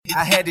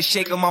I had to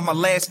shake him on my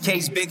last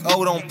case. Big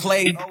O don't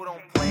play.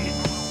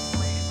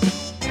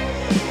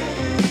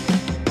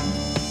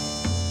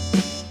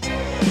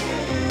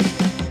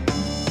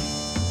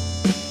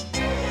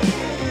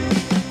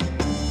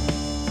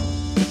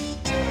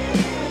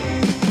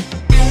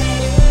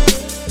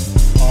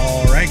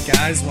 All right,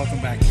 guys, welcome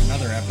back to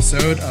another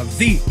episode of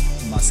the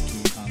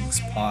Musky Hunks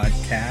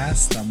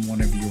podcast. I'm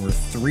one of your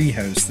three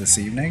hosts this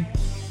evening,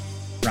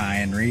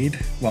 Ryan Reed.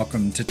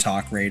 Welcome to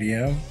Talk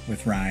Radio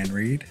with Ryan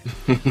Reed.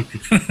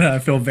 I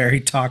feel very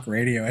talk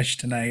radio-ish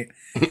tonight.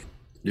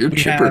 You're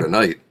chipper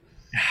tonight.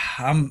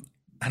 I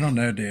don't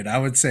know, dude. I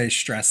would say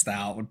stressed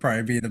out would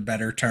probably be the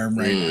better term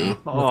right now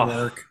with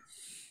work.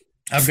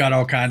 I've got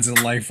all kinds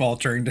of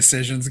life-altering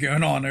decisions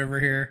going on over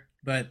here,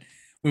 but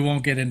we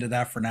won't get into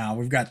that for now.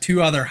 We've got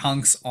two other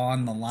hunks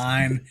on the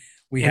line.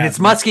 It's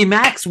Musky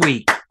Max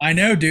week. I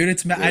know,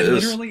 dude.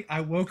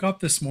 I woke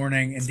up this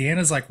morning and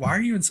Deanna's like, "Why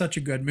are you in such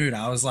a good mood?"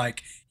 I was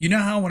like, "You know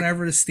how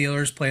whenever the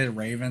Steelers play the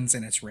Ravens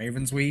and it's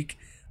Ravens week,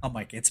 I'm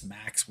like, it's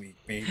Max week,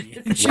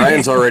 baby."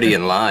 Ryan's already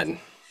in line.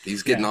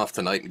 He's getting off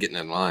tonight and getting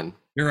in line.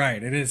 You're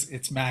right.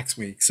 It's Max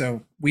week.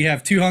 So we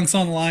have two hunks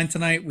on the line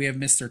tonight. We have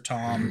Mr.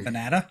 Tom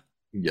Panetta.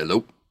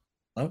 Yellow.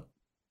 Hello.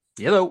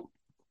 Yellow.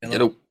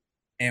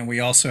 And we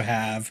also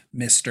have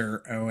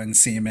Mr. Owen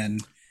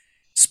Seaman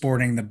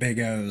sporting the Big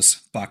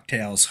O's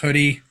Bucktails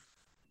hoodie.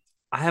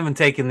 I haven't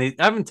taken these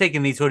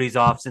hoodies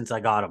off since I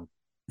got them.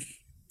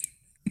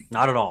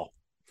 Not at all.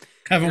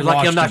 You're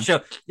lucky I'm not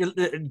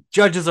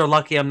judges are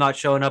lucky I'm not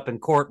showing up in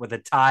court with a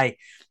tie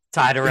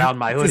tied around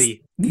my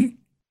hoodie. Do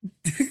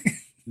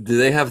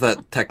they have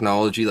that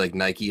technology like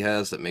Nike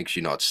has that makes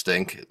you not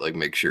stink? It, like,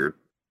 makes your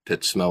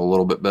pits smell a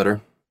little bit better?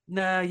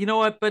 Nah, you know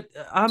what? But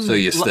so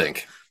you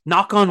stink.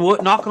 Knock on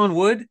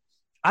wood.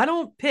 I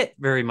don't pit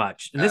very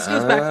much. And this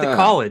goes back to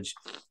college.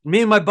 Me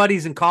and my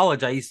buddies in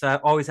college, I used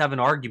to always have an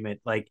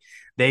argument. Like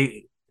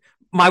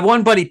my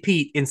one buddy,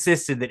 Pete,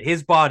 insisted that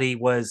his body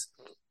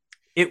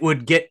it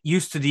would get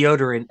used to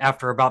deodorant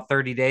after about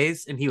 30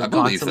 days and he would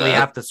constantly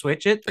have to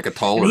switch it. Like a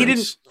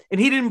tolerance.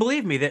 And he didn't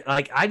believe me that,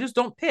 like, I just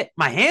don't pit.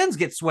 My hands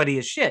get sweaty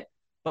as shit,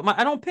 but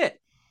I don't pit.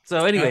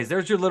 So anyways,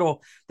 there's your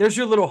little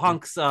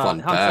hunks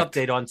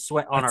update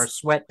on our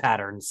sweat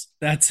patterns.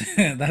 That's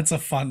a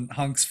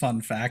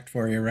fun fact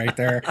for you right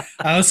there.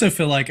 I also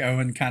feel like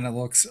Owen kind of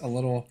looks a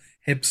little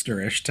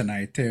hipsterish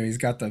tonight too. He's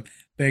got the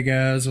Big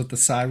O's with the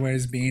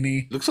sideways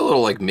beanie. Looks a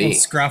little like me.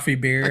 Scruffy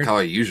beard. Like how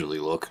I usually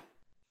look.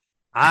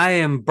 I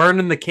am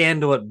burning the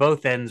candle at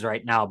both ends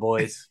right now,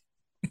 boys.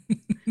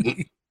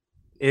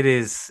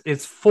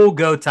 It's full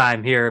go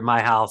time here in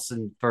my house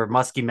and for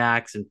Musky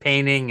Max and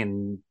painting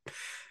and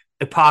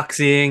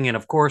epoxying, and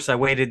of course I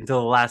waited until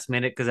the last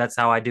minute because that's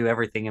how I do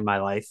everything in my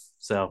life.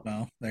 So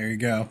well, there you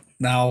go.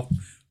 Now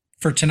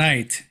for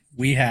tonight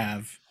we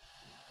have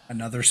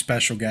another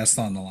special guest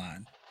on the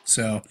line.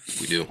 So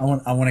we do.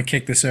 I want to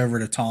kick this over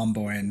to Tom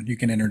Boy and you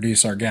can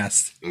introduce our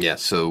guest. Yeah,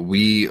 so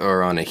we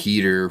are on a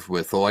heater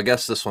with, I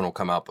guess this one will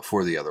come out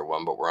before the other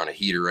one, but we're on a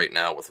heater right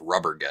now with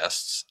rubber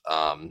guests.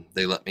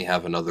 They let me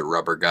have another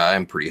rubber guy.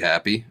 I'm pretty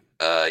happy.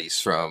 He's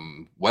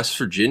from West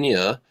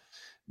Virginia,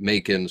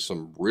 making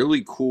some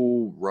really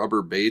cool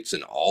rubber baits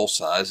in all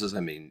sizes.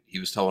 I mean, he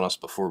was telling us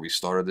before we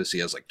started this, he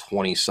has like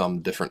 20 some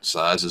different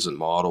sizes and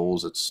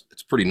models. It's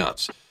pretty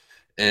nuts.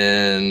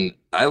 And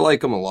I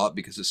like him a lot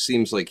because it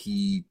seems like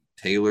he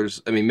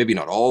tailors, I mean, maybe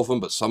not all of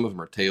them, but some of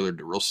them are tailored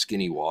to real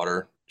skinny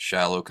water,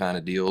 shallow kind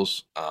of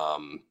deals.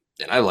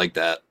 And I like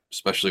that,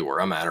 especially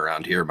where I'm at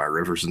around here, my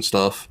rivers and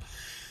stuff.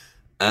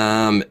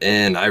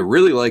 And I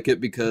really like it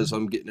because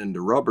I'm getting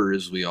into rubber,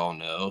 as we all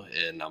know,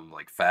 and I'm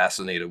like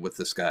fascinated with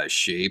this guy's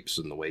shapes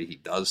and the way he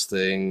does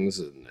things,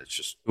 and it's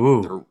just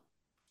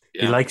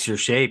he likes your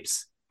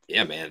shapes.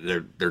 Yeah,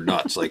 man, they're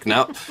nuts. Like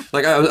now,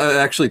 like I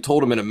actually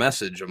told him in a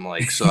message, I'm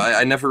like, so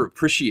I never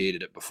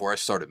appreciated it before I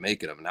started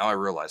making them. Now I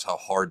realize how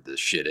hard this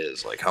shit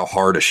is, like how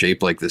hard a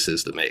shape like this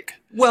is to make.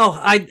 Well,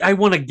 I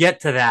want to get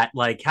to that,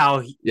 like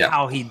how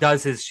he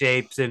does his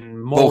shapes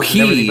and molds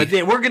and everything,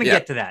 but we're going to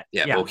get to that.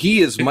 Yeah, well,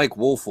 he is Mike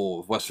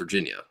Woelfel of West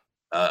Virginia,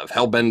 of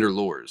HellBent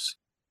Lures.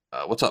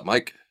 What's up,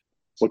 Mike?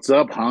 What's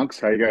up, hunks?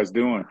 How you guys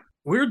doing?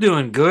 We're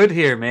doing good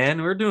here,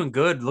 man. We're doing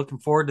good. Looking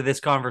forward to this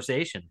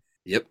conversation.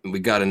 Yep, and we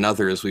got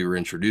another as we were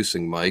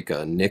introducing Mike.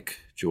 Nick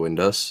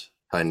joined us.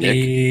 Hi, Nick.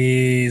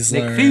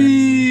 Nick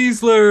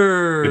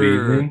Fiesler.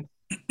 Good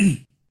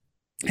evening.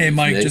 Hey,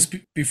 Mike, just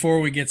before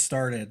we get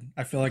started,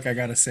 I feel like I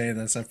got to say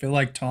this. I feel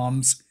like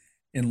Tom's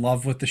in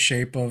love with the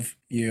shape of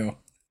you.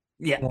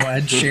 Yeah. Little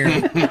Ed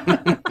Sheeran.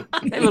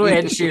 A little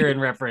Ed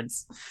Sheeran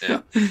reference.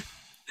 Yeah.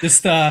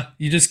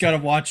 You just got to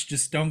watch.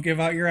 Just don't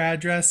give out your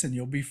address and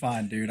you'll be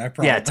fine, dude. I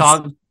promise.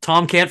 Yeah,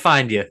 Tom can't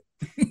find you.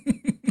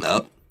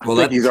 No. Well,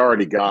 I think he's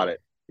already got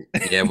it.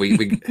 Yeah, we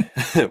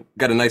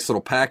got a nice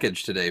little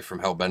package today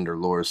from HellBent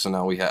Lures. So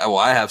now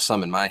I have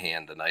some in my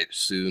hand tonight.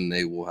 Soon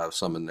they will have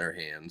some in their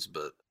hands,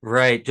 but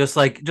right, just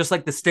like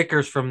the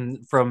stickers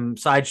from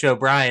Sideshow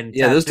Brian.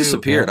 Yeah, those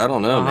disappeared. I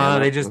don't know,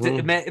 man. They just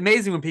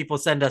amazing when people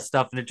send us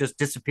stuff and it just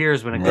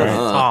disappears when it goes to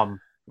Tom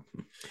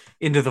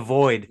into the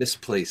void.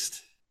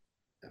 Misplaced.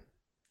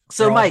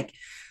 So, Mike,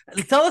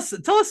 tell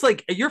us,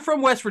 like, you're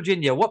from West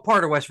Virginia. What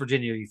part of West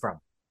Virginia are you from?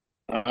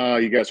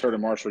 You guys heard of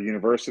Marshall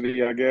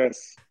University, I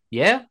guess?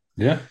 Yeah,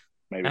 Yeah.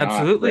 Maybe not. Randy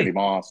absolutely.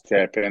 Moss,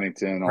 Chad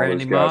Pennington, all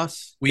Randy those guys.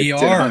 Moss, We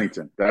It's in are.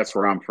 Huntington. That's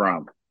where I'm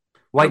from.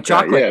 White Okay,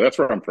 chocolate. yeah, that's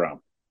where I'm from.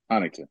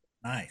 Huntington.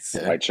 Nice.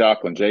 Yeah. White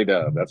chocolate,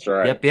 J-Dub. That's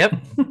right. Yep.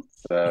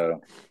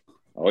 So,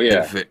 oh,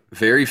 yeah.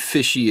 Very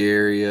fishy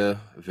area.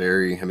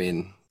 I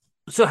mean,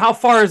 So how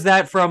far is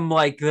that from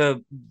like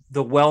the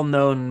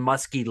well-known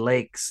musky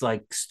lakes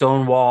like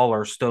Stonewall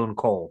or Stone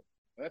Coal?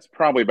 That's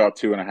probably about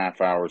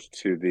 2.5 hours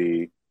to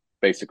the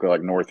basically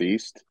like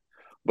northeast.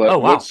 But Oh,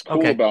 wow. what's cool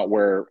Okay. about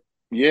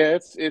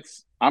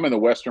it's I'm in the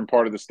western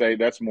part of the state.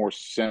 That's more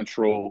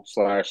central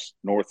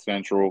 / north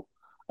central.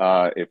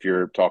 If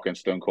you're talking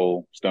Stone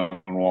Coal,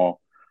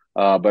 Stonewall.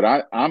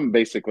 But I'm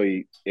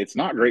basically it's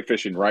not great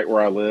fishing right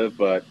where I live,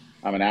 but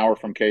I'm an hour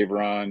from Cave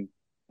Run.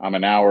 I'm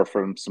an hour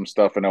from some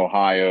stuff in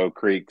Ohio,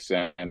 creeks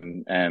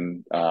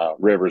and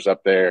rivers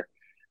up there.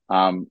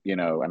 An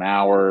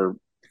hour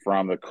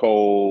from the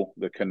Cole,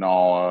 the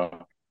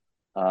Kanawha,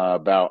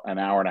 about an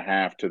hour and a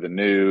half to the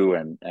New,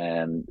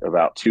 and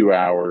about 2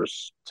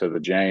 hours to the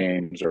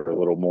James, or a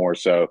little more.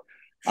 So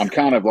I'm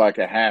kind of like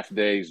a half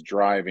day's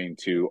driving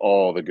to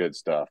all the good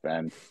stuff,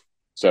 and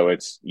so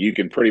you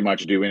can pretty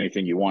much do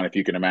anything you want if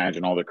you can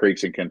imagine all the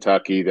creeks in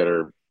Kentucky that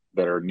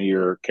are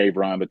near Cave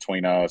Run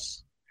between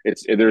us.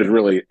 There's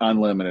really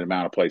unlimited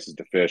amount of places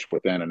to fish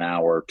within an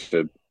hour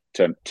to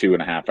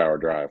 2.5 hour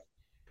drive.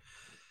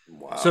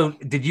 wow. So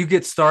did you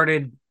get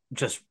started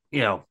just,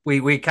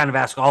 we kind of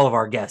ask all of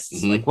our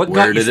guests, like what Where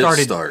got you did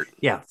started? it start?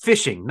 Yeah,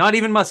 fishing, not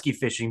even musky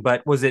fishing,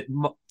 but was it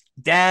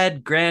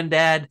dad,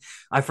 granddad?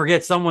 I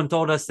forget. Someone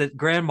told us that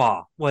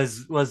grandma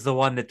was the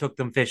one that took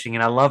them fishing,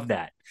 and I love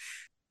that.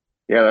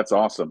 Yeah, that's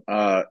awesome.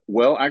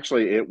 Well,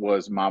 actually, it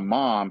was my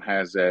mom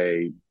has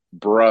a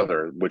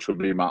brother, which would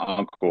be my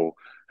uncle,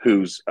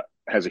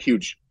 has a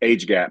huge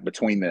age gap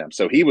between them.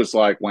 So he was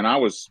like, when I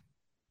was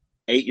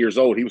 8 years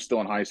old, he was still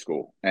in high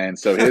school. And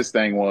so his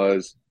thing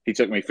was he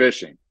took me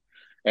fishing.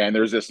 And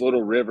there's this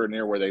little river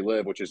near where they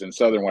live, which is in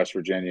southern West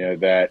Virginia,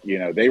 that,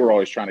 they were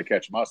always trying to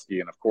catch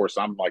muskie. And of course,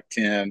 I'm like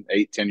 10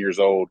 years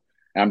old.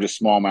 And I'm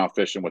just smallmouth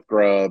fishing with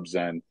grubs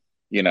and,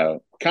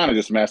 kind of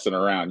just messing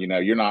around.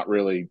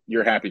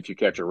 You're happy if you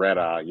catch a red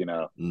eye,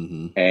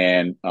 Mm-hmm.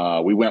 And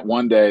we went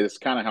one day. This is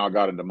kind of how I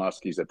got into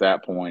muskies at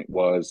that point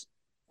was,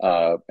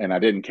 and I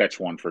didn't catch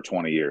one for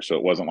 20 years. So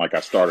it wasn't like I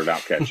started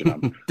out catching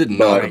them. Didn't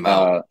know them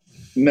out.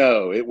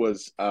 No, it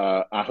was,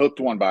 I hooked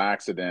one by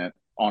accident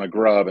on a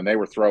grub, and they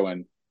were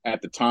throwing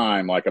at the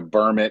time like a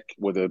Burmick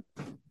with a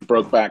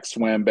broke back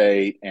swim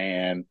bait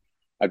and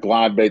a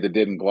glide bait that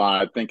didn't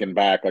glide. Thinking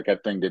back, like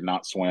that thing did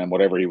not swim,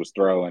 whatever he was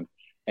throwing.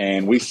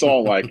 And we saw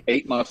like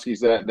 8 muskies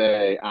that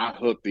day. I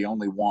hooked the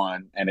only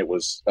one, and it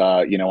was,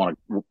 on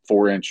a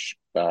 4-inch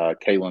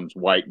Kalen's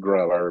white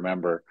grub, I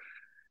remember.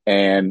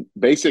 And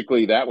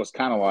basically that was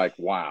kind of like,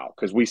 wow,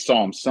 because we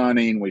saw them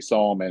sunning, we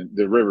saw them, and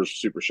the river's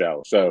super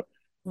shallow. So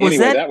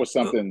anyway, that was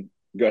something.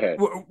 Go ahead.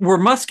 Were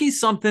muskies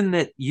something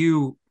that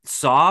you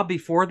saw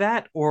before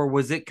that, or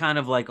was it kind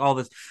of like all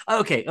this?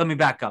 Okay, let me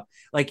back up.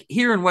 Like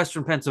here in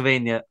Western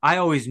Pennsylvania, I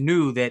always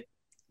knew that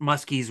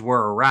muskies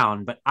were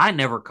around, but I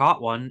never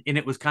caught one, and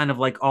it was kind of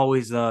like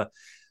always a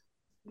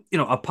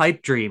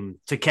pipe dream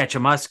to catch a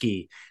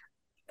muskie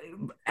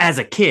as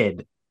a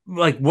kid.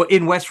 Like what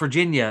in West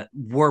Virginia,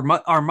 are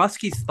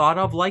muskies thought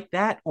of like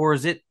that, or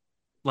is it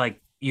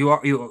like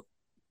you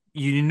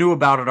knew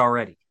about it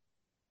already?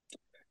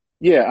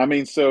 Yeah, I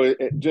mean, so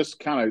it just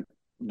kind of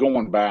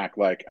going back,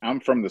 like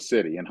I'm from the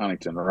city in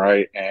Huntington,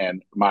 right?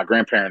 And my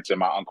grandparents and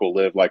my uncle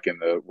lived like in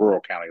the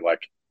rural county,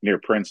 like near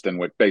Princeton,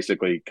 with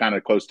basically kind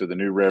of close to the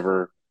New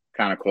River,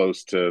 kind of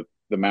close to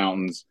the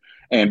mountains.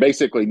 And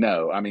basically,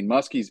 no, I mean,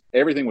 muskies,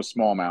 everything was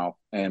smallmouth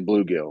and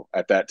bluegill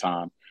at that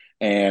time.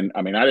 And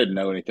I mean, I didn't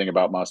know anything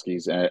about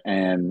muskies,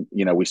 and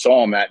we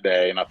saw them that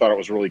day, and I thought it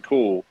was really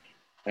cool.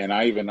 And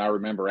I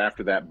remember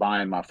after that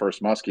buying my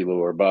first muskie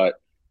lure. But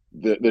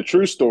the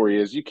true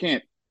story is you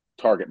can't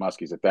target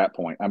muskies at that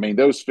point. I mean,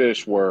 those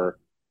fish were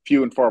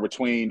few and far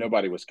between.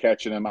 Nobody was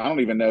catching them. I don't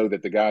even know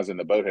that the guys in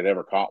the boat had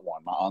ever caught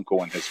one. My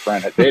uncle and his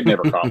friend they had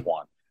never caught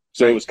one.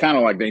 So It was kind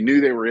of like they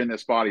knew they were in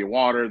this body of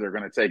water. They're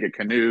going to take a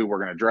canoe. We're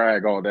going to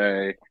drag all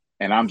day.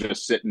 And I'm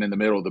just sitting in the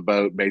middle of the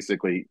boat,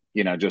 basically,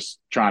 just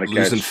trying to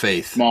Losing catch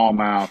faith.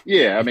 smallmouth.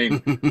 Yeah, I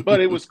mean,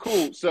 but it was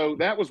cool. So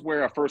that was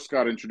where I first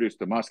got introduced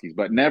to muskies,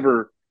 but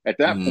never at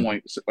that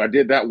point. So I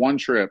did that one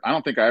trip. I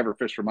don't think I ever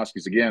fished for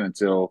muskies again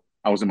until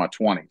I was in my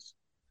 20s.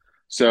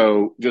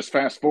 So just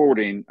fast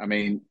forwarding, I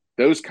mean,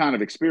 those kind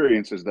of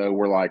experiences, though,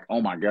 were like,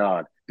 oh, my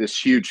God, this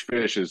huge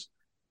fish is,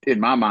 in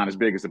my mind, as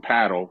big as a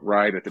paddle,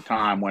 right, at the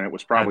time when it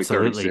was probably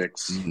Absolutely.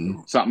 36.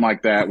 Something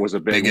like that was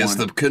a big as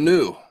one. the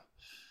canoe.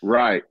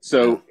 Right.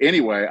 So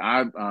anyway,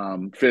 I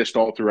fished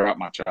all throughout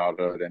my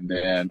childhood, and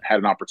then had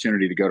an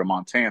opportunity to go to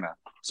Montana.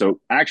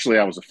 So actually,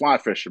 I was a fly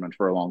fisherman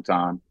for a long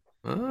time,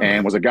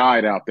 and was a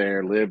guide out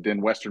there, lived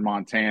in Western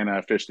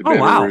Montana, fished the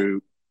Bitterroot,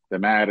 the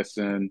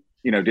Madison.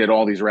 did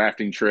all these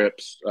rafting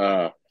trips.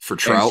 For And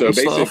trout so and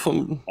stuff.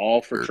 basically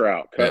all for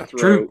trout, Yeah.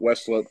 cutthroat,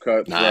 West Slope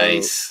cutthroat,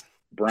 Nice.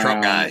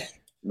 Trout guy. browns,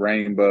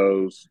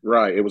 rainbows.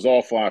 Right. It was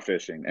all fly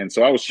fishing. And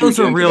so I was Those huge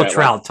are into real that.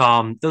 trout,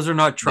 Tom. Those are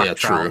not truck Yeah,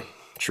 trout.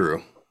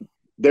 true.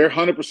 They're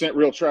 100%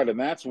 real trout, and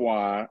that's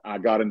why I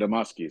got into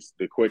muskies.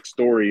 The quick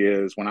story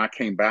is when I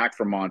came back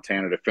from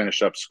Montana to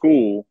finish up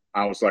school,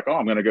 I was like, "Oh,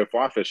 I'm going to go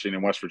fly fishing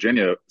in West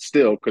Virginia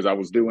still," because I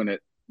was doing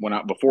it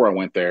before I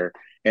went there,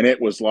 and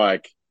it was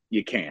like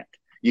you can't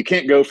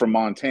go from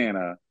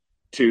Montana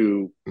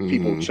to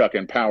people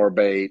chucking power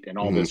bait and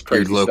all this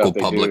crazy Your local stuff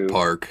they public do.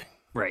 park.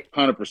 Right.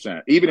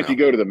 100%. Even if you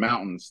go to the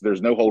mountains,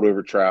 there's no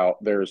holdover trout.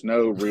 There's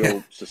no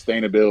real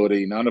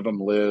sustainability. None of them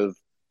live.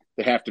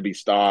 They have to be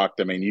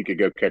stocked. I mean, you could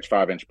go catch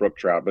 5-inch brook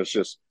trout, but it's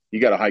just, you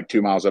got to hike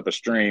 2 miles up a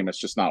stream. It's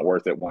just not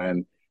worth it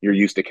when you're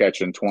used to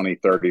catching 20,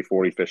 30,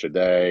 40 fish a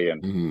day.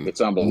 And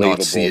it's unbelievable.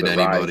 Not seeing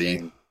anybody.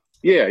 Rising.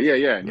 Yeah.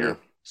 And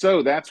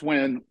so that's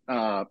when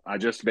I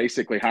just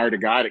basically hired a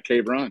guide at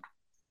Cave Run.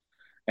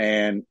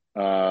 And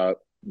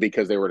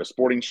because they were at a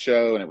sporting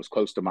show and it was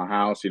close to my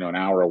house, an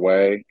hour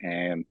away.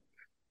 And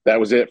that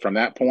was it. From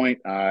that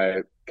point,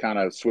 I kind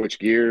of switched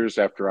gears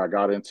after I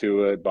got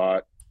into it,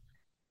 bought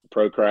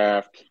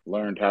ProCraft,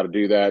 learned how to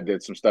do that,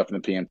 did some stuff in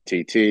the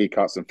PMTT,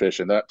 caught some fish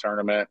in that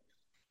tournament,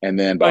 and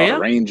then bought a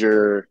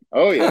Ranger.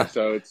 Oh, yeah.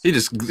 So he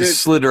just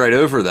slid right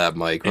over that,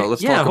 Mike. Well,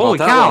 let's talk about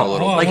that one a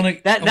little.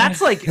 Like that's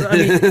like, I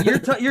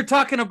mean, you're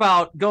talking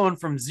about going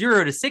from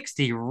 0 to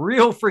 60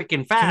 real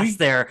freaking fast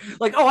there.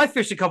 Like, I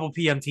fished a couple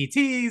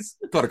PMTTs,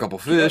 caught a couple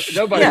fish.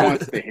 Nobody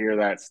wants to hear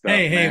that stuff.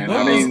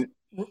 Hey,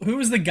 who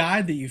was the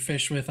guide that you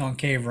fished with on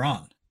Cave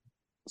Run?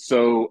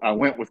 So I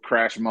went with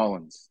Crash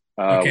Mullins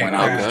when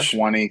I was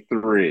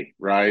 23,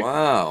 right?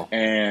 Wow.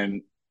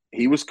 And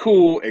he was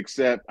cool,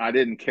 except I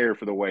didn't care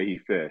for the way he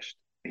fished.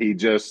 He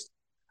just,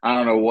 I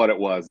don't know what it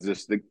was.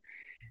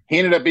 He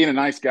ended up being a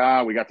nice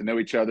guy. We got to know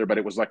each other, but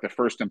it was like the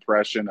first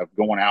impression of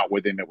going out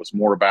with him. It was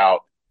more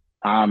about,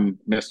 I'm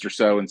Mr.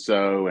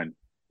 So-and-so. And,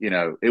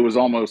 it was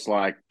almost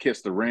like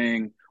kiss the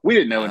ring. We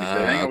didn't know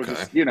anything. I was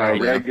just, a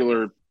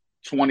regular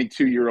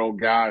 22-year-old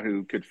guy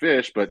who could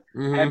fish, but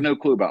had no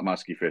clue about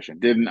musky fishing.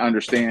 Didn't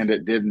understand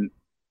it.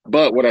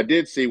 But what I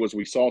did see was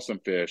we saw some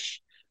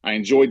fish. I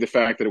enjoyed the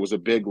fact that it was a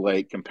big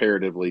lake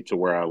comparatively to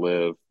where I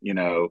live,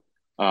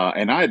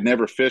 and I had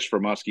never fished for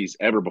muskies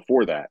ever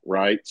before that.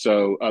 Right.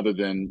 So other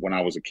than when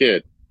I was a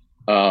kid.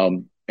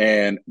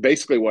 And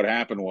basically what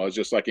happened was,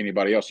 just like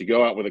anybody else, you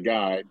go out with a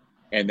guide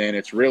and then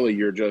it's really,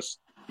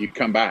 you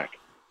come back.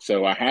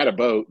 So I had a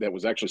boat that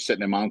was actually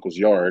sitting in my uncle's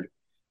yard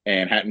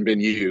and hadn't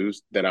been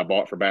used, that I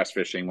bought for bass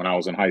fishing when I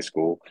was in high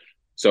school.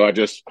 So I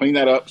just cleaned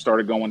that up,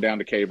 started going down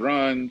to Cave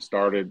Run,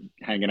 started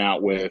hanging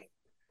out with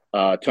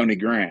Tony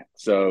Grant.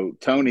 So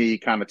Tony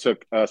kind of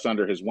took us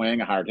under his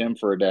wing. I hired him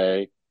for a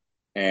day,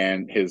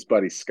 and his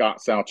buddy Scott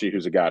Salchi,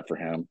 who's a guide for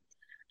him.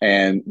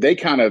 And they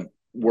kind of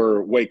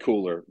were way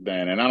cooler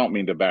then. And I don't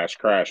mean to bash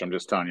Crash. I'm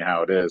just telling you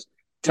how it is.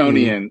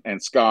 Tony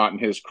and Scott and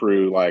his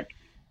crew, like,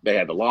 they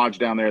had the lodge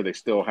down there. They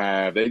still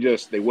have.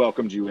 They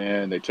welcomed you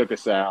in. They took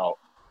us out.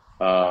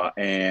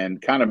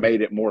 And kind of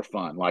made it more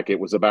fun. Like, it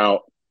was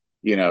about,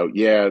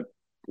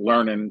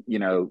 learning,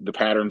 the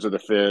patterns of the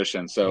fish.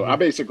 And so I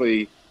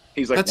basically,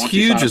 he's like, that's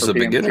huge as a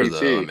beginner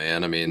though,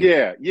 man. I mean,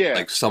 yeah.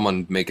 Like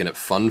someone making it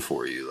fun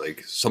for you.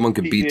 Like someone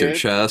can beat their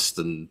chest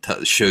and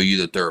show you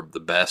that they're the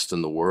best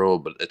in the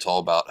world, but it's all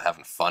about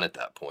having fun at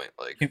that point.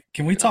 Like,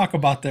 can we talk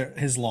about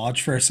his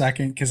lodge for a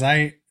second? Because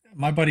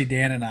my buddy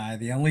Dan and I,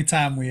 the only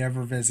time we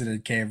ever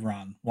visited Cave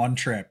Run, one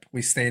trip,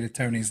 we stayed at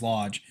Tony's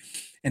lodge.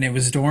 And it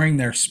was during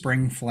their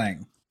spring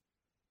fling.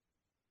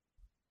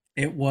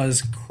 It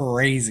was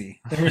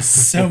crazy. There was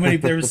so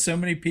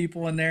many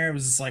people in there. It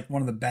was just like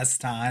one of the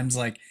best times.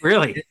 Like,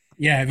 really?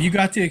 Yeah. Have you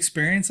got to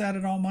experience that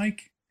at all,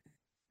 Mike?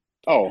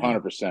 Oh,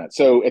 100%.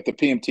 So at the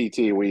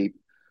PMTT,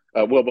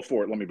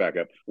 let me back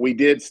up. We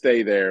did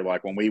stay there.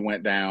 Like, when we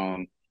went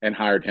down and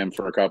hired him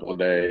for a couple of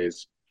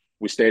days,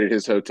 we stayed at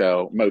his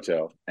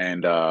motel.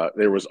 And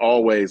there was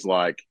always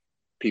like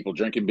people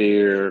drinking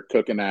beer,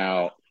 cooking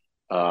out.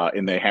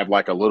 And they have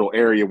like a little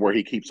area where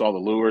he keeps all the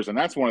lures. And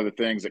that's one of the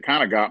things that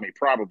kind of got me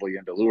probably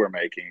into lure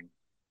making,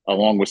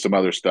 along with some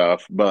other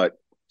stuff. But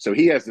so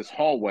he has this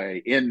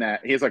hallway in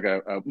that. He has like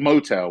a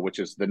motel, which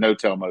is the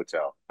no-tell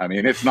motel. I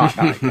mean, it's not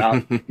nice.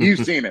 Now,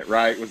 you've seen it,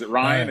 right? Was it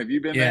Ryan? Have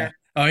you been there?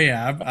 Oh,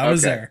 yeah. I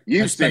was there.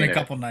 You've spent seen a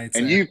couple nights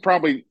and there. you've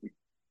probably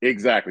 –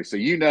 exactly. So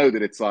you know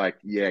that it's like,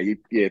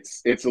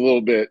 it's a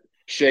little bit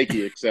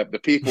shaky, except the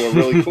people are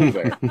really cool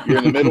there. You're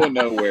in the middle of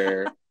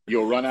nowhere.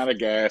 You'll run out of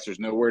gas. There's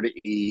nowhere to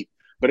eat.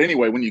 But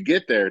anyway, when you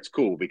get there, it's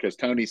cool because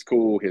Tony's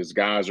cool. His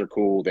guys are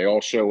cool. They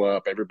all show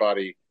up.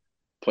 Everybody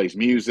plays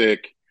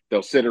music.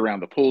 They'll sit around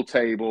the pool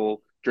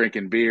table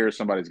drinking beer.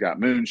 Somebody's got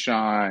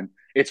moonshine.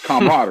 It's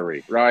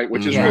camaraderie, right?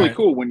 Which is really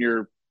cool when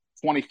you're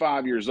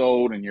 25 years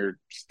old and you're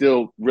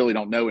still really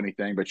don't know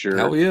anything, but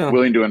you're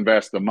willing to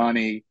invest the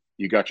money.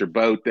 You got your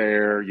boat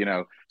there,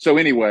 So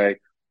anyway,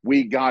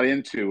 we got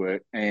into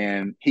it,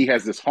 and he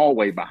has this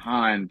hallway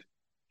behind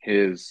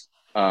his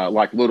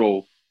like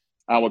little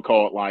I would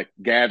call it like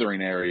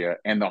gathering area,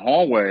 and the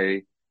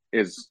hallway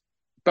is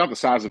about the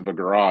size of a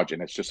garage,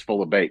 and it's just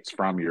full of baits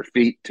from your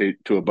feet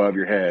to above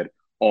your head,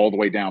 all the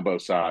way down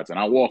both sides. And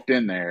I walked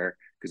in there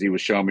because he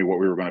was showing me what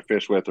we were going to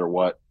fish with or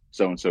what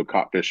so and so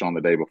caught fish on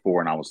the day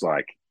before, and I was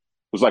like,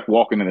 it was like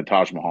walking in the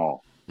Taj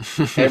Mahal.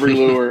 Every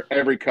lure,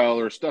 every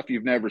color, stuff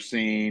you've never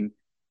seen.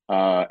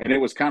 And it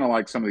was kind of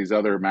like some of these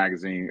other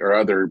magazine or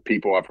other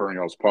people I've heard on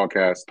y'all's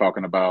podcast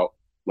talking about,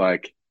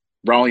 like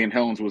Raleigh and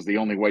Helens was the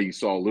only way you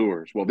saw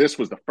lures. Well, this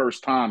was the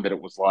first time that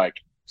it was like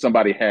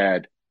somebody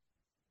had,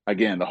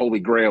 again, the holy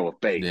grail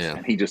of baits,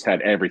 and he just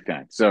had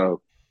everything.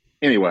 So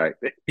anyway,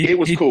 it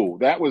was cool.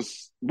 That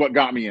was what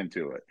got me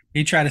into it.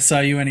 He tried to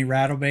sell you any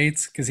rattle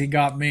baits? Because he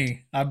got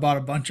me. I bought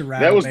a bunch of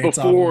rattle baits. That was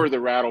before the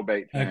rattle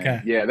bait thing.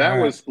 Okay. Yeah, that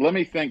All was, let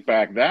me think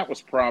back. That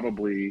was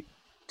probably,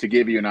 to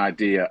give you an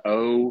idea,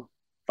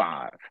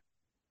 05.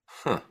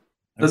 Huh.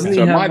 Doesn't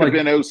so it might have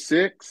been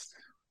 06,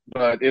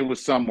 but it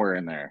was somewhere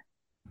in there.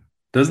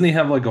 Doesn't he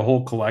have like a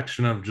whole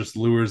collection of just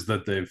lures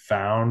that they've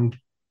found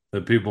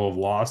that people have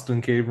lost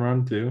in Cave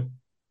Run too?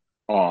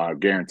 Oh, I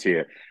guarantee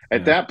it.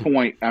 At that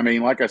point, I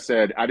mean, like I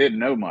said, I didn't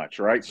know much,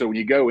 right? So when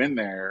you go in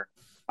there,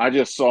 I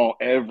just saw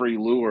every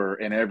lure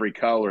in every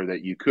color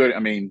that you could. I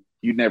mean,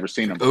 you'd never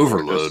seen them before.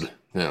 Overload.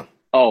 Yeah.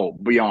 Oh,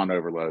 beyond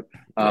overload.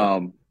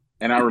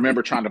 And I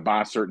remember trying to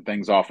buy certain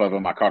things off of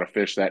them. I caught a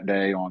fish that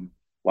day on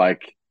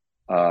like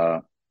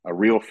a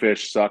real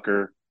fish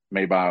sucker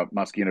made by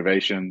Musky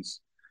Innovations.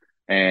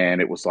 And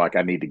it was like,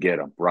 I need to get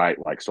them, right?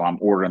 Like, so I'm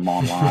ordering them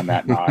online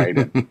that night,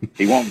 and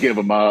he won't give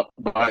them up.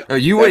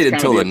 But you waited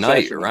till the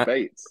night,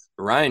 right?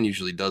 Ryan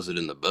usually does it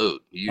in the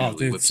boat. He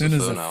usually dude, as soon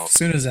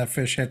as that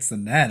fish hits the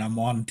net, I'm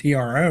on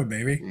TRO,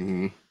 baby.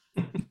 Mm-hmm.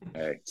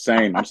 Hey,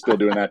 same. I'm still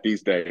doing that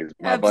these days.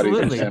 My buddies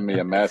will send me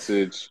a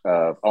message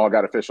of, I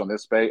got a fish on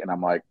this bait, and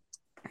I'm like,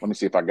 let me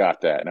see if I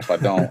got that. And if I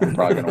don't, I'm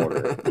probably going to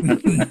order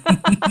it.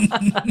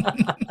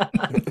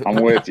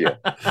 I'm with you.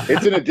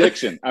 It's an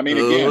addiction. I mean,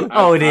 again.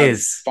 It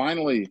is.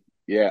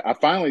 I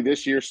finally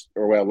this year,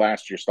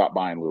 last year, stopped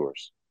buying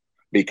lures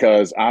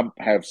because I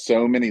have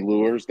so many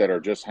lures that are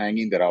just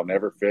hanging that I'll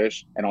never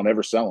fish and I'll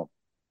never sell them.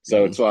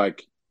 So it's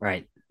like,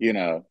 right. You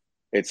know,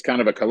 it's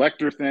kind of a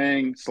collector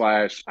thing /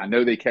 I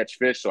know they catch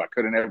fish, so I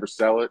couldn't ever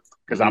sell it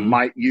because I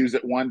might use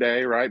it one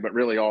day, right? But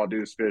really all I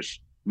do is fish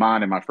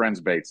mine and my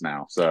friends' baits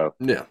now. So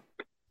yeah.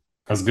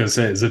 I was gonna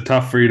say, is it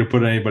tough for you to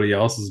put anybody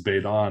else's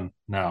bait on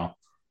now?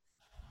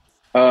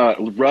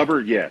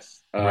 Rubber,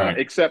 yes. Right.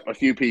 Except a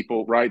few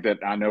people, right, that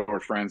I know are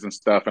friends and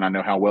stuff, and I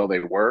know how well they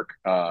work.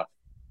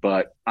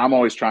 But I'm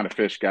always trying to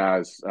fish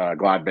guys,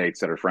 glide baits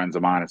that are friends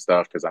of mine and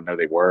stuff because I know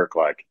they work,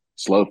 like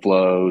Slow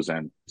Flows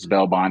and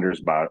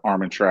Spellbinders by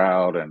Arm and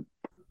Trout and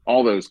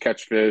all those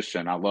catch fish,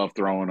 and I love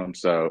throwing them.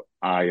 So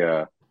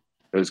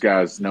those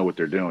guys know what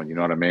they're doing. You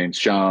know what I mean?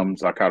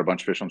 Shums. I caught a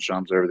bunch of fish on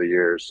Shums over the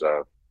years.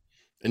 So.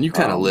 And you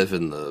kind of live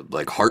in the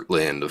like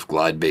heartland of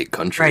glide bait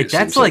country. Right,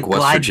 that's like West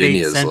glide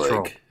Virginia bait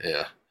central.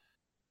 Yeah.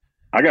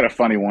 I got a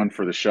funny one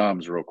for the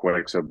Shums real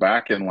quick. So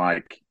back in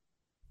like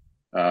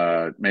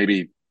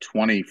maybe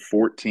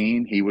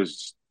 2014,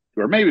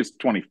 or maybe it was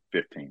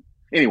 2015.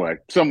 Anyway,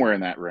 somewhere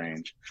in that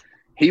range.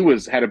 He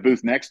had a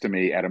booth next to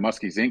me at a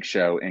Musky's Inc.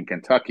 show in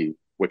Kentucky,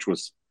 which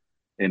was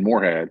in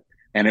Moorhead.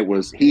 And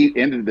he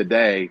ended the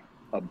day,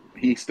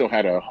 he still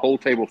had a whole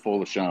table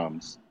full of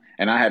Shums,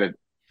 and I had a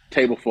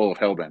table full of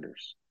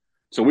Hellbenders.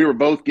 So we were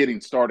both getting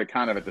started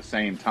kind of at the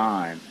same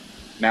time.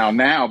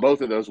 Now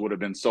both of those would have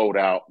been sold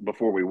out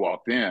before we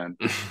walked in,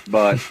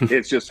 but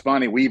it's just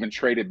funny. We even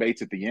traded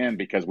baits at the end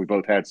because we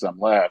both had some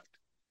left.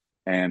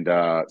 And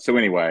so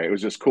anyway, it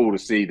was just cool to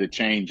see the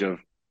change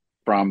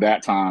from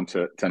that time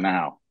to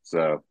now.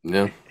 So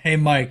yeah. Hey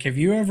Mike, have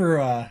you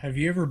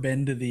ever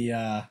been to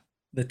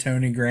the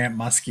Tony Grant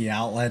Musky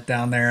outlet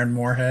down there in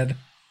Moorhead?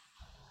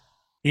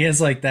 He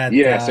has like that.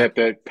 Yes, at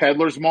the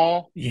Peddler's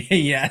Mall.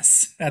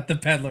 Yes, at the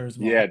Peddler's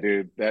Mall. Yeah,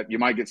 dude, that you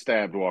might get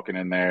stabbed walking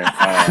in there.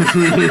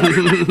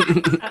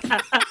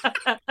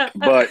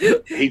 But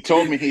he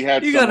told me he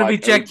had. You got to be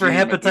checked for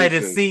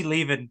hepatitis C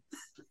leaving.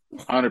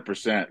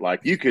 100%.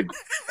 Like you could,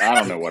 I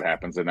don't know what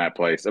happens in that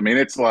place. I mean,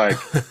 it's like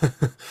I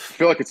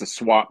feel like it's a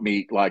swap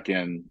meet, like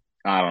in.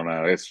 I don't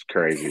know. It's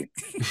crazy.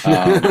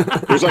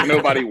 There's like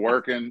nobody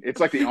working.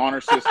 It's like the honor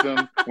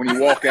system. When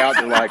you walk out,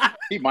 they're like,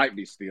 he might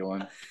be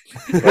stealing.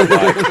 But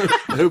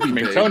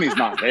like, Tony's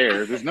not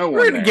there. There's no one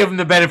We're going to give him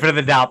the benefit of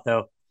the doubt,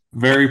 though.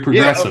 Very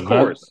progressive. Yeah, of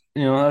course.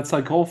 That's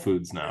like Whole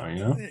Foods now,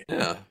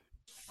 Yeah.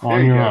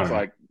 On your honor. It's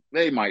like,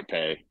 they might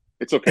pay.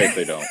 It's okay if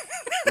they don't.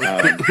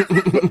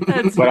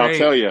 But I'll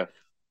tell you,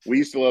 we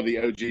used to love the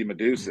OG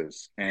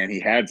Medusas, and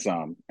he had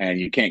some, and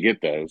you can't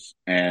get those.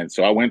 And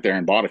so I went there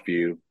and bought a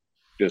few.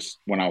 Just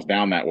when I was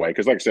down that way,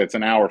 because like I said, it's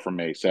an hour from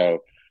me. So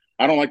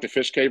I don't like the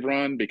Fish Cave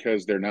run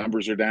because their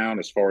numbers are down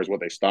as far as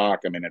what they stock.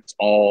 I mean, it's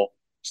all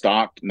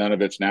stocked. None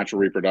of it's natural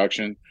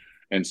reproduction.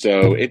 And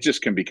so it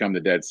just can become the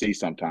Dead Sea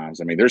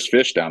sometimes. I mean, there's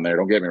fish down there,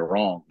 don't get me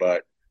wrong,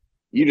 but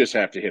you just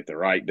have to hit the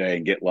right day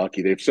and get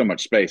lucky. They have so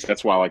much space.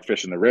 That's why I like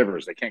fishing the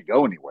rivers. They can't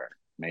go anywhere.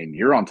 I mean,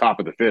 you're on top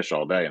of the fish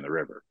all day in the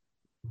river.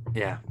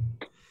 Yeah.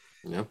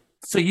 Yeah.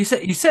 So you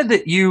said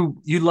that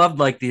you loved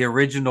like the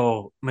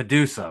original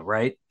Medusa,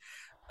 right?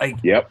 Like,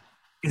 Yep.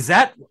 is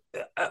that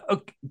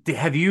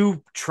have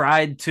you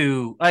tried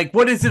to like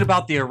what is it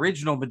about the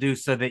original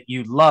Medusa that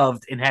you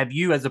loved, and have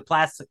you as a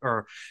plastic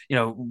or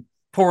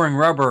pouring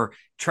rubber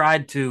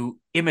tried to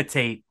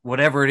imitate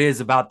whatever it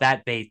is about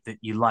that bait that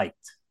you liked?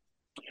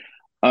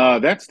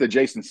 That's the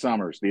Jason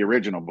Summers, the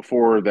original.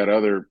 Before that,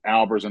 other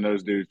Albers and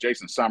those dudes.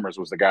 Jason Summers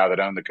was the guy that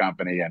owned the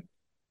company, and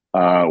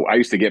I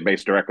used to get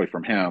baits directly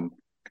from him.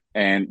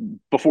 And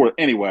before,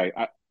 anyway,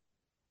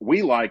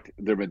 we liked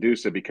the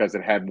Medusa because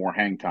it had more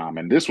hang time,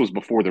 and this was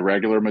before the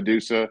regular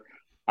Medusa.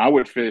 I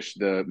would fish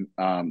there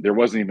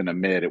wasn't even a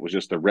mid; it was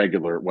just a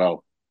regular.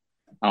 Well,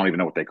 I don't even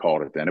know what they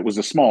called it then. It was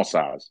a small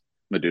size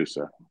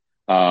Medusa.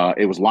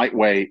 It was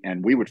lightweight,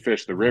 and we would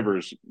fish the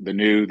rivers, the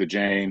New, the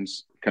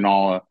James,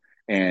 Kanawha,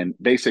 and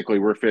basically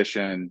we're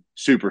fishing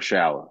super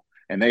shallow.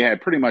 And they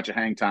had pretty much a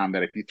hang time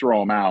that if you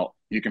throw them out,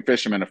 you can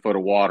fish them in a foot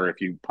of water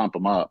if you pump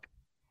them up,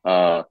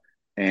 uh,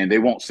 and they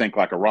won't sink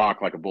like a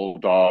rock, like a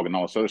bulldog, and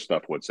all this other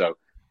stuff would. So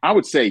I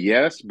would say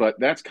yes, but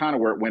that's kind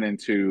of where it went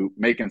into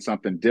making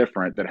something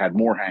different that had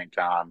more hang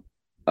time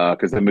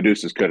because the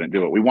Medusas couldn't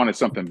do it. We wanted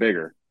something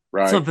bigger,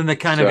 right? Something that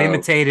kind of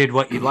imitated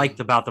what you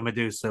liked about the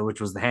Medusa, which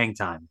was the hang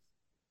time.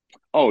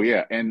 Oh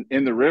yeah, and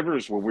in the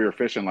rivers where we were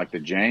fishing, like the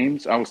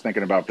James, I was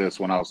thinking about this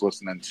when I was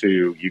listening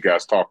to you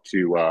guys talk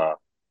to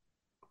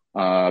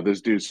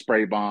this dude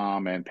Spray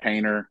Bomb and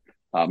Painter.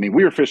 I mean,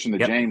 we were fishing the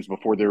Yep. James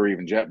before there were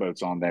even jet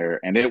boats on there,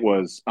 and it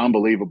was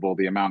unbelievable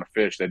the amount of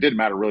fish. It didn't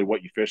matter really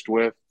what you fished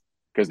with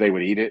because they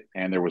would eat it,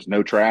 and there was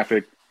no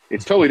traffic.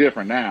 It's totally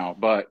different now,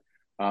 but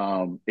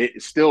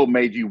it still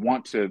made you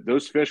want to.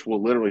 Those fish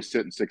will literally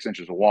sit in 6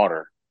 inches of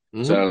water.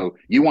 Mhm. So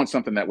you want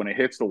something that when it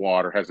hits the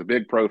water has a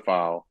big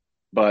profile,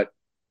 but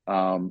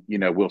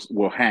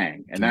will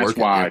hang. And that's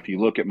why if you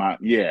look at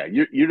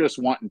you're just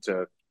wanting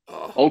to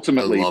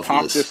ultimately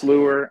pop this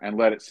lure and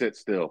let it sit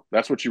still.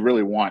 That's what you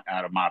really want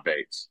out of my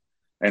baits.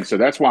 And so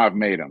that's why I've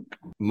made them.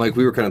 Mike,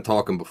 we were kind of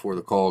talking before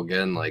the call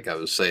again, like I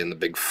was saying, the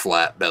big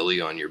flat belly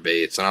on your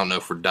baits. I don't know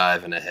if we're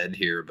diving ahead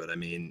here, but I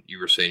mean, you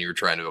were saying you were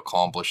trying to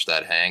accomplish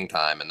that hang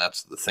time, and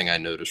that's the thing I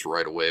noticed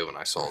right away when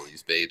I saw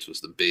these baits was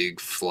the big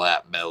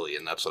flat belly,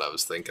 and that's what I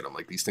was thinking. I'm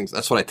like, these things,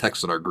 that's what I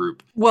texted our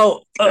group.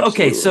 Well,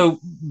 okay, so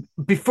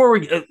before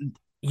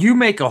you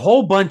make a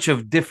whole bunch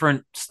of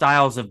different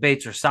styles of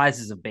baits or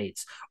sizes of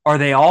baits. Are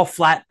they all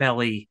flat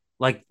belly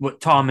like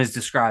what Tom is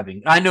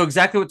describing? I know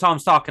exactly what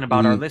Tom's talking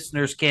about. Our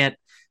listeners can't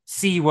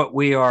see what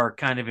we are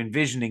kind of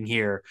envisioning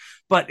here,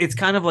 but it's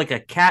kind of like a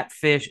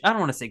catfish. I don't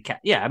want to say cat.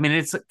 Yeah, I mean,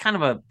 it's kind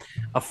of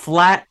a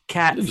flat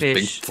catfish,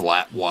 big,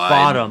 flat, wide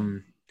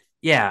bottom.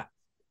 Yeah.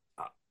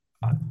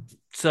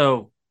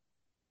 So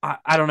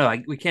I don't know.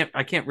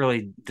 I can't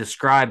really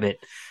describe it,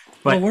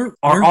 but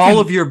are all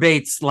of your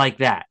baits like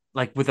that,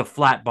 like with a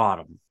flat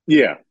bottom?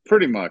 Yeah,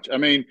 pretty much. I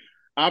mean,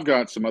 I've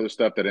got some other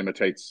stuff that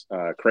imitates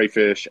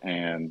crayfish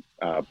and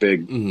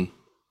big,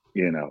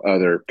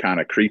 other kind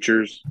of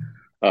creatures.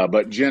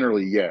 But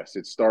generally, yes,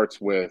 it starts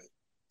with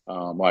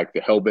like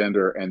the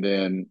Hellbender, and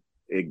then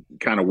it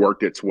kind of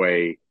worked its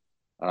way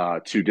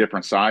to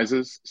different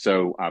sizes.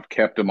 So I've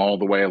kept them all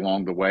the way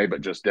along the way,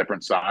 but just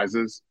different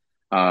sizes.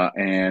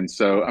 And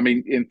so, I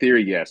mean, in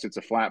theory, yes, it's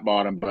a flat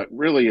bottom, but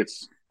really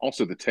it's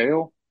also the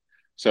tail.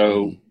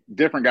 So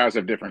different guys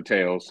have different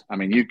tails. I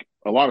mean,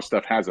 a lot of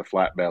stuff has a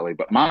flat belly,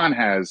 but mine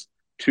has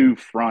two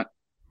front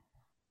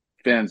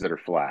fins that are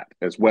flat,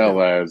 as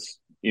well as,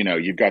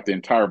 you've got the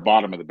entire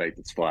bottom of the bait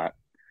that's flat,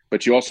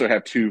 but you also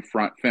have two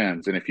front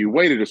fins. And if you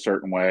weight it a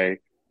certain way,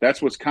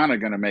 that's what's kind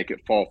of going to make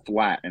it fall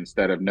flat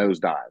instead of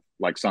nosedive,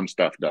 like some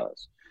stuff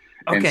does.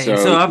 Okay,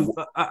 so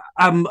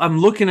I'm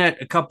looking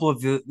at a couple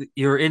of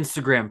your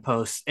Instagram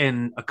posts,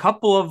 and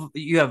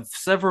you have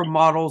several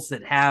models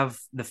that have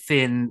the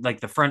fin, like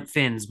the front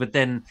fins, but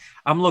then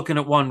I'm looking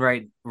at one,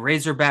 right,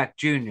 Razorback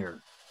Junior,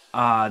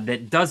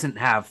 that doesn't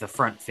have the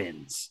front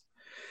fins.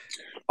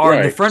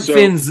 Are the front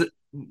fins?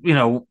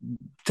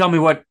 Tell me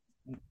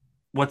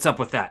what's up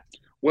with that.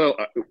 Well,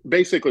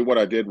 basically, what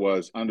I did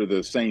was under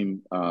the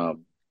same, I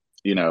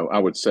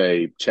would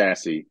say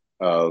chassis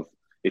of.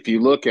 If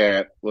you look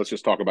at, let's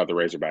just talk about the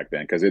Razorback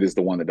then, because it is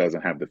the one that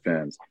doesn't have the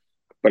fins.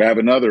 But I have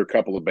another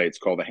couple of baits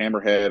called the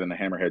Hammerhead and the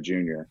Hammerhead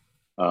Junior.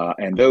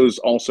 And those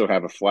also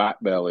have a flat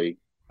belly.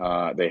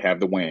 They have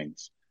the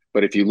wings.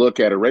 But if you look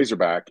at a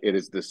Razorback, it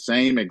is the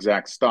same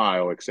exact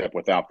style except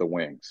without the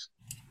wings.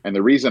 And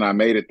the reason I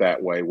made it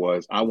that way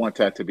was I want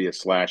that to be a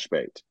slash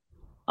bait.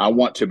 I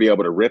want to be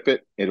able to rip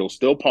it. It'll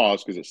still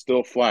pause because it's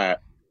still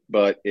flat,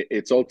 but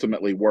it's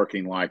ultimately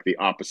working like the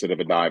opposite of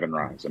a dive and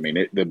rise. I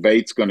mean, the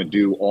bait's going to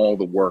do all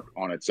the work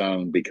on its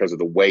own because of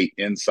the weight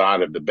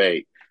inside of the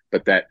bait.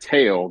 But that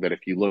tail, that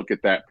if you look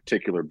at that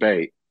particular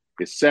bait,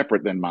 is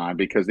separate than mine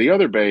because the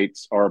other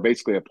baits are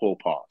basically a pull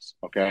pause,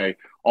 okay?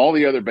 All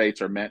the other baits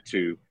are meant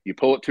to, you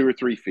pull it 2 or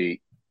 3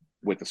 feet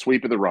with the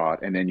sweep of the rod,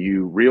 and then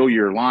you reel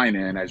your line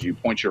in as you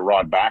point your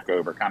rod back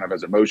over, kind of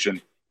as a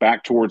motion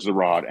back towards the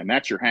rod, and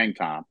that's your hang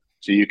time.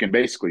 So you can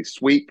basically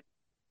sweep,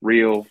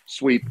 reel,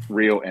 sweep,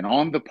 reel, and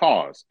on the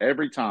pause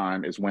every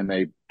time is when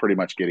they pretty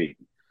much get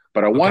eaten.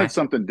 But I wanted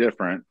something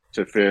different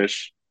to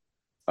fish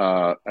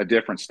a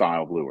different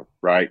style of lure,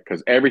 right?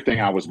 Because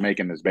everything I was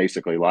making is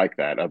basically like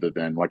that, other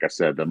than, like I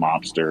said, the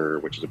mobster,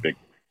 which is a big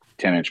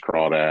 10-inch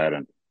crawdad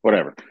and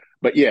whatever.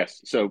 But yes,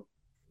 so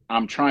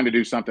I'm trying to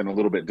do something a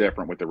little bit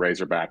different with the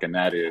Razorback, and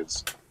that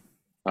is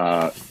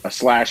a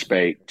slash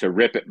bait to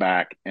rip it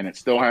back, and it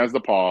still has the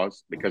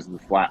paws because of the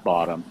flat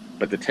bottom,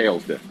 but the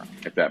tail's different,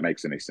 if that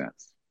makes any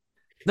sense.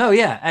 No,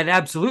 yeah, it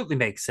absolutely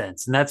makes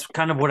sense. And that's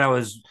kind of what I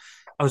was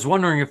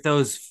wondering, if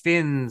those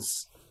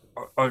fins,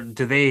 or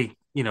do they,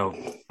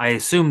 I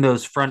assume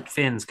those front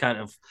fins kind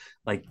of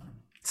like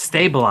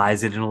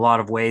stabilize it in a lot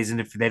of ways. And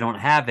if they don't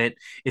have it,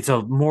 it's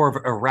a more of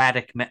an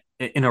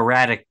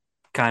erratic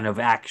kind of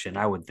action,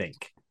 I would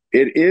think.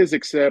 It is,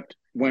 except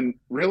when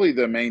really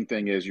the main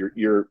thing is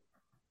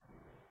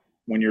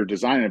when you're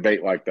designing a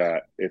bait like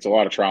that, it's a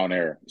lot of trial and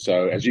error.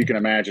 So as you can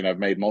imagine, I've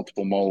made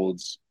multiple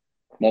molds,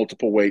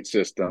 multiple weight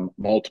system,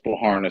 multiple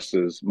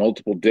harnesses,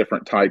 multiple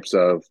different types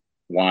of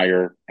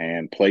wire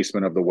and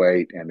placement of the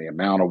weight and the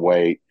amount of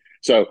weight.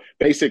 So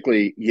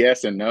basically,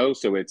 yes and no.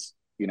 So it's,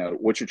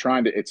 what you're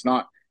trying to, it's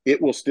not,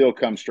 it will still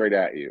come straight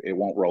at you. It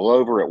won't roll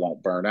over. It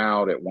won't burn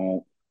out. It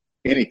won't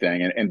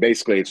anything. And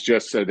basically it's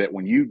just so that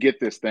when you get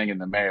this thing in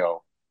the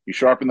mail, you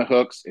sharpen the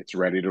hooks, it's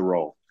ready to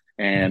roll.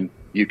 And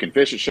you can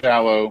fish it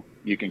shallow.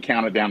 You can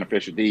count it down to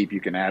fish it deep.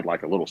 You can add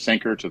like a little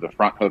sinker to the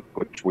front hook,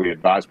 which we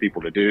advise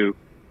people to do,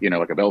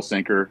 like a bell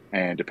sinker,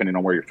 and depending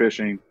on where you're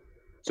fishing.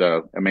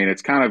 So, I mean,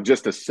 it's kind of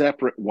just a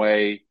separate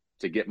way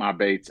to get my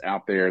baits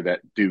out there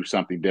that do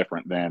something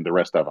different than the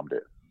rest of them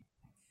do.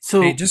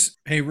 So, real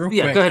quick.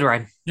 Yeah, go ahead,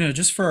 Ryan.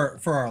 Just for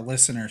our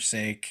listeners'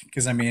 sake,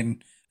 because I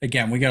mean,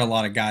 again, we got a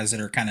lot of guys that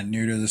are kind of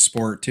new to the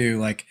sport too.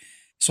 Like,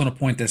 just want to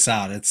point this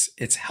out. It's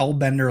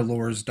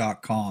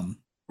hellbenderlures.com.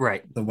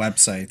 Right. The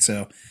website.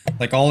 So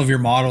like all of your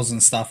models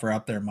and stuff are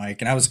up there,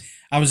 Mike. And I was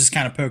just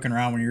kind of poking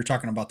around when you were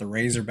talking about the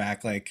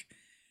Razorback. Like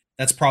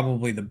that's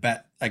probably the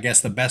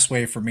best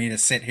way for me to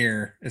sit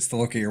here is to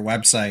look at your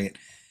website.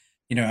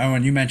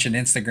 Owen, you mentioned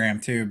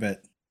Instagram too,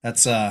 but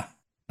that's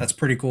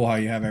pretty cool how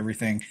you have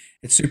everything.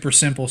 It's super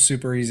simple,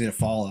 super easy to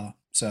follow.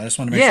 So I just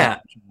want to make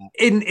sure.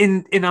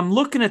 And I'm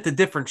looking at the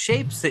different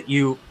shapes that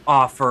you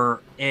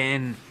offer,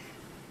 and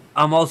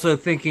I'm also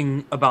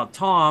thinking about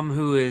Tom,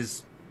 who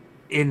is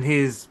in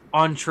his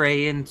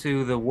entree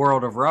into the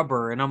world of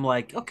rubber. And I'm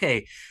like,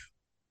 okay,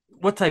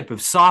 what type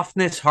of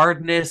softness,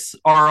 hardness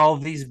are all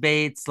these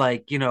baits?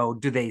 Like, do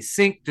they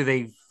sink? Do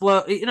they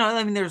float?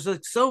 I mean, there's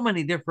like so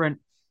many different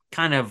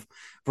kind of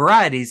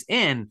varieties.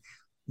 And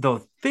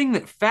the thing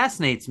that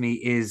fascinates me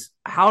is,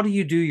 how do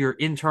you do your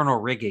internal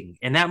rigging?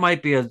 And that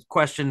might be a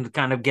question to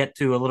kind of get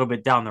to a little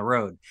bit down the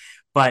road,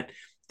 but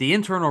the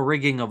internal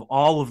rigging of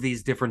all of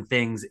these different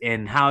things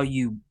and how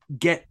you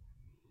get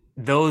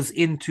those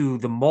into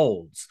the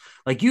molds.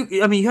 Like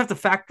you have to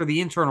factor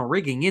the internal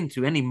rigging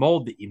into any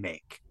mold that you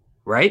make,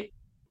 right?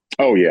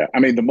 Oh yeah. I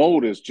mean, the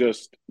mold is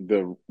just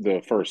the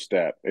first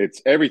step.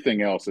 It's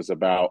everything else is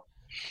about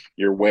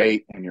your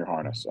weight and your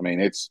harness. I mean,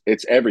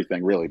 it's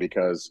everything really,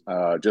 because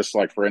just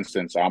like, for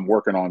instance, I'm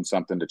working on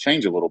something to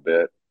change a little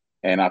bit,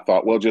 and I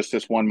thought, well, just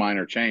this one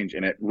minor change,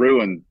 and it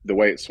ruined the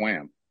way it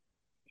swam.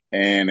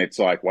 And it's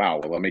like, wow,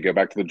 well, let me go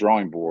back to the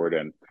drawing board.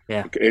 And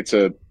it's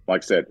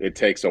like I said, it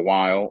takes a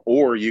while,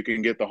 or you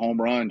can get the home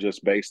run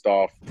just based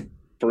off.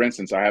 For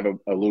instance, I have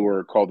a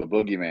lure called the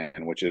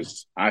Boogeyman, which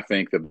is, I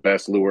think, the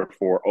best lure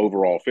for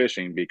overall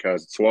fishing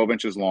because it's 12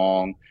 inches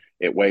long.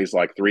 It weighs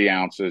like 3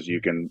 ounces.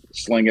 You can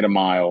sling it a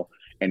mile.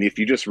 And if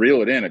you just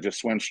reel it in, it just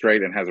swims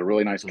straight and has a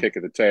really nice kick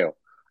at the tail.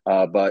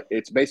 But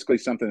it's basically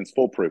something that's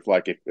foolproof.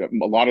 Like if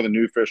a lot of the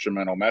new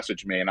fishermen will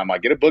message me and I'm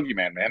like, get a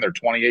Boogeyman, man. They're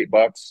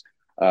 $28.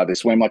 They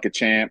swim like a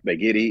champ. They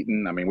get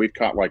eaten. I mean, we've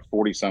caught like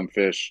 40 some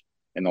fish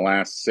in the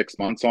last 6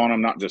 months on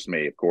them. Not just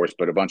me, of course,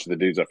 but a bunch of the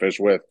dudes I fish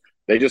with.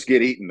 They just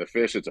get eaten. The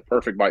fish, it's a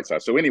perfect bite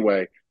size. So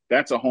anyway,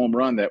 that's a home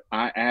run that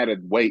I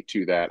added weight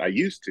to that. I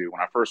used to,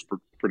 when I first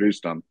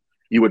produced them,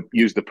 you would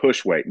use the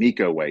push weight,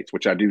 Nico weights,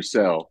 which I do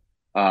sell,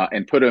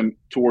 and put them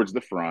towards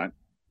the front.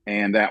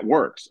 And that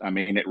works. I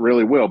mean, it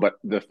really will. But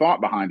the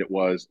thought behind it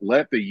was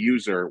let the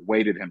user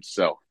weight it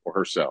himself or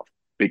herself,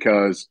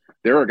 because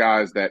there are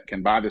guys that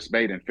can buy this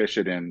bait and fish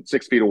it in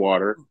 6 feet of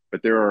water,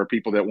 but there are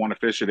people that want to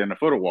fish it in a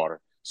foot of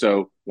water.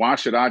 So why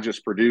should I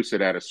just produce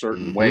it at a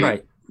certain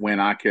weight when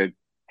I could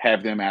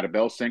have them add a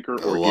bell sinker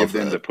or give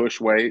them the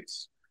push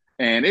weights?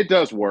 And it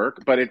does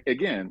work. But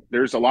again,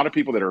 there's a lot of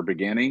people that are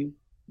beginning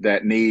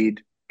that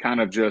need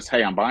kind of just,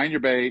 hey, I'm buying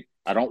your bait.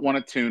 I don't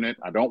want to tune it.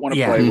 I don't want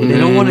to play with it. They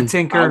don't want to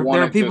tinker.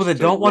 There are people that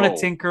don't want to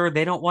tinker.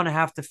 They don't want to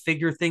have to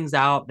figure things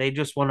out. They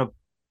just want to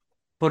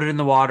put it in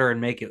the water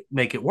and make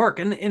it work.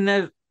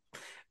 And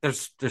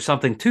there's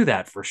something to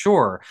that for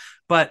sure.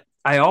 But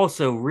I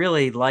also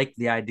really like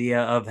the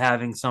idea of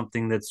having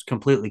something that's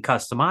completely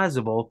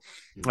customizable,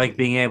 like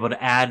being able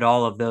to add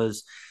all of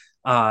those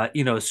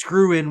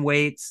screw in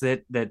weights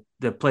that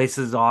the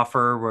places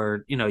offer,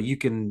 where you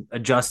can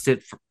adjust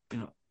it for,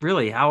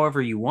 really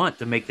however you want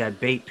to make that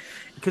bait,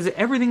 because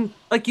everything,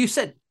 like you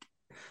said,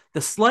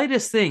 the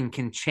slightest thing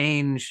can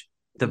change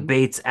the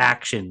bait's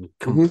action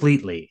Mm-hmm.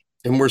 completely.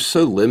 And we're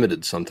so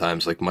limited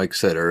sometimes, like Mike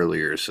said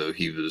earlier. So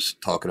he was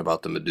talking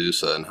about the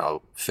Medusa and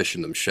how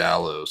fishing them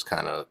shallows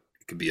kind of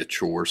could be a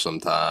chore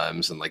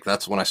sometimes. And like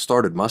that's when I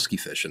started musky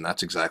fishing.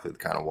 That's exactly the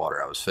kind of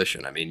water I was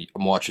fishing. I mean,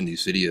 I'm watching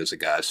these videos of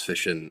guys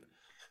fishing,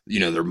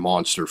 their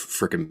monster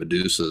freaking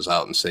Medusas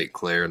out in St.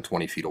 Clair in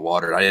 20 feet of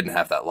water. And I didn't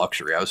have that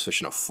luxury. I was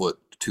fishing a foot,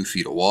 2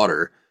 feet of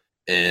water.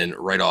 And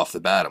right off the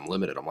bat, I'm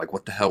limited. I'm like,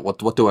 what the hell?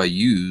 What do I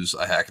use?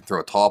 I can throw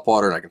a top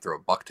water and I can throw a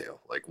bucktail.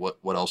 Like,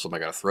 what else am I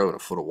going to throw in a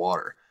foot of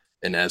water?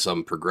 And as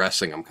I'm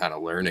progressing, I'm kind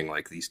of learning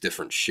like these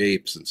different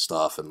shapes and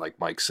stuff. And like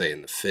Mike's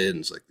saying, the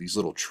fins, like these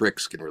little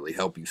tricks can really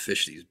help you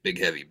fish these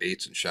big, heavy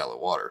baits in shallow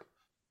water.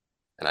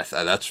 And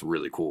that's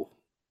really cool.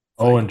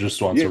 Owen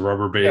just wants a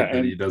rubber bait Yeah,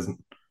 that he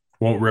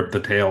won't rip the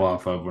tail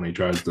off of when he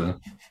tries to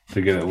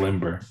get it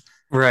limber.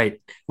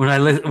 Right. When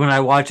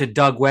I watch a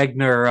Doug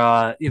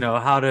Wegner,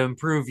 how to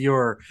improve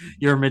your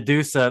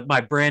Medusa,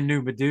 my brand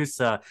new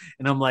Medusa,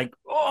 and I'm like,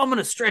 oh, I'm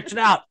gonna stretch it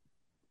out.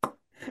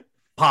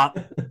 Pop.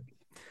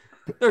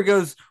 There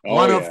goes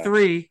one of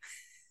three.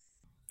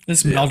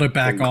 Just melt it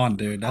back on,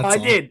 dude. That's I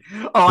did.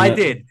 I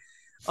did.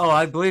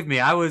 I believe me.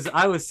 I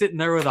was sitting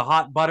there with a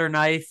hot butter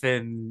knife,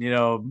 and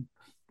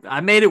I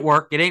made it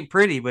work. It ain't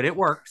pretty, but it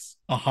works.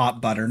 A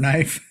hot butter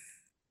knife.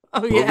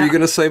 Oh yeah. What were you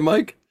gonna say,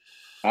 Mike?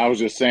 I was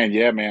just saying,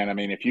 yeah, man. I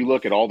mean, if you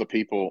look at all the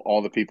people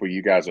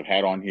you guys have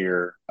had on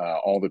here,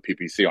 all the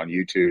people you see on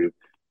YouTube,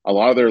 a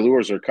lot of their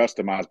lures are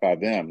customized by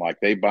them. Like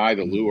they buy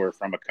the lure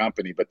from a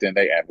company, but then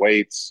they add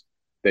weights,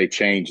 they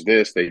change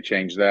this, they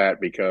change that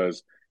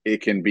because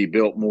it can be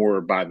built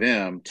more by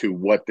them to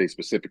what they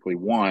specifically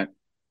want,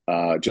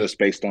 just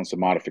based on some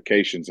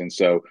modifications. And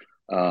so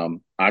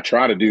I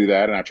try to do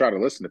that, and I try to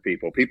listen to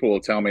people. People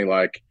will tell me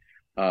like,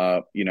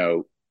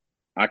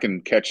 I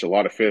can catch a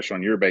lot of fish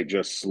on your bait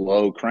just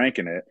slow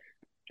cranking it.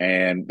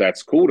 And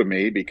that's cool to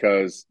me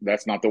because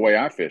that's not the way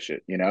I fish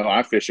it.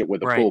 I fish it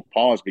with a full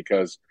pause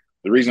because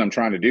the reason I'm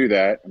trying to do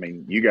that, I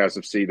mean, you guys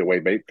have seen the way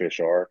bait fish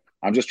are.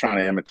 I'm just trying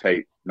to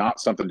imitate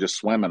not something just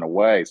swimming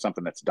away,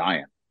 something that's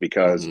dying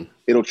because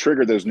it'll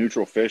trigger those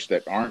neutral fish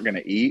that aren't going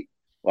to eat.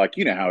 Like,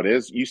 you know how it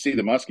is. You see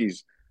the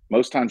muskies,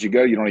 most times you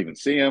go, you don't even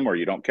see them or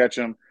you don't catch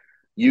them.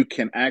 You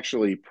can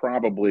actually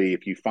probably,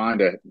 if you find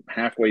a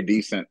halfway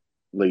decent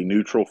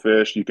neutral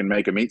fish, you can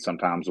make them eat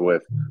sometimes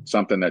with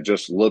something that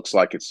just looks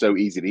like it's so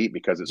easy to eat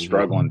because it's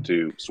struggling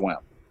to swim.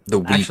 The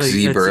weak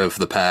zebra of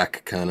the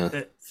pack kind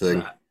of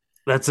thing.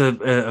 That's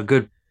a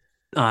good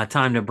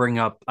time to bring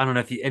up. I don't know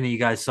if any of you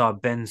guys saw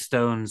Ben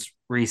Stone's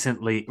recent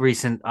he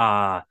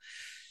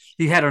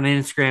had on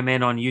Instagram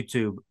and on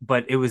YouTube,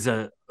 but it was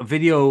a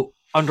video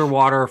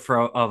underwater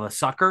of a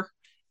sucker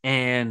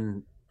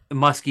and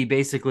Musky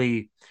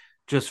basically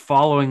just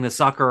following the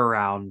sucker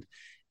around.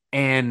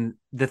 And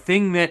the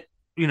thing that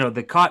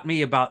that caught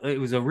me about it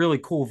was a really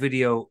cool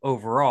video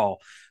overall,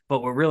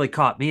 but what really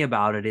caught me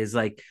about it is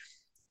like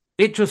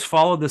it just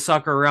followed the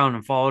sucker around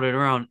and followed it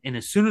around, and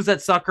as soon as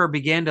that sucker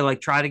began to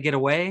like try to get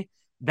away,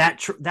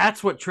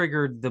 that's what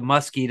triggered the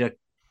muskie to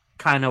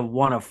kind of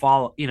want to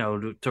follow,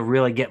 to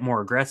really get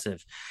more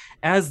aggressive.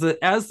 As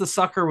the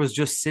sucker was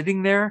just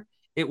sitting there,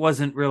 it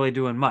wasn't really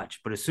doing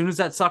much, but as soon as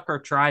that sucker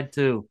tried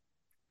to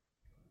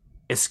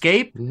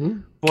escape,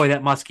 boy,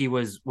 that muskie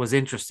was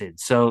interested.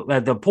 So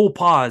the pull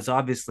pause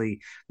obviously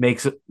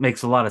makes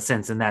a lot of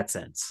sense in that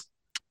sense.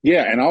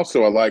 Yeah, and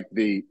also I like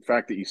the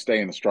fact that you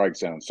stay in the strike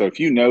zone. So if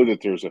you know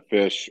that there's a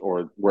fish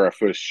or where a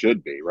fish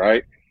should be,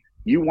 right?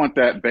 You want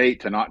that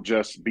bait to not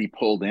just be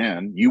pulled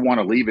in. You want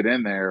to leave it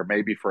in there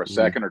maybe for a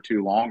second or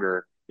two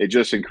longer. It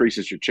just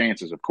increases your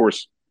chances. Of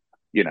course,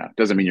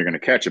 doesn't mean you're going to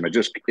catch them. It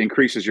just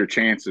increases your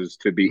chances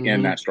to be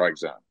in that strike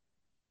zone.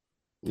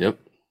 Yep.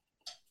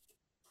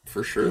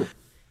 For sure.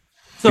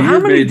 So how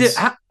many go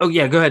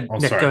ahead,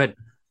 Nick, go ahead.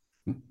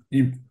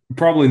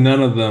 Probably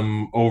none of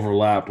them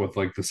overlap with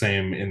like the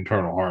same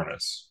internal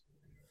harness,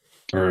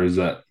 or is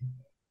that?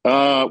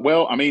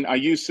 Well, I mean, I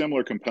use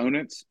similar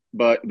components,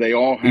 but they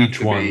all have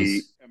to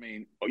be. I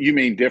mean, you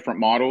mean different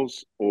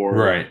models, or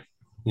right?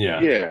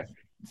 Yeah.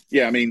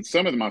 I mean,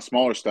 some of my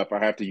smaller stuff I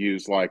have to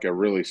use like a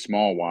really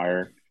small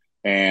wire,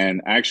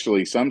 and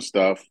actually, some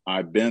stuff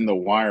I bend the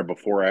wire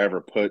before I ever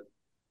put.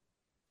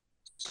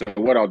 So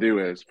what I'll do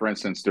is, for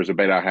instance, there's a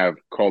bait I have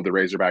called the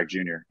Razorback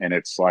Junior, and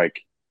it's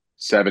like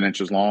 7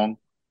 inches long,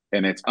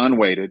 and it's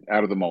unweighted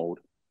out of the mold.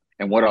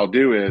 And what I'll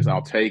do is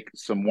I'll take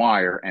some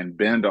wire and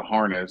bend a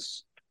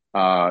harness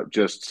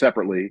just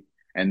separately.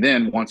 And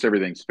then once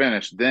everything's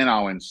finished, then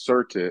I'll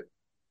insert it,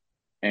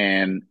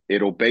 and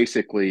it'll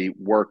basically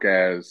work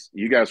as,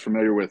 you guys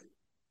familiar with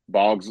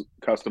Boggs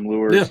Custom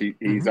Lures? Yeah.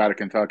 He's out of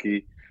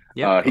Kentucky.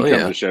 Yep. He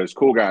comes to shows.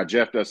 Cool guy.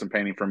 Jeff does some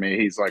painting for me.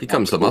 He's like, he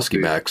comes to Musky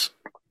Max.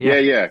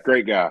 Yeah,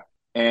 great guy.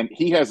 And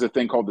he has a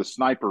thing called the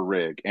sniper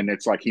rig, and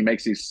it's like he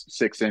makes these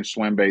 6-inch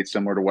swim baits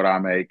similar to what I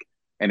make,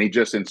 and he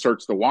just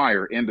inserts the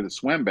wire into the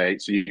swim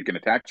bait so you can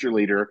attach your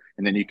leader,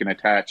 and then you can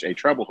attach a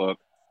treble hook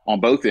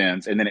on both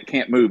ends, and then it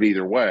can't move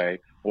either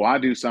way. Well, I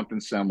do something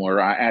similar.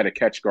 I add a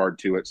catch guard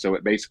to it, so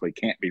it basically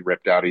can't be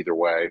ripped out either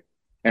way.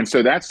 And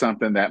so that's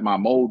something that my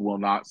mold will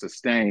not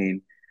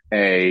sustain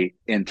a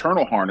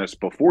internal harness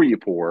before you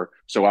pour.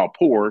 So I'll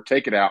pour,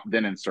 take it out,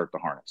 then insert the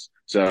harness.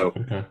 So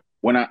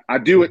when I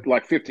do it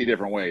like 50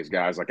 different ways,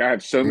 guys, like I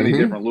have so many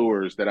different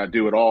lures that I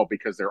do it all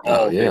because they're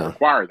all, they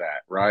require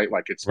that, right?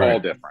 Like it's all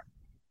different.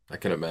 I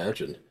can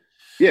imagine.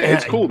 Yeah,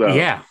 it's cool though.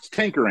 Yeah. It's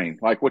tinkering.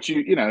 Like what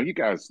you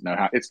guys know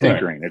how it's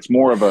tinkering. It's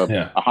more of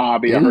a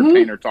hobby. I heard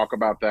Painter talk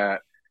about that.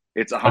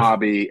 It's a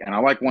hobby. And I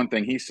like one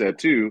thing he said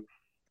too.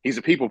 He's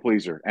a people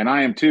pleaser. And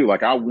I am too.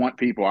 Like I want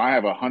people. I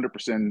have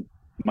 100%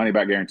 money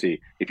back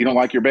guarantee. If you don't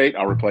like your bait,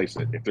 I'll replace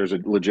it if there's a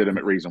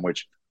legitimate reason,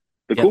 which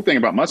the cool thing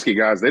about Musky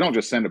guys, they don't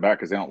just send it back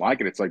because they don't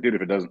like it. It's like, dude,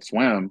 if it doesn't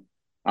swim,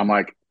 I'm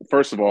like,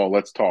 first of all,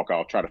 let's talk.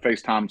 I'll try to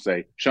FaceTime,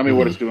 say, show me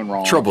what it's doing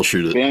wrong.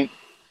 Troubleshoot it.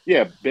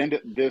 Bend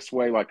it this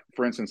way. Like,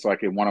 for instance,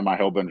 like if one of my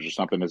HellBenders or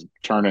something is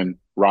turning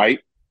right,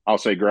 I'll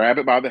say, grab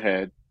it by the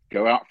head,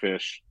 go out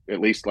fish, at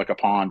least like a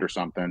pond or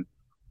something.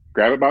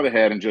 Grab it by the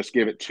head and just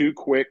give it 2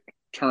 quick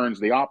turns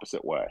the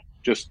opposite way,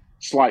 just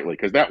slightly,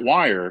 because that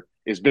wire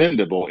is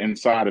bendable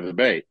inside of the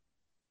bait.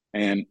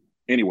 And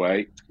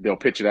anyway, they'll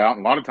pitch it out,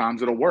 and a lot of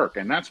times it'll work.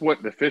 And that's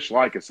what the fish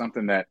like, is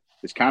something that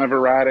is kind of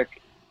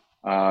erratic.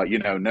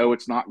 No,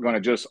 it's not going to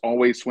just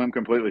always swim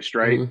completely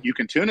straight. You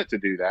can tune it to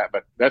do that,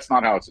 but that's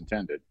not how it's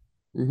intended.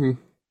 A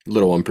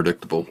little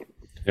unpredictable.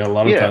 Yeah, a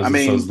lot of times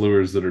it's those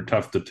lures that are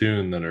tough to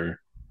tune that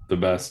are the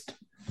best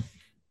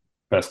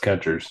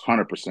catchers.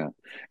 100%.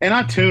 And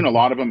I tune a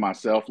lot of them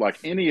myself, like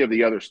any of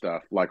the other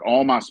stuff. Like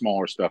all my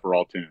smaller stuff are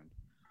all tuned.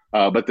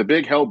 But the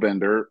big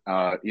Hellbender,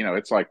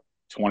 it's like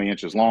 20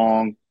 inches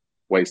long,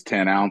 weighs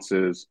 10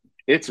 ounces.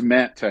 It's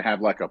meant to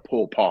have like a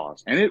pull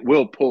pause, and it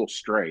will pull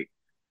straight.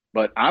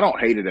 But I don't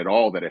hate it at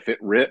all that if it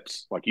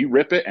rips, like you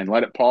rip it and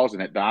let it pause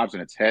and it dives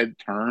and its head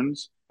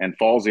turns and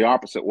falls the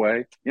opposite way. You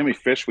know how many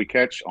fish we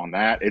catch on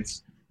that?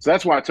 So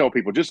that's why I tell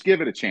people, just give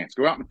it a chance.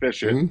 Go out and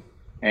fish it.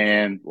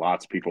 And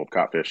lots of people have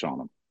caught fish on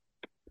them.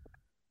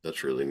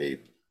 That's really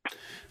neat.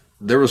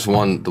 There was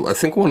one, I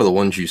think one of the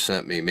ones you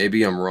sent me,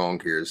 maybe I'm wrong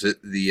here. Is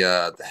it the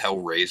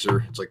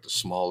Hellraiser? It's like the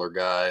smaller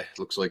guy. It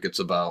looks like it's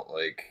about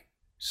like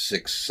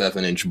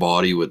 6-7 inch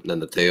body then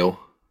the tail.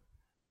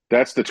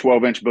 That's the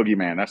 12-inch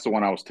boogeyman. That's the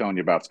one I was telling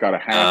you about. It's got a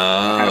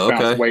half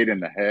ounce weight in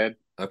the head.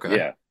 Okay.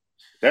 Yeah.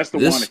 That's the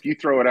one. If you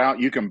throw it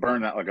out, you can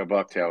burn that like a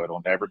bucktail.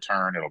 It'll never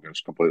turn. It'll go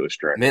completely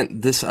straight. Man,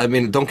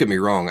 don't get me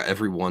wrong.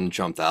 Every one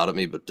jumped out at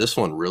me, but this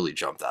one really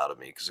jumped out at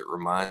me because it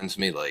reminds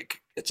me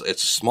like it's a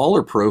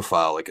smaller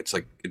profile. Like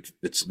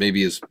it's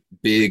maybe as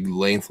big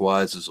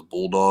lengthwise as a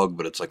bulldog,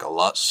 but it's like a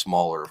lot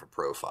smaller of a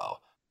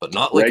profile. But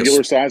not like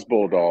regular size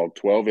bulldog,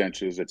 12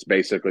 inches. It's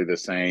basically the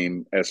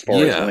same as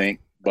far as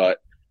length,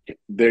 but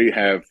there you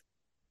have.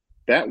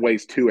 That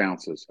weighs 2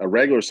 ounces. A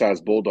regular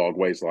size bulldog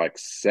weighs like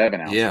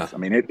 7 ounces. Yeah. I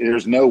mean,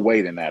 there's no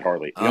weight in that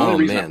hardly. The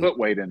only reason I put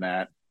weight in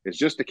that is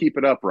just to keep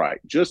it upright,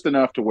 just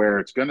enough to where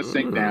it's going to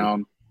sink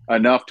down,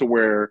 enough to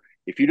where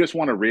if you just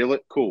want to reel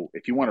it, cool.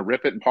 If you want to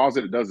rip it and pause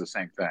it, it does the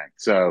same thing.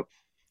 So,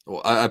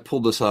 well, I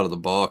pulled this out of the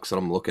box and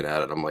I'm looking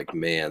at it. I'm like,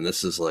 man,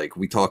 this is like,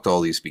 we talked to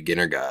all these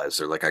beginner guys.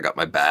 They're like, I got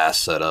my bass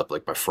set up,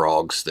 like my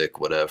frog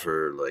stick,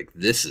 whatever. Like,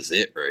 this is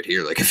it right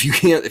here. Like, if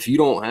you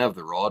don't have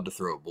the rod to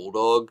throw a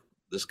bulldog,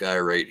 this guy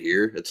right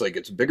here, it's like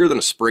it's bigger than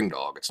a spring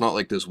dog. It's not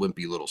like those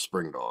wimpy little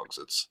spring dogs.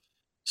 It's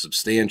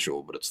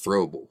substantial, but it's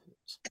throwable.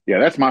 Yeah,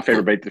 that's my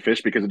favorite bait to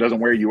fish because it doesn't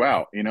wear you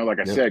out.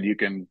 Like I said, you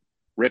can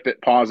rip it,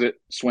 pause it,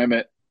 swim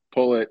it,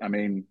 pull it. I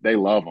mean, they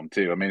love them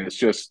too. I mean, it's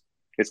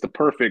the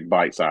perfect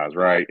bite size,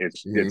 right?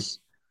 It's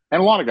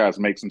and a lot of guys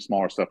make some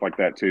smaller stuff like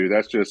that too.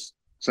 That's just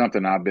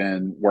something I've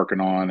been working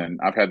on, and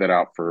I've had that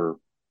out for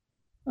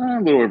a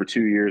little over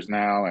 2 years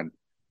now, and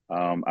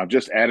I've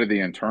just added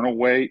the internal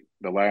weight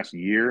the last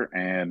year,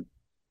 and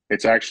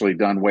it's actually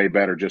done way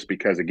better just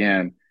because,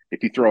 again,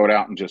 if you throw it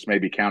out and just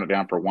maybe count it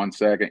down for 1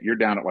 second, you're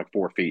down at like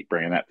 4 feet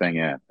bringing that thing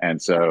in. And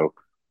so,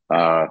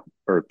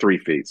 or 3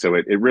 feet. So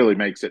it really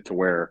makes it to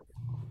where,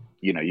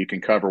 you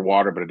can cover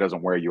water, but it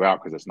doesn't wear you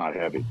out because it's not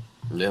heavy.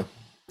 Yeah,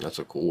 that's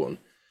a cool one.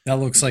 That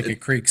looks like a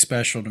creek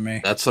special to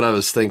me. That's what I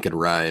was thinking,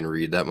 Ryan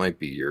Reed. That might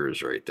be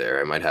yours right there.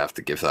 I might have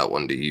to give that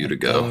one to you to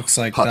go. Looks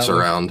like putts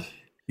around.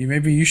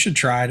 Maybe you should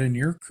try it in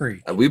your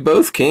creek. We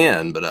both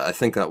can, but I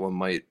think that one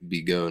might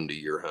be going to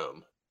your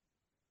home.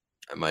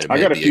 I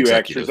got a few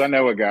extras. I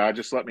know a guy.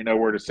 Just let me know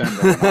where to send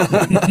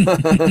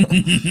them.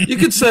 You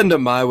could send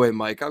them my way,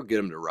 Mike. I'll get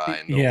them to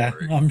Ryan. Don't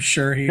worry. I'm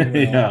sure he will.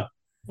 Yeah.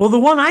 Well, the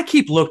one I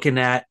keep looking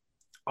at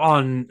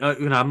on,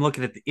 I'm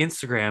looking at the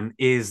Instagram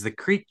is the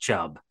creek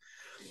chub.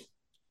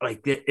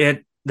 Like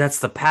that's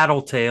the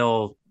paddle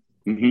tail.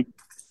 Mm-hmm.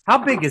 How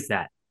big is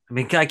that? I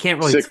mean, I can't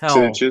really 6 tell.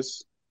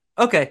 inches.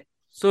 Okay.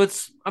 So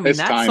that's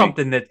tiny.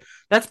 Something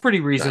that's pretty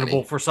reasonable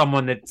tiny. For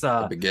someone that's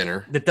a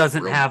beginner that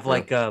doesn't have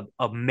like a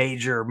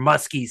major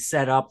musky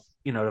setup,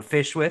 to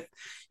fish with.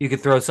 You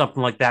could throw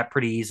something like that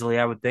pretty easily,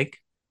 I would think.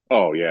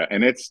 Oh yeah,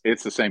 and it's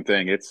the same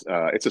thing. It's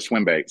a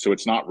swim bait, so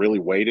it's not really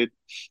weighted.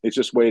 It's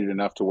just weighted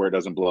enough to where it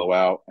doesn't blow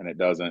out and it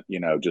doesn't,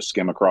 just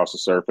skim across the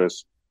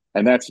surface.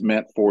 And that's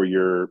meant for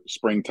your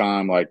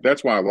springtime. Like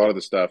that's why a lot of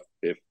the stuff.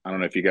 I don't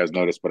know if you guys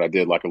noticed, but I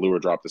did like a lure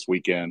drop this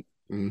weekend.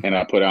 and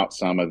I put out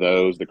some of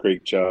those, the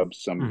creek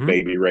chubs, some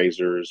baby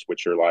razors,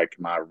 which are like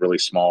my really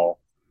small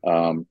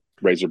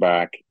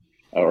Razorback,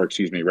 or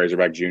excuse me,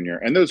 Razorback Junior.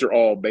 And those are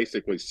all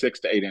basically 6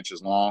 to 8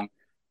 inches long,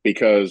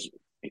 because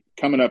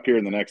coming up here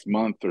in the next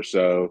month or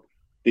so,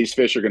 these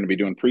fish are going to be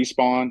doing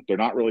pre-spawn. They're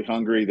not really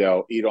hungry.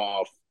 They'll eat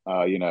off,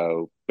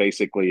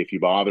 basically if you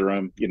bother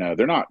them,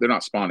 they're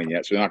not spawning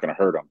yet, so they're not going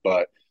to hurt them.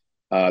 But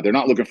they're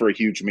not looking for a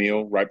huge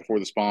meal right before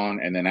the spawn.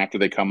 And then after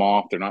they come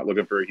off, they're not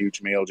looking for a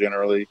huge meal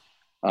generally.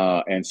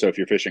 And so if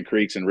you're fishing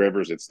creeks and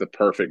rivers, it's the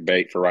perfect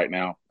bait for right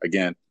now.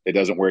 Again, it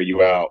doesn't wear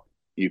you out.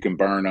 You can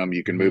burn them.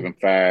 You can move them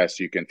fast.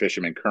 You can fish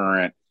them in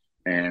current.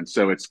 And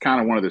so it's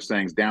kind of one of those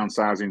things.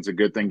 Downsizing is a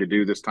good thing to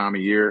do this time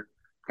of year.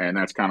 And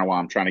that's kind of why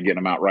I'm trying to get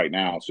them out right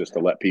now. It's just to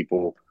let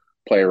people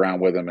play around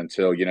with them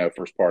until,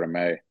 first part of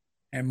May.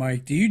 And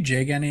Mike, do you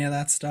jig any of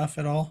that stuff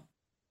at all?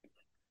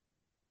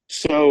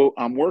 So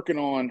I'm working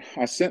on,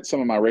 I sent some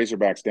of my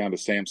Razorbacks down to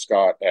Sam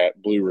Scott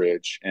at Blue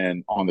Ridge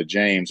and on the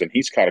James, and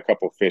he's caught a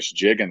couple of fish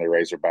jigging the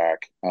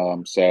Razorback.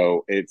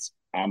 So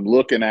I'm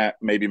looking at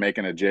maybe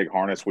making a jig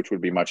harness, which would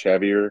be much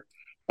heavier.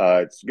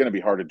 It's going to be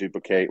hard to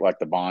duplicate like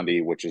the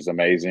Bondi, which is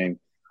amazing.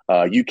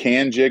 You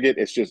can jig it.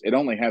 It's just, it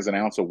only has an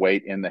ounce of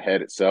weight in the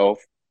head itself.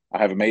 I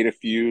have made a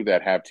few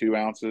that have 2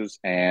 ounces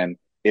and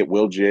it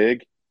will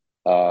jig.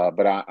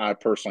 But I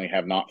personally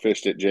have not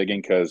fished it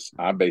jigging because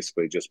I've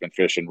basically just been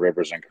fishing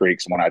rivers and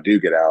creeks when I do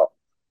get out.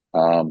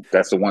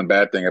 That's the one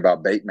bad thing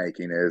about bait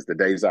making is the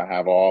days I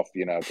have off,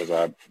 because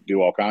I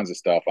do all kinds of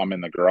stuff. I'm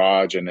in the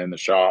garage and in the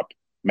shop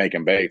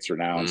making baits or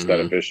now instead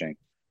of fishing.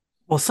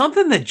 Well,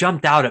 something that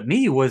jumped out at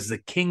me was the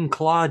King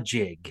Claw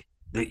jig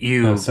that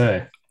you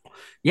say.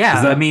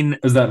 Yeah,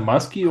 is that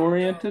musky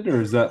oriented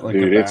or is that like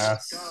a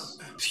bass?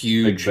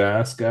 Huge big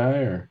bass guy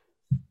or?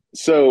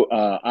 So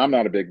I'm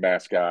not a big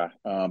bass guy,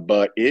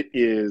 but it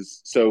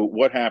is. So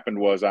what happened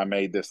was I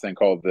made this thing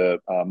called the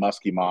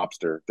Musky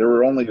Mobster.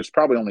 There's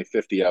probably only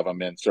 50 of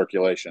them in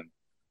circulation,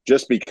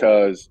 just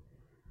because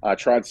I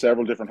tried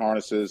several different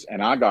harnesses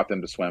and I got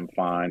them to swim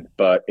fine,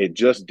 but it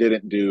just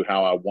didn't do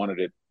how I wanted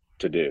it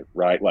to do.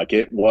 Right, like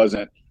it was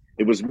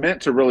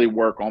meant to really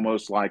work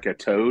almost like a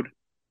toad.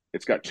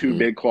 It's got 2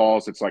 big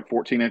claws. It's like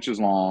 14 inches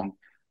long,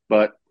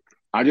 but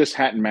I just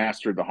hadn't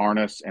mastered the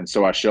harness, and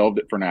so I shelved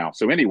it for now.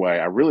 So anyway,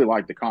 I really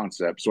like the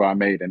concept, so I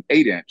made an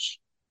 8-inch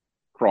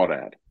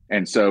crawdad.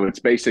 And so it's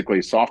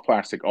basically soft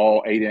plastic,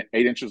 all 8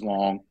 inches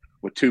long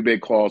with 2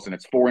 big claws, and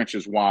it's 4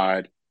 inches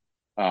wide,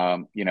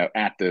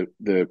 at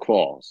the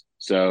claws.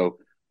 So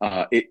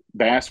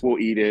bass will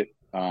eat it.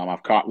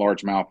 I've caught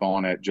largemouth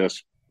on it,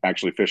 just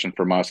actually fishing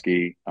for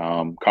musky,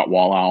 caught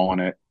walleye on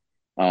it.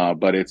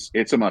 But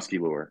it's a musky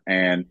lure.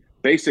 And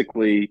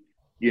basically,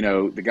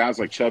 the guys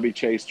like Chubby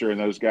Chaser and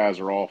those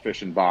guys are all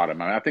fishing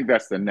bottom. I think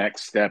that's the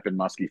next step in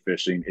musky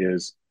fishing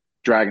is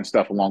dragging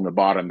stuff along the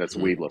bottom that's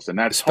weedless. And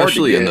that's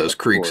especially in those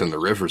creeks and the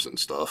rivers and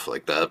stuff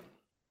like that.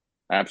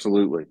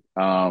 Absolutely.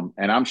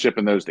 And I'm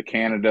shipping those to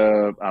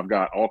Canada. I've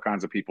got all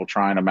kinds of people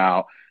trying them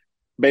out.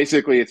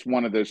 Basically, it's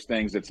one of those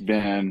things that's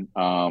been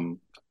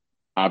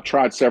I've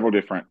tried several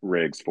different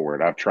rigs for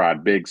it. I've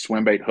tried big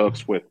swim bait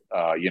hooks with,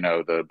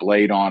 the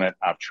blade on it.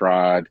 I've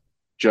tried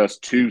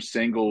just 2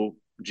 single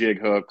jig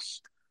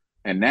hooks.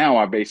 And now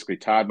I basically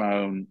tied my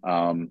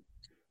own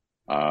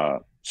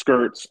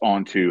skirts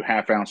onto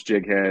 1/2-ounce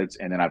jig heads.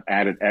 And then I've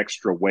added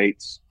extra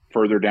weights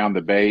further down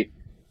the bait.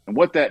 And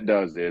what that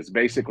does is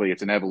basically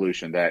it's an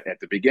evolution that at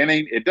the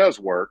beginning, it does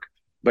work,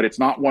 but it's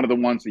not one of the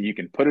ones that you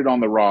can put it on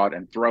the rod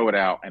and throw it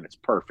out and it's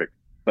perfect.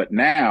 But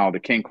now the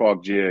King Claw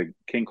jig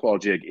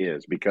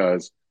is,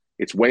 because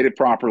it's weighted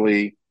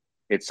properly.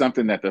 It's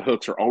something that the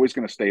hooks are always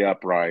going to stay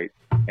upright.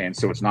 And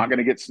so it's not going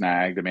to get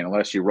snagged.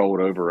 Unless you roll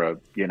it over a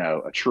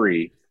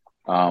tree.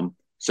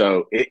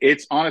 So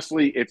it's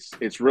honestly,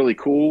 it's really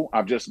cool.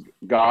 I've just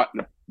got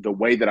the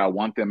way that I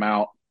want them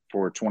out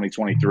for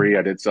 2023.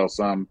 I did sell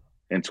some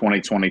in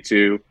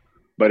 2022,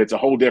 but it's a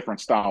whole different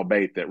style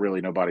bait that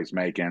really nobody's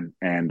making.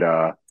 And,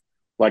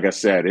 like I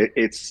said,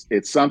 it's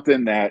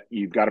something that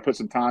you've got to put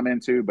some time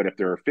into, but if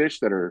there are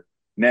fish that are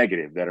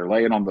negative, that are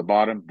laying on the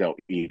bottom, they'll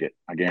eat it.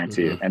 I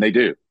guarantee it. And they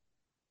do.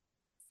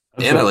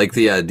 And I like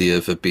the idea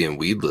of it being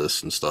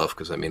weedless and stuff,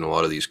 because a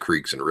lot of these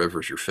creeks and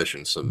rivers, you're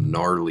fishing some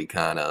gnarly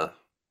kind of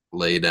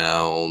lay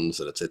downs,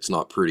 and it's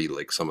not pretty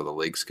like some of the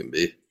lakes can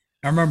be.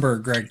 I remember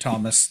Greg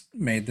Thomas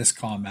made this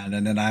comment,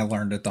 and then I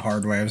learned it the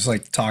hard way. I was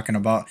like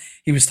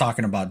he was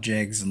talking about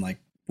jigs and like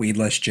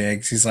weedless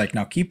jigs. He's like,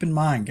 now keep in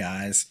mind,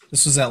 guys,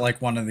 this was at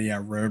like one of the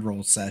road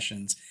rule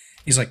sessions.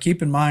 He's like,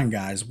 keep in mind,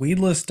 guys,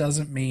 weedless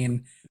doesn't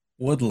mean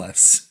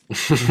woodless. And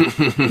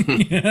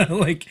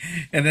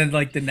then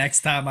like the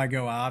next time I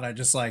go out, I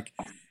just like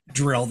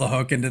drill the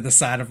hook into the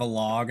side of a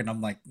log, and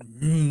I'm like,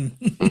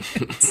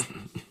 it's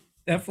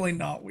definitely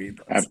not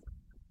weedless.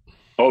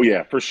 Oh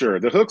yeah, for sure.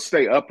 The hooks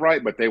stay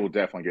upright, but they will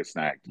definitely get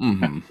snagged.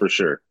 For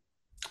sure.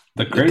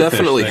 The crayfish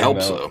definitely thing,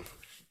 helps though.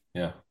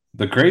 Yeah,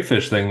 the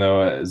crayfish thing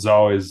though is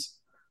always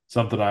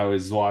something I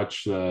always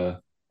watch.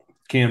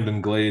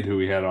 Camden Glade, who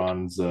we had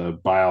on, is a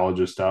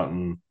biologist out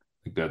in, I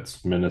think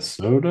that's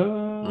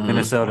Minnesota.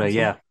 Minnesota,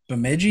 yeah.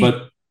 Bemidji?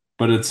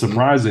 But it's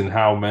surprising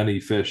how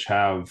many fish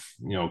have,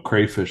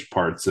 crayfish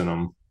parts in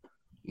them.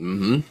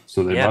 Mm-hmm.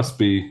 So they must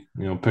be,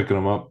 picking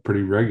them up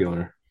pretty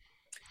regular.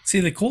 See,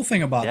 the cool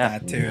thing about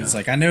that too is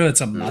like I know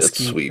it's a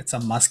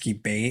musky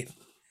bait,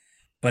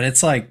 but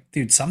it's like,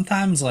 dude,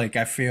 sometimes like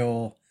I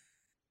feel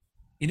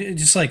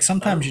just like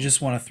sometimes you just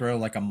want to throw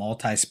like a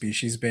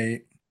multi-species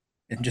bait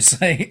and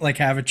just like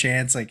have a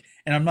chance and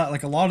I'm not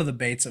like a lot of the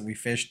baits that we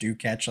fish do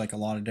catch like a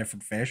lot of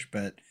different fish,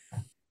 but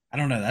I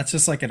don't know, that's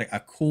just like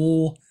a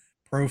cool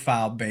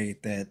profile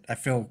bait that I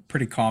feel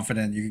pretty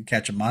confident you could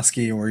catch a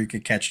muskie or you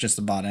could catch just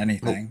about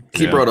anything. Well,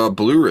 he brought up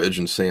Blue Ridge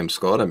and Sam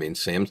Scott. I mean,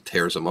 Sam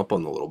tears them up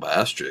on the little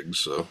bass jigs.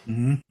 So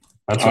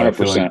that's why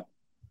 100%.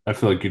 I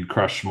feel like you'd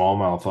crush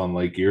smallmouth on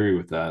Lake Erie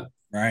with that.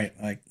 Right.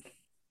 Like,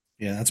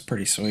 yeah, that's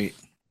pretty sweet.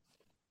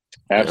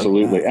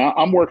 Absolutely.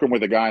 I'm working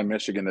with a guy in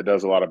Michigan that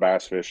does a lot of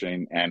bass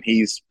fishing, and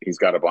he's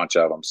got a bunch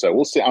of them. So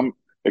we'll see. I'm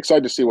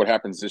excited to see what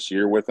happens this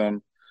year with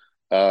him.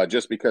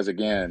 Just because,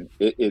 again,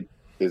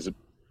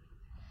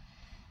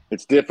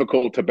 it's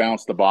difficult to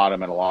bounce the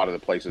bottom in a lot of the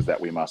places that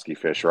we musky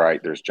fish,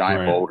 right? There's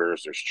giant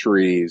boulders, there's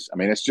trees. I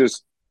mean, it's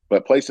just,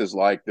 but places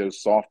like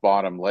those soft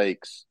bottom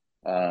lakes,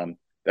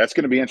 that's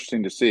going to be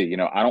interesting to see.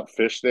 I don't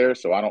fish there,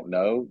 so I don't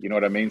know. You know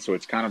what I mean? So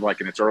it's kind of like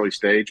in its early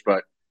stage.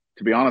 But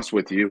to be honest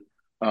with you,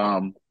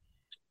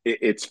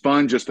 it's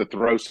fun just to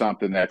throw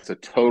something that's a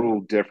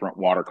total different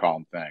water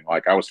column thing.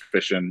 Like I was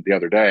fishing the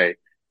other day,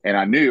 and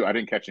I knew I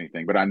didn't catch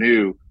anything, but I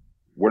knew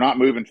we're not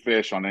moving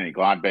fish on any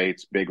glide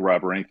baits, big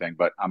rub or anything,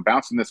 but I'm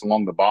bouncing this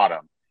along the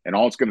bottom, and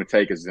all it's going to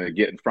take is to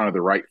get in front of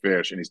the right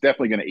fish, and he's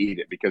definitely going to eat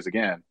it because,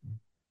 again,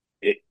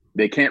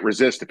 they can't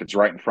resist if it's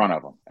right in front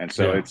of them. And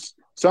so it's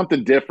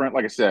something different.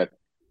 Like I said,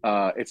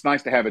 it's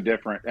nice to have a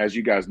different, as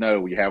you guys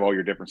know, you have all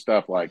your different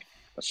stuff, like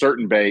a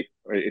certain bait,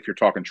 if you're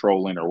talking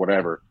trolling or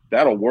whatever,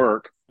 that'll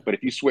work. But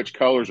if you switch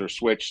colors or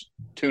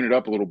tune it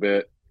up a little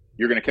bit,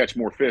 you're going to catch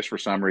more fish for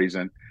some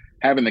reason.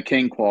 Having the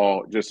king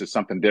claw just is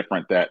something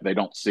different that they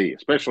don't see,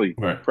 especially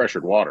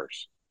pressured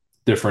waters.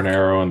 Different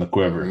arrow in the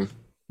quiver. Mm-hmm.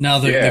 Now,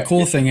 the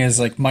cool thing is,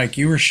 like, Mike,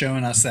 you were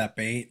showing us that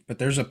bait, but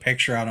there's a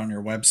picture out on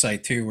your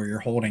website, too, where you're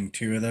holding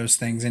two of those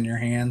things in your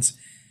hands,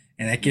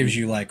 and that gives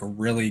you, like, a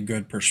really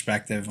good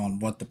perspective on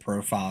what the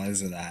profile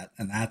is of that,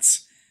 and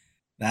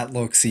that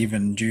looks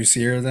even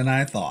juicier than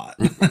I thought.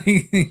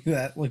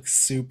 That looks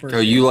super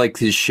good. You like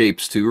his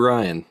shapes, too,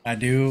 Ryan? I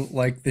do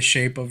like the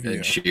shape of you.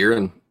 Ed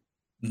Sheeran.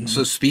 Mm-hmm.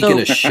 So speaking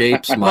of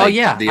shapes, Mike. Well,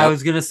 yeah, I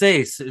was gonna say,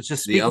 it's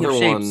just speaking of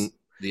shapes.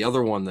 The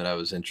other one that I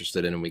was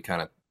interested in, and we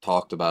kind of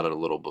talked about it a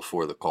little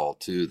before the call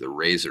too, the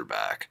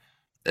Razorback.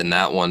 And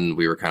that one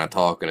we were kind of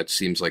talking. It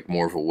seems like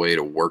more of a way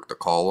to work the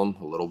column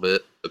a little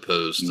bit,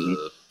 opposed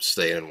to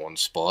staying in one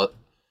spot.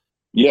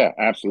 Yeah,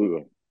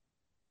 absolutely.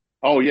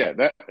 Oh yeah,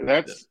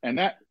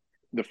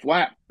 the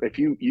flat. If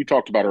you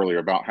talked about earlier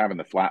about having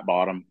the flat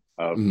bottom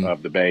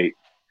of the bait.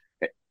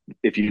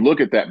 If you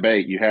look at that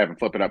bait you have and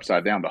flip it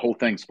upside down, the whole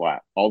thing's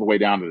flat all the way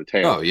down to the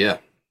tail. Oh, yeah.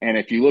 And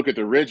if you look at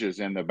the ridges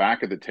in the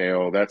back of the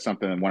tail, that's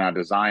something when I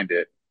designed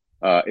it,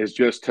 is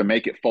just to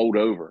make it fold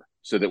over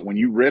so that when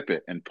you rip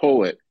it and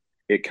pull it,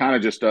 it kind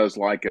of just does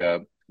like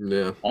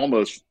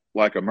almost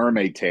like a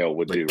mermaid tail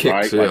would do,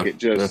 kicks, right?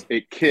 Like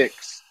it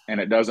kicks and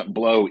it doesn't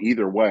blow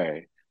either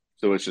way.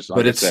 So it's just,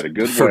 like I said, a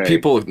good for way.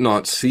 people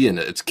not seeing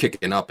it, it's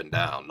kicking up and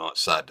down, not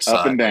side to side.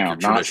 Up and down,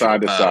 not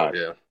side to side.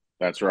 Yeah.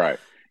 That's right.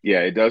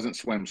 Yeah, it doesn't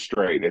swim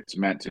straight. It's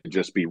meant to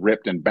just be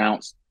ripped and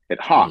bounced. It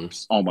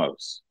hops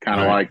almost,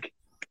 kind of like,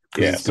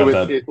 So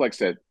it, like I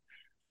said,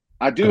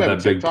 I do have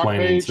a TikTok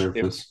page.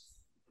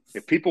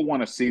 If people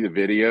want to see the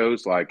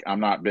videos, like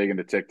I'm not big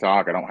into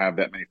TikTok. I don't have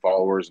that many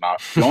followers.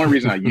 The only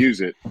reason I use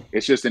it,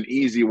 it's just an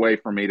easy way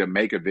for me to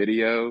make a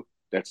video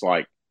that's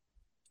like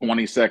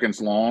 20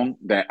 seconds long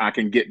that I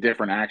can get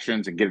different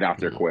actions and get it out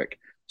there quick.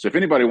 So if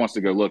anybody wants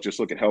to go look, just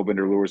look at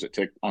Hellbender Lures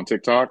on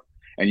TikTok.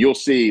 And you'll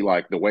see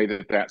like the way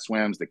that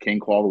swims, the king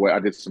claw, the way I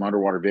did some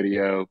underwater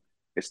video.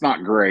 It's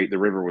not great. The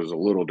river was a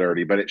little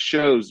dirty, but it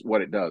shows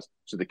what it does.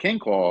 So the king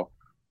claw,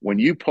 when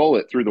you pull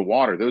it through the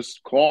water, those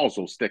claws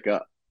will stick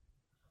up.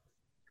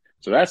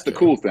 So that's the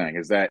cool thing,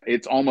 is that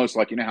it's almost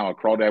like, how a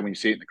crawdad, when you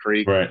see it in the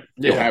creek,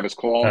 he'll have his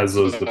claws. Has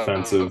those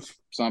defensive.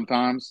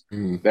 Sometimes.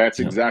 That's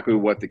exactly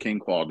what the king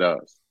claw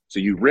does. So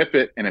you rip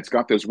it and it's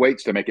got those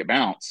weights to make it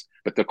bounce,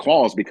 but the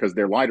claws, because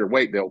they're lighter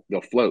weight, they'll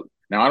float.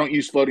 Now, I don't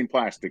use floating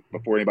plastic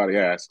before anybody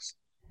asks,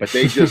 but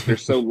they're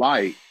so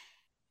light,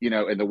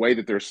 and the way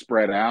that they're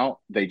spread out,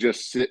 they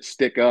just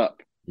stick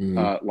up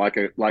like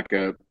a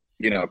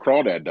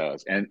crawdad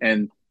does.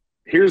 And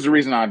here's the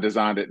reason I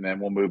designed it, and then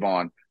we'll move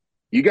on.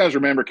 You guys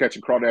remember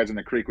catching crawdads in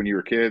the creek when you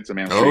were kids? I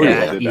mean, I'm sure you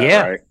all did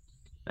that, right?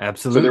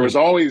 Absolutely. So there was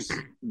always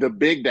the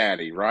big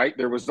daddy, right?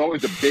 There was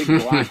always the big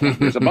black one.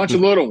 There's a bunch of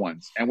little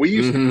ones, and we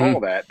used to call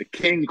that the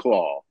king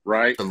claw,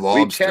 right? The lobster.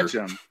 We'd catch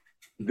them.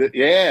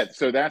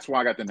 So that's why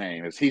I got the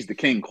name. He's the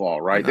king claw,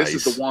 right? Nice.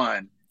 This is the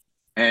one,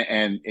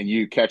 and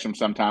you catch him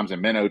sometimes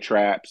in minnow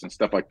traps and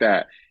stuff like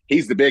that.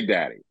 He's the big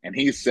daddy, and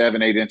he's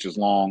 7-8 inches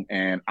long.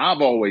 And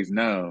I've always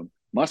known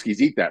muskies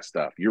eat that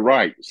stuff. You're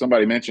right.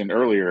 Somebody mentioned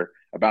earlier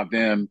about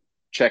them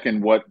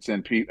checking what's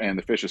in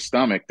the fish's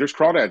stomach, there's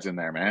crawdads in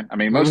there, man. I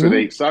mean, mostly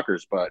they eat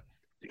suckers, but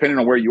depending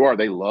on where you are,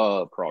 they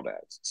love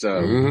crawdads.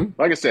 So,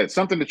 like I said,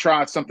 something to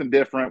try, something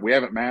different. We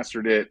haven't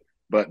mastered it,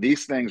 but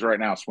these things right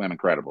now swim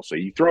incredible. So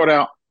you throw it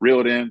out, reel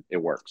it in, it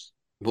works.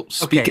 Well,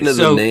 speaking of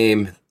the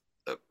name,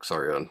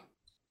 sorry, on.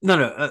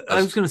 No,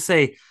 I was going to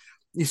say,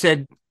 you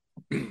said,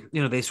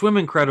 they swim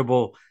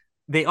incredible.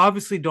 They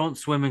obviously don't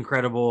swim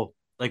incredible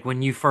like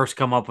when you first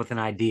come up with an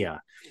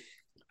idea.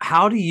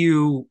 How do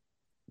you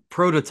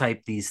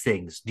prototype these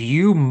things? Do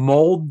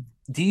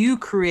you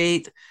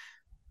create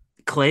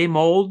clay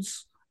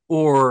molds,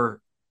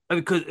 or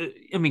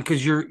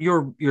because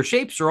your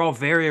shapes are all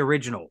very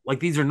original. Like,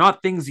 these are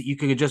not things that you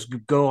can just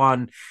go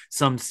on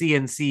some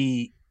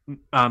CNC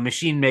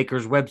machine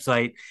maker's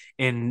website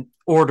and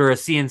order a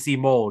CNC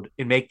mold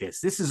and make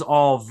this. This is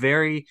all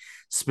very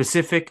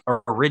specific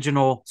or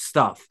original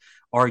stuff.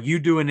 Are you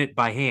doing it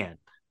by hand?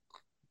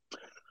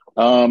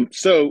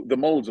 So the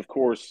molds, of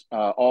course,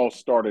 all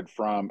started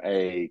from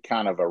a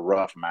kind of a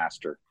rough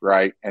master,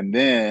 right? And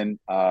then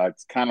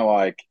it's kind of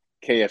like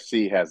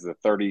KFC has the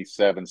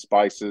 37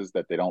 spices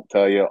that they don't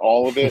tell you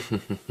all of it.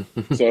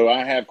 So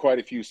I have quite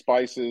a few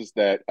spices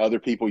that other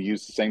people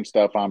use the same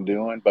stuff I'm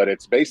doing, but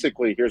it's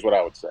basically, here's what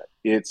I would say.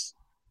 It's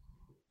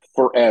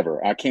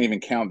forever. I can't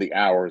even count the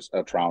hours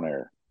of trial and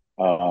error.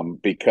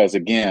 Because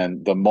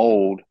again, the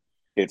mold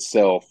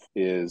itself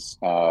is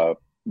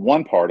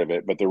one part of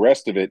it, but the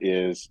rest of it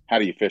is how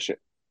do you fish it?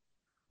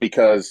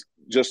 Because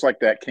just like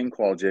that king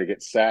claw jig,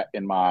 it sat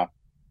in my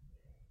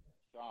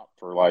shop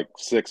for like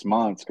 6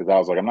 months because I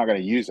was like, I'm not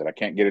going to use it. I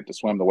can't get it to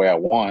swim the way I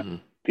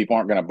want. People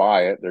aren't going to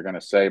buy it. They're going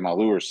to say my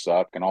lures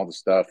suck and all the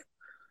stuff.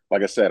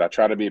 Like I said, I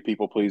try to be a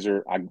people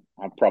pleaser. I've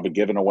probably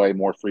given away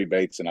more free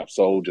baits than I've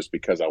sold just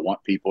because I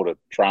want people to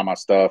try my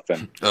stuff.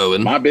 And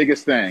my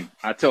biggest thing,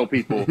 I tell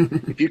people,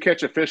 if you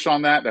catch a fish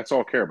on that, that's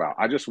all I care about.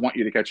 I just want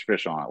you to catch a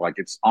fish on it. Like,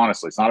 it's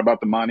honestly, it's not about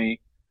the money.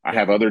 I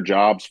have other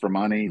jobs for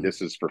money.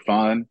 This is for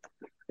fun.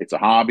 It's a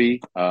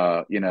hobby,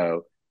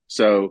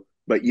 So,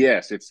 but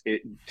yes,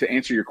 to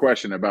answer your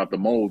question about the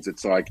molds,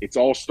 it's like it's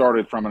all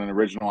started from an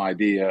original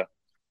idea.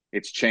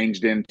 It's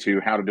changed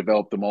into how to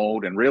develop the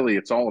mold, and really,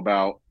 it's all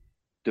about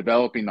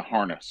developing the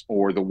harness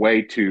or the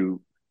way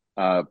to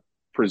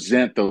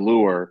present the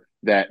lure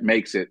that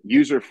makes it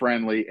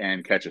user-friendly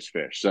and catches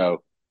fish.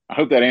 So I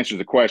hope that answers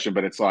the question,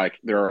 but it's like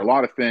there are a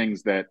lot of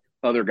things that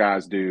other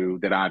guys do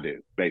that I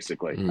do,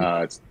 basically.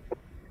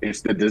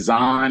 It's the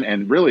design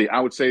and really,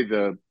 I would say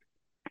the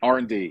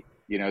R&D,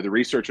 the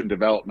research and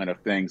development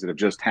of things that have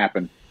just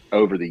happened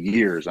over the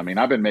years. I mean,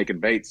 I've been making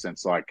baits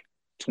since like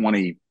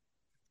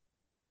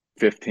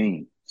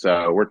 2015.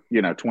 So we're,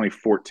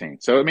 2014.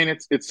 So, I mean,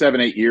 it's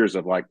 7-8 years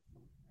of like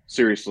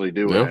seriously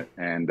doing it.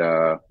 And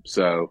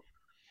so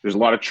there's a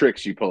lot of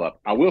tricks you pull up.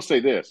 I will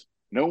say this.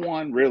 No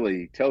one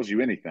really tells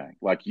you anything.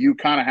 Like, you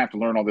kind of have to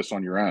learn all this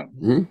on your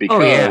own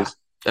because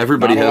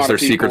everybody has their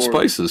secret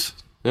spices.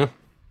 Yeah.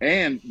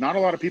 And not a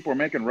lot of people are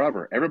making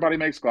rubber. Everybody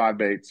makes glide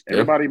baits.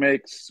 Everybody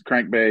makes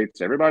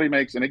crankbaits. Everybody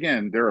makes, and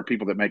again, there are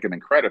people that make them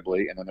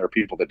incredibly, and then there are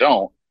people that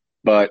don't.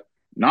 But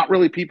not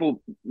really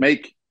people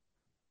make,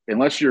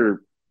 unless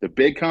you're the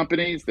big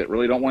companies that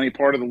really don't want any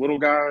part of the little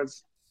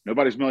guys.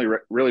 Nobody's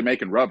really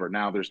making rubber.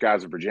 Now there's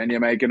guys in Virginia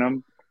making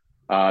them.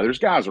 There's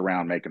guys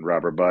around making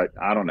rubber, but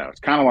I don't know. It's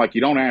kind of like you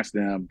don't ask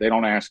them. They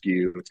don't ask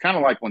you. It's kind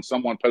of like when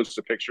someone posts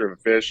a picture of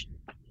a fish,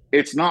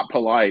 it's not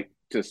polite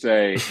to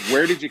say,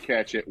 where did you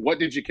catch it? What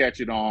did you catch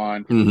it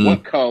on?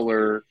 What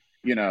color?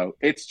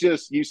 It's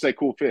just, you say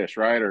cool fish,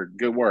 right? Or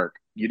good work.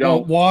 You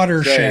don't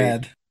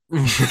watershed.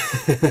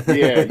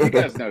 Yeah, you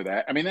guys know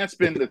that. I mean, that's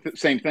been the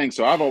same thing.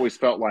 So I've always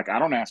felt like I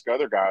don't ask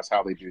other guys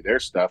how they do their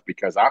stuff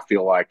because I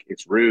feel like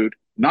it's rude.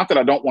 Not that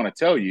I don't want to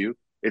tell you.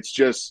 It's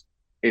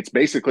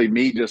basically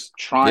me just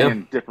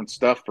trying different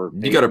stuff for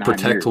you got to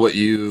protect what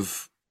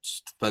you've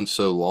spent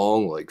so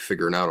long, like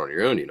figuring out on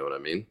your own. You know what I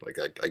mean? Like,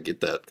 I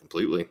get that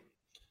completely.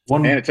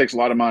 And it takes a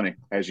lot of money,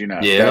 as you know.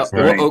 Yeah, that's the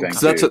main thing.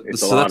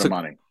 It's a lot of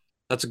money.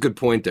 That's a good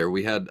point there.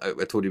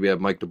 I told you we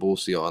had Mike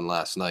DeBulsi on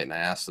last night, and I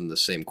asked him the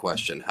same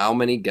question. How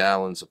many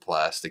gallons of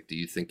plastic do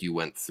you think you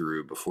went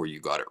through before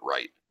you got it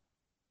right?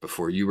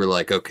 Before you were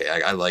like, okay,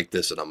 I like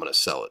this and I'm going to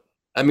sell it.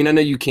 I mean, I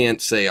know you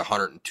can't say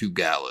 102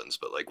 gallons,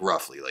 but like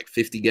roughly like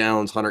 50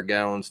 gallons, 100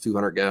 gallons,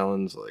 200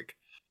 gallons. Like,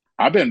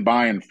 I've been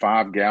buying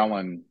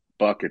 5-gallon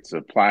buckets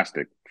of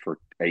plastic for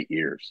 8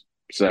 years.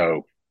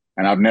 So,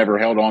 and I've never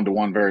held on to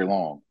one very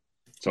long.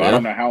 So I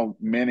don't know how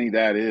many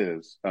that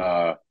is.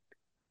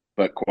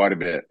 But quite a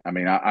bit. I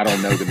mean, I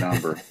don't know the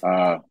number.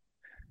 I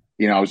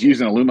was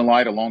using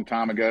Alumilite a long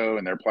time ago,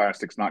 and their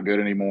plastic's not good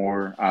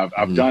anymore.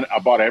 I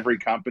bought every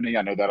company.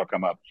 I know that'll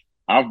come up.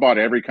 I've bought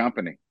every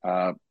company,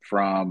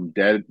 from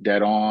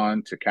Dead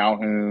On to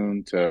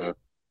Calhoun to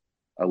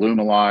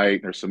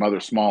Alumilite. There's some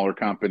other smaller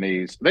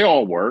companies. They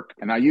all work,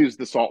 and I use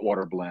the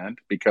saltwater blend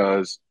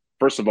because,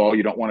 first of all,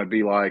 you don't want to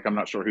be like, I'm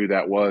not sure who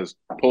that was,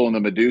 pulling the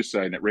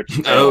Medusa and it rips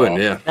your tail off.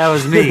 Yeah. That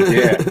was me.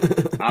 Yeah.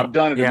 I've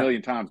done it a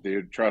million times,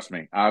 dude. Trust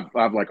me. I've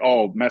like,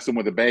 messing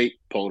with a bait,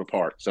 pull it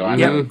apart. So I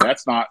know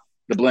that's not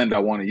the blend I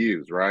want to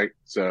use, right?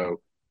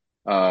 So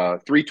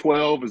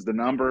 312 is the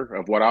number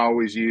of what I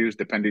always use,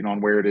 depending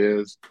on where it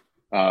is.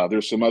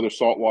 There's some other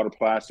saltwater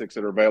plastics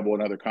that are available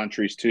in other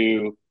countries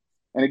too.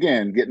 And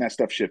again, getting that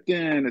stuff shipped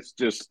in, it's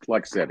just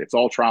like I said, it's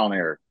all trial and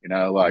error.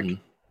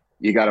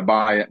 You got to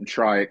buy it and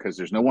try it because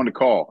there's no one to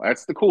call.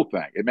 That's the cool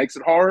thing. It makes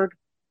it hard,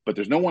 but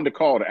there's no one to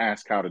call to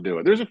ask how to do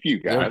it. There's a few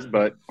guys,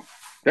 but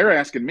they're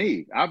asking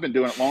me. I've been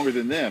doing it longer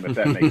than them, if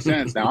that makes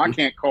sense. Now,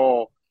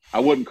 I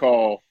wouldn't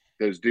call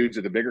those dudes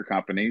at the bigger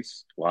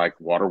companies like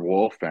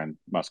Woelfel and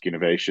Musky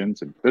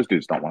Innovations, and those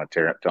dudes don't want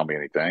to tell me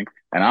anything.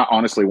 And I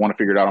honestly want to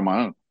figure it out on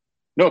my own.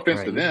 No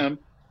offense to them.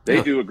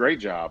 They do a great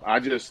job.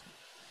 I'm just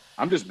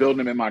building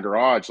them in my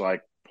garage,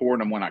 like pouring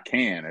them when I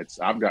can.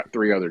 I've got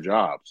 3 other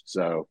jobs.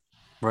 So,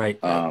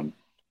 now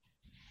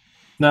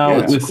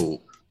that's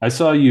cool. I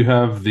saw you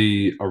have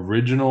the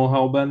original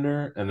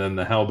Hellbender and then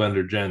the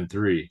Hellbender Gen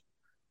 3.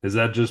 Is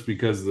that just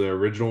because the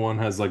original one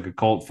has like a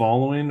cult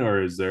following,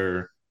 or is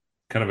there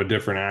kind of a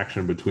different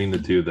action between the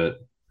two that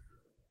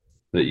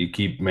you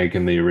keep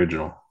making the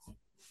original?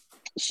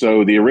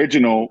 So the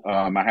original,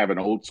 I have an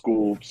old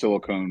school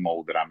silicone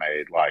mold that I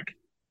made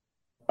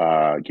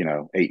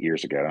 8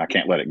 years ago, and I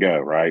can't let it go.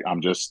 Right.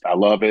 I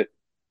love it.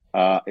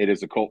 It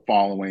is a cult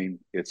following.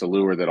 It's a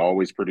lure that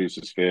always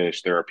produces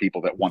fish. There are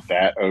people that want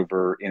that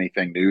over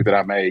anything new that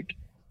I make.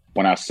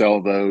 When I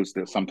sell those,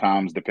 that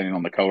sometimes, depending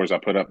on the colors I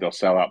put up, they'll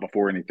sell out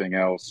before anything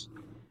else.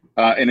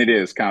 And it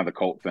is kind of the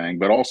cult thing.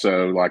 But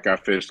also, like I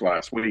fished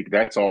last week,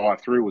 that's all I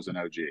threw was an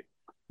OG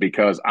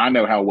because I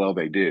know how well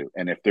they do.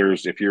 And if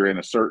you're in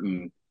a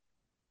certain,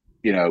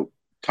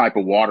 type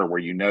of water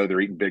where they're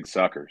eating big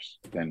suckers,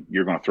 then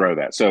you're going to throw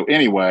that. So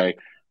anyway,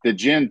 the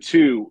Gen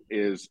 2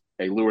 is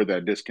a lure that I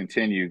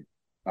discontinued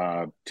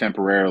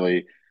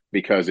temporarily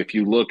because if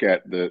you look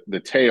at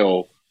the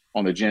tail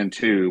on the Gen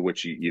 2,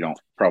 which you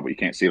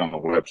can't see it on the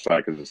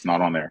website because it's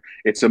not on there,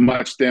 it's a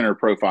much thinner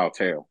profile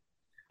tail.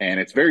 And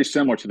it's very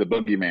similar to the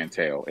boogeyman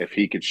tail. If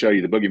he could show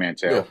you the boogeyman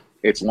tail,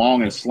 it's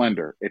long and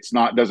slender.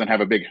 Doesn't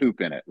have a big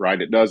hoop in it,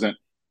 right? It doesn't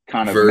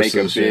kind of make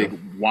a big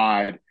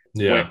wide,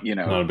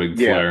 not a big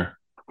flare.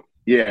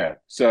 Yeah.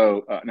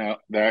 So now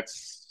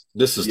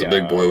this is the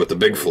big boy with the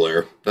big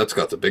flare. That's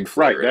got the big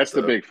flare. Right. That's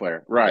the big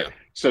flare. Right. Yeah.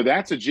 So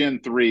that's a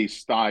Gen 3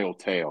 style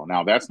tail.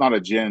 Now that's not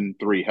a Gen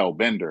 3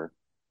 Hellbender.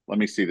 Let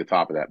me see the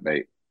top of that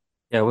bait.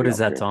 Yeah. What is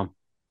that, Tom?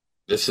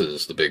 This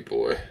is the big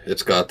boy.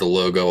 It's got the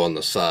logo on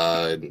the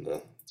side.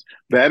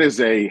 That is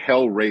a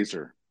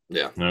Hellraiser.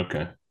 Yeah.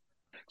 Okay.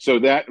 So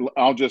that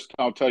I'll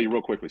tell you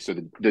real quickly. So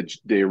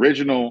the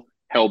original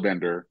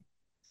Hellbender,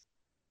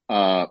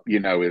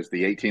 is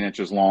the 18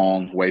 inches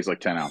long, weighs like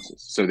 10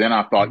 ounces. So then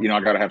I thought, I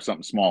got to have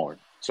something smaller.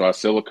 So I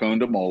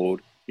siliconed a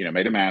mold,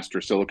 made a master,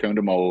 siliconed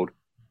a mold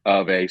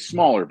of a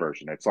smaller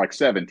version. It's like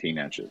 17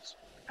 inches.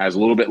 Has a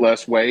little bit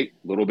less weight,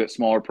 a little bit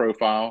smaller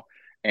profile,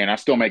 and I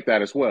still make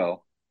that as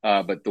well.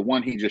 But the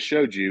one he just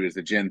showed you is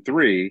the Gen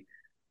 3.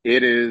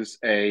 It is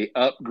a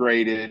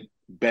upgraded,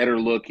 better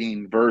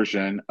looking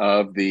version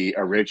of the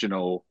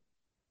original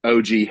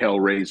OG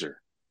Hellraiser.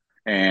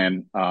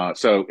 And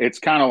so it's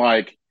kind of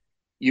like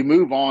you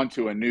move on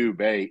to a new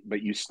bait,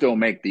 but you still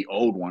make the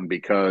old one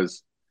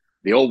because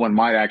the old one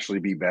might actually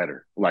be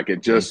better. Like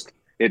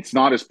it's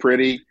not as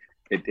pretty.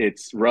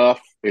 It's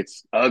rough.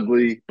 It's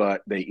ugly,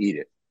 but they eat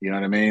it. You know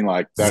what I mean?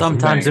 Like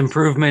sometimes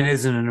improvement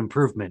isn't an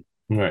improvement.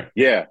 Right.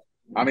 Yeah.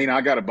 I mean,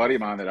 I got a buddy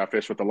of mine that I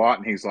fish with a lot,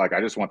 and he's like,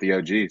 I just want the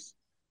OGs.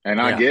 And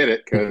I get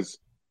it because,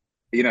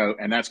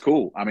 and that's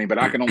cool. I mean, but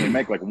I can only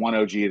make like one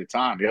OG at a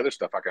time. The other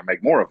stuff, I can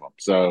make more of them.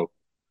 So,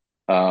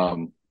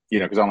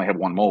 because I only have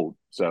one mold.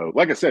 So,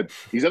 like I said,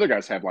 these other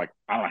guys have I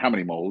don't know how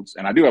many molds,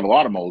 and I do have a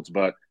lot of molds,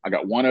 but I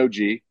got one OG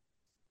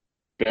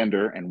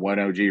Bender and one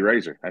OG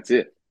Razor. That's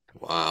it.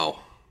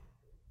 Wow.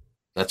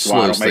 That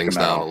slows things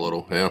down a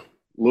little. Yeah. A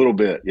little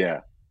bit.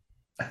 Yeah.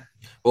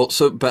 Well,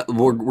 so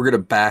we're going to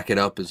back it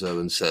up, as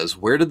Owen says.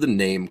 Where did the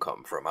name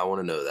come from? I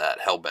want to know that.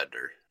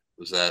 Hellbender.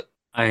 Was that?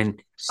 I'm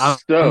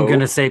going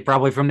to say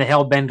probably from the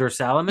Hellbender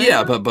salamander.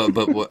 Yeah, but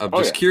I'm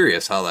just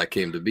curious how that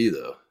came to be,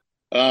 though.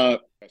 You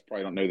guys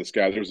probably don't know this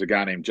guy. There's a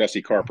guy named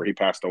Jesse Carper. He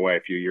passed away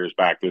a few years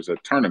back. There's a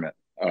tournament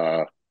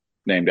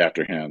named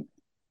after him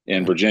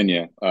in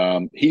Virginia.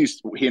 He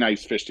and I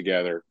used to fish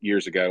together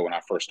years ago when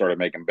I first started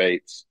making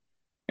baits,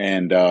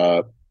 and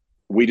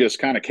we just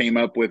kind of came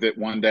up with it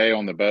one day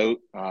on the boat,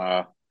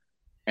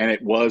 and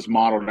it was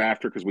modeled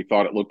after because we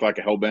thought it looked like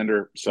a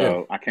Hellbender.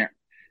 So I can't.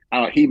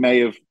 He may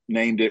have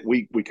named it.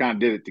 We kind of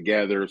did it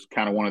together. It's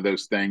kind of one of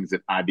those things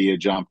that idea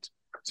jumped.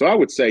 So I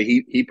would say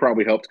he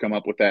probably helped come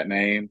up with that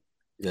name.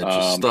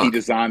 He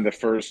designed the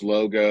first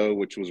logo,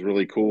 which was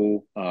really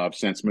cool. I've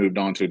since moved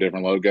on to a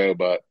different logo,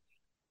 but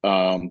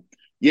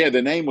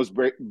the name was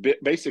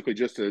basically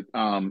just it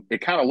kind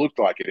of looked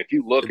like it. If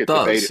you look at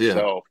the bait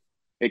itself,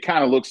 it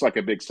kind of looks like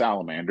a big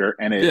salamander,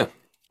 and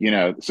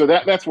so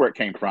that's where it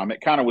came from.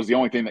 It kind of was the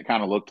only thing that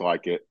kind of looked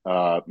like it,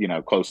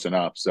 close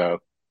enough. So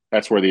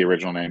that's where the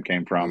original name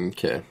came from.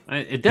 Okay,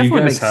 it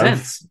definitely makes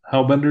sense.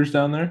 Hellbenders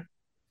down there?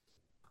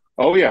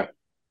 Oh yeah.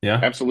 Yeah.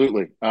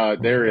 Absolutely.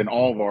 They're in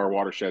all of our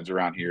watersheds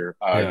around here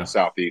in Yeah. the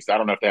Southeast. I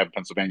don't know if they have in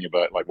Pennsylvania,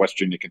 but like West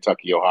Virginia,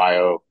 Kentucky,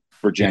 Ohio, Yep.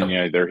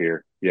 Virginia, they're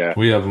here. Yeah.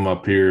 We have them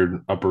up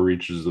here, upper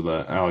reaches of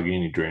the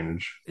Allegheny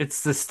drainage.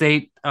 It's the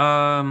state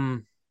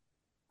Amphibian?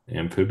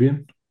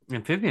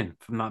 amphibian,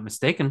 if I'm not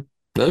mistaken.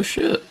 No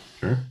shit.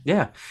 Sure.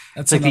 Yeah,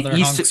 That's it's like another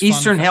the Hunks fun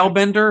Eastern fact.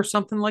 Hellbender or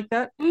something like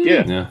that.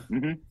 Yeah. Yeah.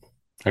 hmm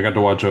I got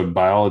to watch a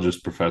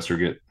biologist professor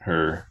get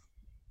her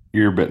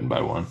ear bitten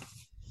by one.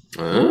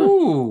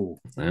 Ooh,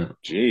 Yeah.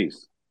 Jeez.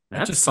 That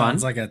that's just fun.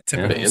 sounds like a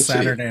typical Fancy.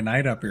 Saturday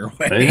night up your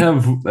way. They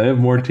have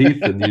more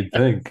teeth than you'd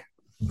think.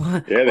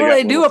 What Yeah, do got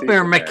they do little up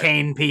there in teeth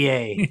in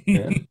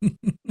there. McCain, PA?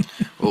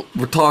 Well,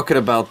 we're talking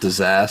about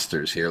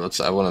disasters here.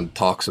 I want to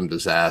talk some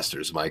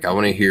disasters, Mike. I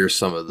want to hear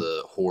some of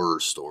the horror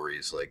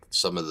stories, like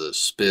some of the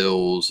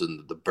spills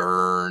and the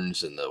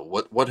burns and the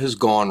what has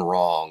gone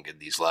wrong in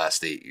these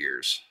last 8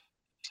 years.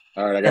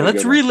 All right. I Yeah, got a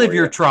let's good one relive for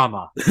your you.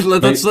 trauma.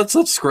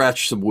 Let's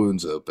scratch some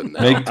wounds open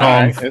now. Make Tom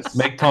All right, it's-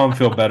 make Tom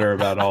feel better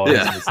about all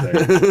his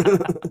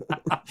mistakes.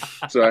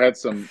 So I had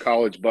some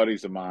college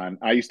buddies of mine.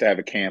 I used to have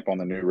a camp on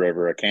the New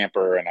River, a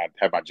camper, and I'd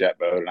have my jet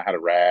boat and I had a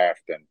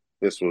raft. And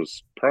this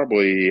was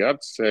probably,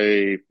 I'd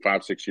say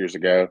 5, 6 years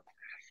ago.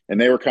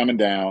 And they were coming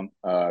down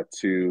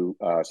to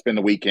spend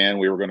the weekend.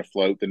 We were going to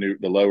float the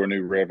lower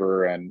New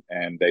River, and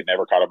they'd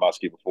never caught a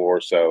muskie before.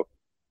 So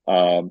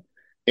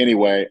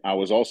anyway, I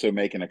was also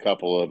making a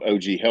couple of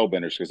OG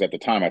Hellbenders because at the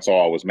time that's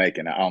all I was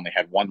making. I only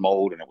had one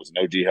mold, and it was an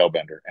OG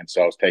Hellbender. And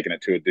so I was taking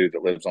it to a dude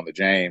that lives on the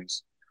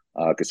James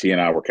because he and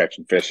I were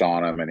catching fish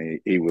on him, and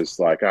he was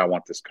like, I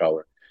want this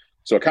color.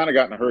 So I kind of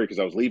got in a hurry because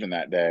I was leaving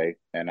that day,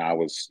 and I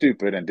was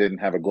stupid and didn't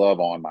have a glove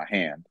on my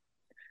hand.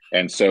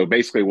 And so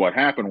basically what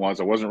happened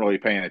was I wasn't really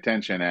paying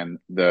attention, and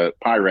the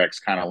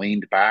Pyrex kind of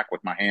leaned back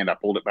with my hand. I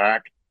pulled it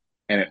back,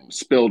 and it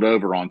spilled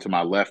over onto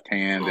my left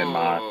hand and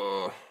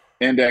my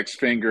index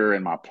finger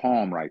and my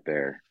palm right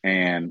there.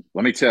 And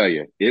let me tell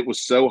you, it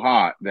was so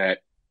hot that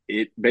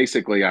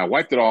I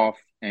wiped it off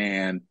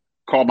and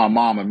called my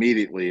mom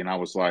immediately. And I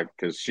was like,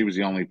 because she was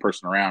the only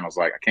person around, I was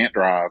like, I can't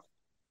drive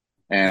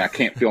and I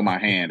can't feel my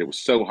hand. It was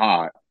so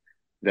hot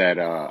that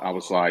I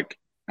was like,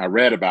 I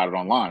read about it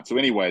online. So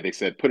anyway, they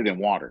said, put it in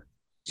water.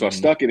 So I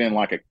stuck it in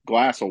like a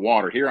glass of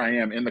water. Here I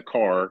am in the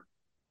car,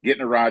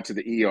 getting a ride to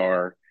the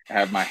ER. I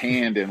have my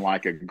hand in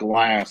like a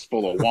glass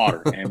full of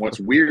water. And what's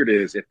weird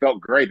is it felt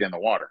great in the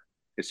water.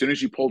 As soon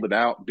as you pulled it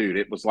out, dude,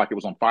 it was like it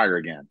was on fire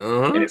again.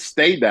 Uh-huh. And it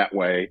stayed that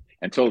way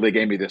until they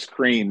gave me this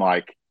cream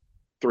like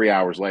 3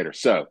 hours later.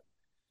 So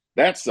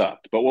that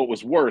sucked. But what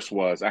was worse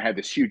was I had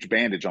this huge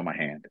bandage on my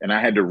hand, and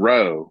I had to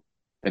row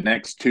the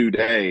next 2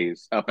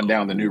 days up and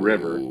down the New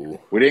River.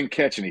 We didn't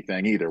catch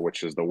anything either,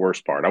 which is the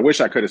worst part. I wish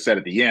I could have said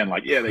at the end,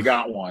 like, yeah, they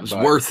got one. It's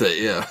worth it,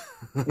 yeah.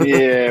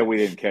 Yeah, we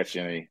didn't catch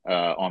any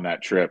on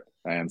that trip.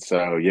 And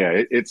so,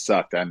 yeah, it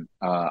sucked. And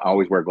I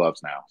always wear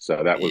gloves now.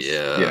 So that was,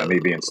 me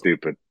being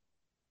stupid.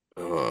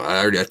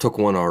 I took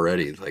one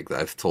already. Like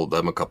I've told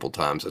them a couple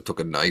times. I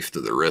took a knife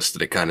to the wrist,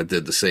 and it kind of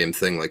did the same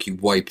thing. Like you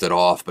wiped it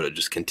off, but it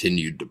just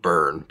continued to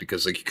burn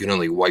because like you can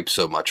only wipe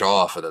so much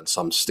off, and then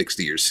some sticks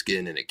to your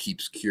skin, and it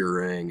keeps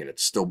curing, and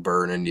it's still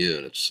burning you,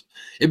 and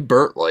it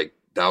burnt like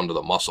down to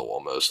the muscle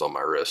almost on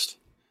my wrist.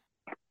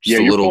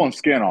 Just You're pulling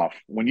skin off.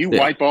 When you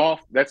wipe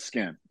off, that's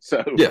skin.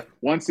 So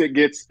once it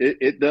gets,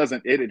 it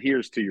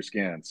adheres to your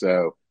skin.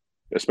 So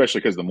especially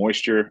because the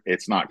moisture,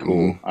 it's not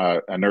cool.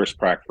 A nurse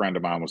prac friend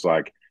of mine was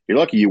like, you're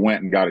lucky you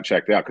went and got it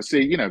checked out. Because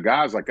see,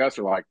 guys like us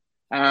are like,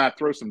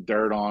 throw some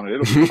dirt on it.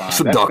 It'll be fine.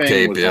 Some that duct thing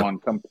tape, was on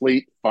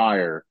complete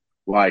fire.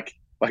 Like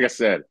I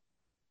said,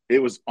 it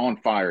was on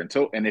fire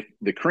and if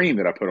the cream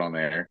that I put on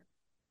there,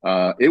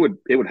 it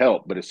would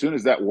help. But as soon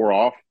as that wore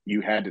off,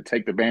 you had to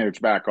take the bandage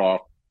back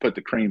off, put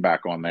the cream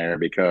back on there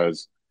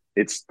because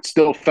it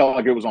still felt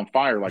like it was on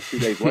fire like 2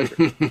 days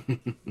later.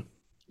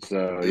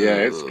 So yeah,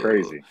 it's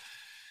crazy.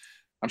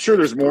 I'm sure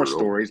there's more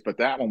stories, but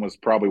that one was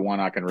probably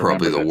one I can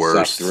remember. Probably the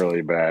worst. Sucked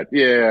really bad.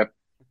 Yeah,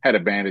 had a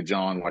bandage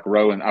on, like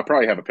rowing. I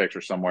probably have a picture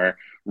somewhere.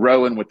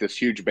 Rowing with this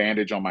huge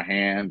bandage on my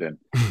hand and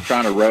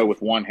trying to row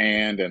with one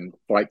hand and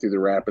fight through the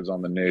rapids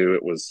on the New.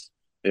 It was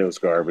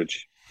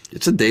garbage.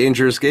 It's a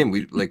dangerous game.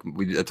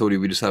 I told you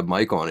we just had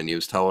Mike on, and he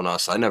was telling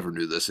us. I never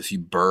knew this. If you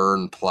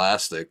burn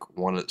plastic,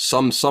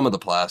 some of the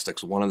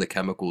plastics, one of the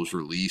chemicals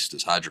released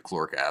is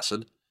hydrochloric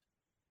acid.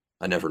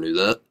 I never knew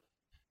that.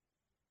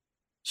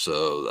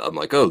 So I'm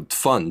like, oh,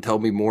 fun. Tell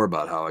me more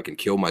about how I can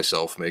kill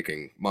myself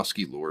making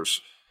musky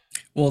lures.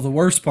 Well, the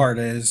worst part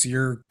is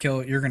you're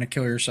going to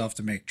kill yourself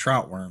to make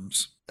trout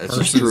worms. That's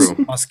just true.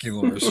 Musky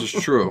lures. This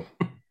is true.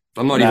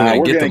 I'm not even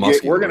going to get the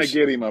musky We're lures. going to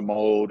get him a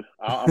mold.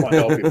 I'm going to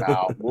help him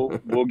out.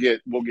 We'll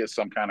get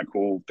some kind of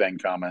cool thing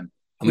coming.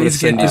 I'm going to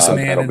send you some.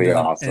 That'll be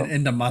awesome.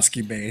 Into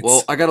musky baits.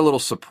 Well, I got a little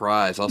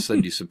surprise. I'll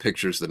send you some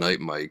pictures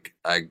tonight, Mike.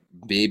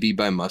 Maybe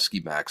by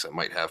Musky Max, I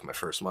might have my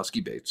first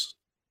musky baits.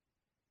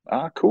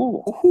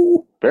 Cool.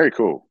 Ooh. Very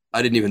cool.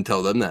 I didn't even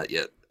tell them that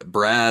yet.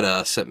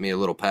 Brad sent me a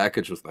little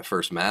package with my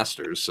first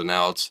masters, so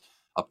now it's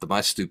up to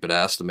my stupid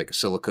ass to make a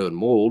silicone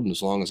mold, and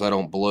as long as I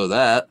don't blow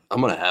that,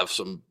 I'm going to have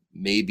some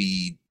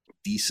maybe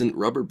decent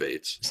rubber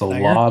baits. It's a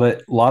lot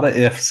of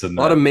ifs in A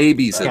that. lot of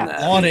maybes in Yeah.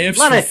 that. A lot of ifs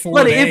Lot for of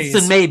 4 ifs days.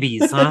 and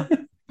maybes, huh?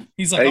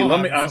 He's like, Hey, I'll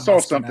have it I for saw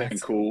Musky something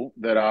Max. cool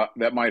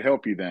that might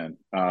help you then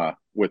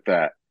with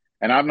that.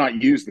 And I've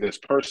not used this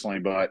personally,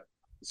 but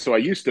so I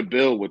used to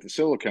build with the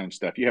silicone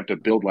stuff. You have to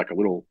build like a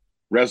little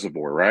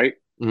reservoir, right?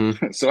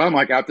 Mhm. So I'm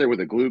like out there with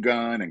a glue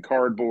gun and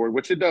cardboard,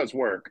 which it does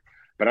work.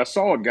 But I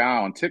saw a guy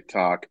on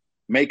TikTok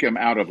make them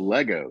out of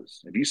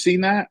Legos. Have you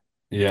seen that?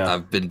 Yeah.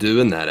 I've been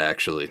doing that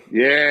actually.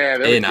 Yeah,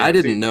 there we And go. I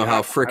didn't See, know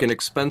how freaking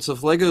expensive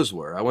Legos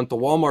were. I went to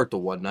Walmart the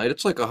one night.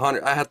 It's like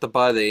 100. I had to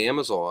buy the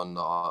Amazon,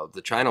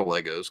 the China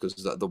Legos because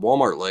the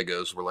Walmart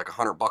Legos were like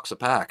 $100 a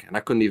pack, and I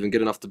couldn't even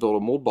get enough to build a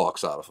mold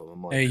box out of them.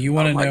 I'm like, Hey, you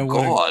want oh to my know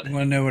God. you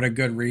want to know what a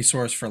good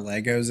resource for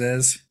Legos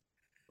is?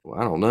 Well,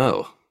 I don't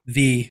know.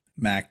 The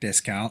Mac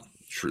discount.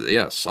 Sure,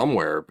 yeah,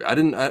 somewhere. I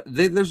didn't.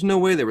 There's no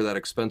way they were that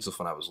expensive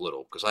when I was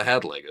little because I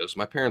had Legos.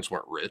 My parents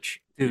weren't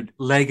rich. Dude,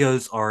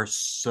 Legos are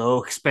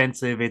so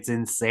expensive. It's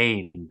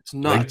insane. It's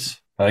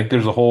nuts. I think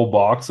there's a whole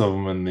box of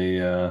them in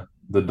the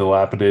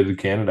dilapidated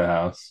Canada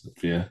house.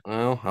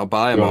 Well, I'll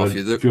buy them off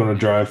you. If you want to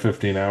drive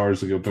 15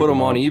 hours to go Put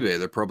them on up. eBay.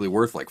 They're probably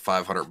worth like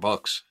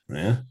 $500.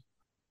 Yeah.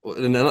 Well,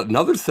 and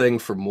another thing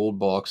for mold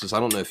boxes,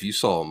 I don't know if you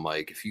saw them,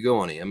 Mike. If you go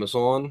on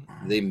Amazon,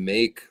 they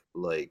make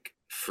like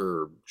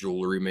for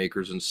jewelry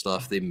makers and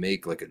stuff, they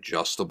make like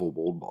adjustable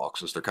mold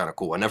boxes. They're kind of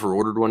cool. I never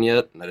ordered one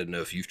yet, and I didn't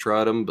know if you've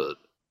tried them, but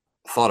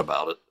I thought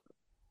about it.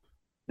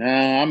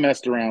 Nah, I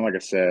messed around, like I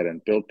said,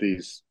 and built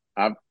these.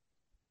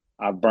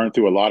 I've burned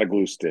through a lot of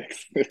glue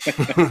sticks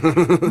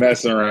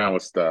messing around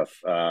with stuff.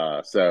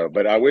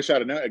 But I wish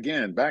I'd have known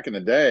again back in the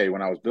day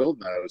when I was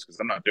building those, because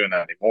I'm not doing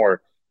that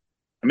anymore.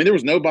 I mean, there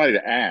was nobody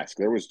to ask.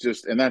 There was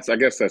just, and I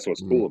guess that's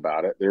what's cool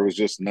about it. There was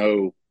just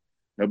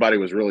nobody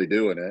was really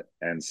doing it.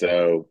 And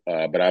so,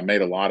 but I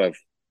made a lot of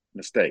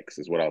mistakes,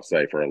 is what I'll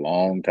say, for a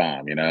long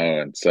time,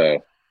 And so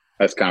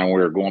that's kind of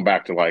where going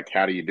back to like,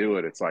 how do you do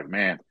it? It's like,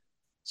 man,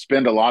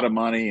 spend a lot of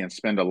money and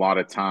spend a lot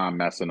of time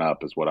messing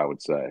up, is what I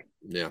would say.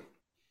 Yeah.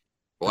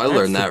 Well, I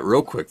learned that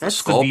real quick.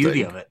 That's the sculpting. the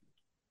beauty of it.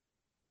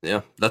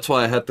 Yeah, that's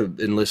why I had to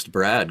enlist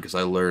Brad, because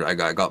I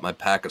got my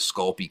pack of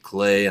Sculpey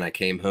clay, and I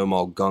came home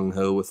all gung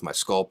ho with my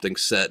sculpting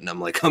set, and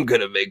I'm like, I'm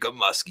gonna make a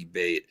musky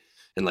bait.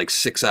 And like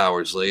 6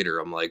 hours later,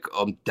 I'm like,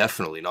 I'm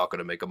definitely not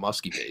gonna make a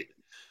musky bait.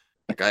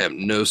 Like, I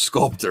am no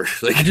sculptor.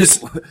 Like,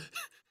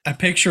 I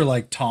picture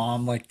like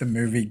Tom, like the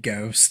movie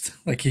Ghost,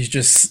 like he's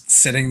just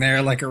sitting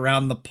there like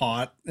around the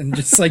pot and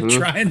just like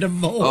trying to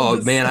mold.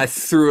 Oh man, I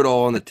threw it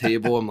all on the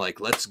table. I'm like,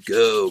 let's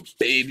go,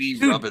 baby.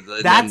 Dude, rub it.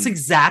 That's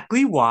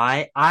exactly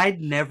why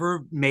I'd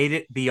never made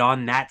it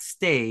beyond that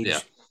stage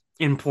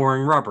in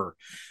pouring rubber,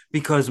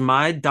 because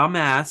my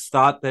dumbass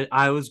thought that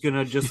I was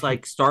gonna just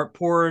like start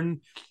pouring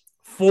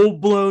full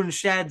blown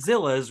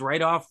Shadzillas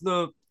right off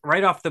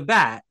the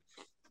bat,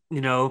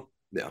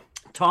 Yeah.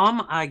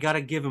 Tom, I got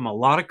to give him a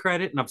lot of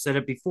credit, and I've said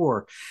it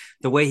before.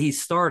 The way he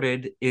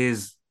started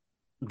is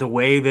the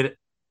way that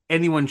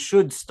anyone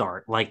should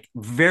start, like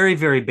very,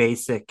 very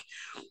basic,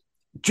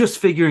 just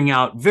figuring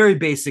out very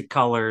basic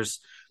colors,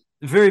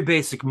 very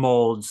basic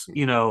molds,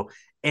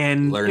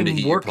 and learn to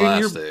heat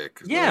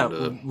plastic.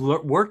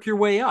 Work your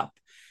way up.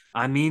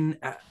 I mean,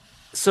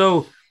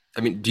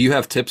 do you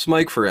have tips,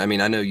 Mike,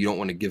 I know you don't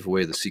want to give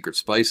away the secret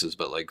spices,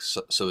 but like,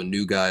 so a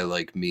new guy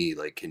like me,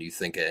 like, can you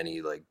think of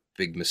any like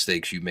big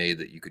mistakes you made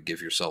that you could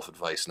give yourself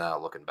advice now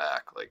looking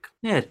back? Like,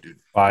 dude,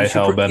 buy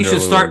HellBender. You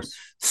should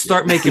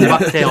start making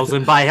bucktails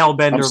and buy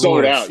HellBender. I'm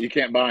sold out. You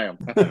can't buy them.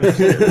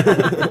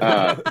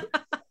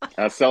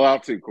 I sell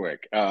out too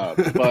quick.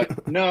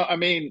 But no, I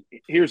mean,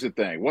 here's the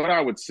thing. What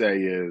I would say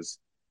is,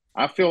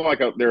 I feel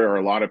like there are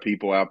a lot of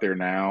people out there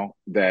now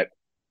that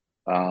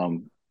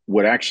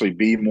would actually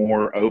be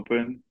more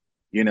open,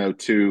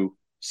 to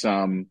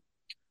some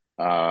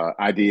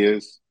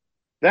ideas.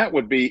 That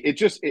would be it.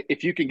 Just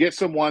if you can get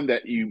someone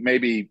that you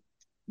maybe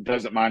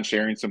doesn't mind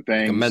sharing some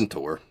things, a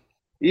mentor.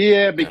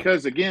 Yeah,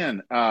 because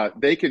again,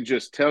 they can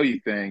just tell you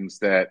things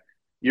that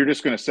you're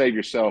just going to save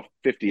yourself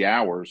 50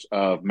 hours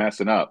of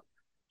messing up.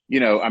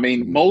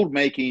 Mold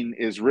making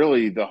is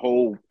really the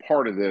whole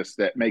part of this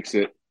that makes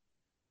it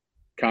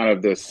kind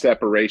of the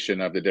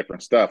separation of the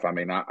different stuff. I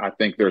mean, I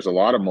think there's a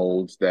lot of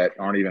molds that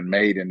aren't even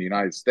made in the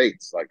United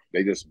States. Like,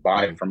 they just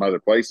buy it from other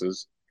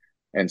places.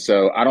 And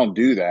so I don't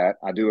do that.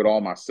 I do it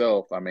all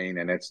myself. And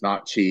it's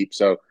not cheap.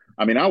 So,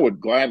 I would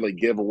gladly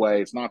give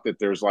away. It's not that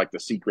there's like the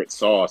secret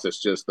sauce.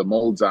 It's just the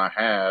molds I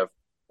have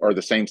are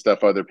the same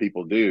stuff other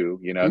people do.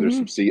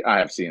 There's I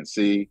have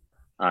CNC.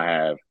 I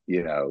have,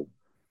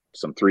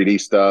 some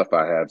 3D stuff.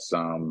 I have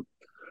some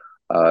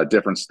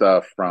different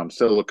stuff from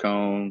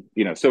silicone,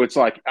 so it's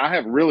like I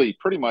have really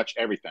pretty much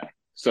everything.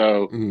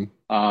 So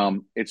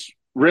it's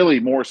really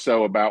more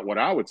so about what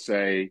I would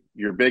say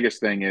your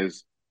biggest thing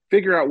is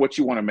figure out what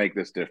you want to make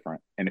this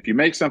different. And if you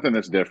make something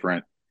that's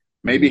different,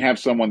 maybe have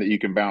someone that you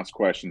can bounce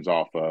questions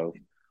off of.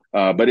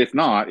 But if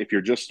not, if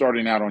you're just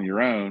starting out on your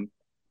own,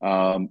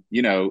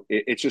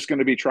 it's just going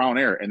to be trial and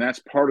error. And that's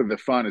part of the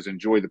fun, is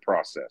enjoy the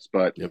process.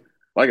 But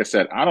like I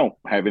said, I don't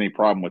have any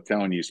problem with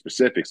telling you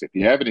specifics. If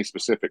you have any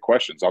specific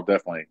questions, I'll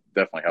definitely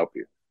help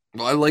you.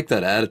 Well, I like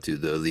that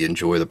attitude though, the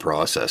enjoy the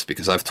process,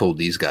 because I've told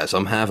these guys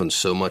I'm having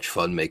so much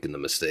fun making the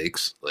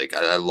mistakes. Like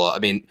I love. I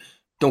mean,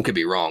 don't get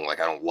me wrong. Like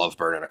I don't love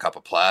burning a cup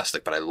of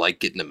plastic, but I like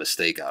getting a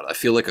mistake out. I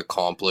feel like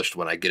accomplished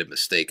when I get a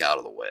mistake out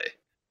of the way.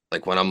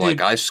 Like when I'm like,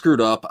 Dude, I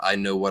screwed up. I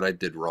know what I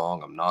did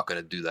wrong. I'm not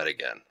going to do that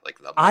again. Like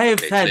I'm I like, have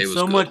okay, had today was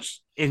so good.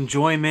 much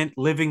enjoyment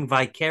living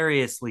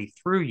vicariously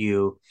through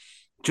you,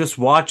 just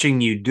watching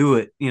you do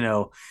it,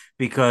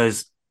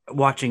 because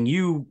watching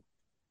you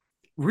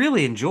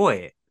really enjoy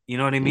it. You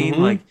know what I mean?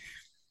 Mm-hmm. Like,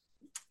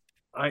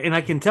 and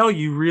I can tell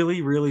you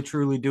really, really,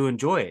 truly do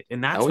enjoy it,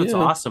 and that's Oh what's yeah.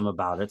 awesome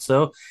about it.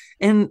 So,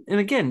 and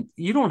again,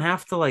 you don't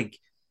have to like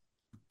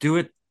do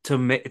it to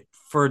make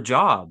for a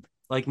job.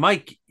 Like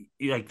Mike,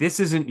 like this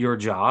isn't your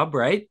job,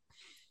 right?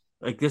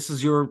 Like this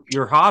is your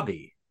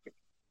hobby.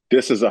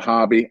 This is a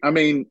hobby. I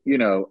mean,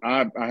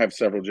 I have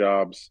several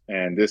jobs,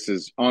 and this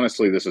has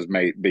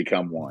made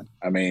become one.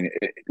 I mean,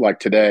 like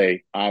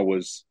today, I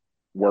was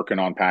working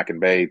on packing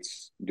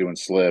baits, doing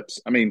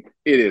slips. I mean,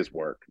 it is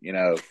work, Do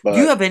you but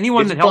have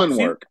anyone it's that fun helps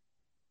you? work.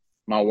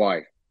 My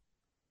wife,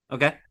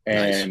 Okay.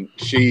 Nice. and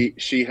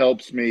she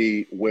helps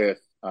me with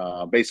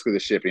basically the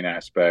shipping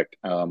aspect.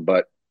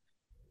 But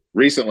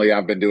recently,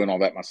 I've been doing all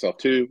that myself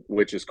too,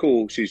 which is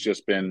cool. She's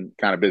just been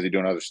kind of busy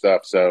doing other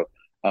stuff, so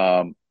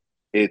um,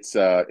 it's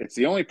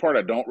the only part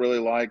I don't really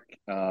like.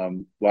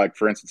 Like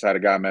for instance, I had a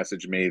guy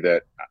message me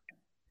that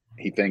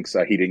he thinks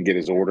he didn't get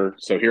his order.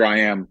 So here I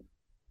am,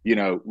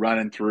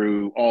 running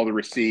through all the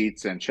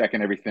receipts and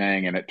checking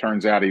everything, and it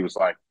turns out he was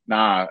like,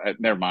 "Nah,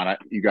 never mind,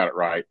 you got it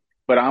right."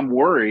 But I'm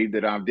worried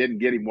that I didn't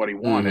get him what he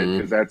wanted Mm-hmm.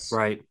 because that's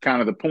Right. kind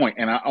of the point.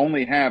 And I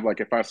only have like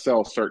if I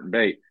sell a certain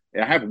bait,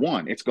 I have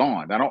one, it's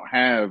gone. I don't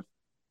have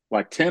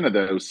like 10 of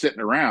those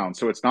sitting around,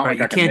 so it's not Right. like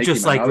You I can can't make him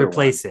just like another one.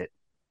 replace it.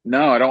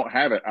 No, I don't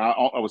have it.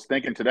 I was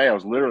thinking today, I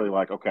was literally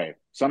like, okay,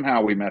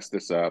 somehow we messed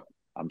this up.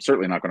 I'm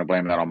certainly not going to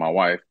blame that on my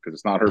wife because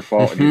it's not her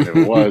fault. And even if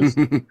it was,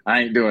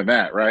 I ain't doing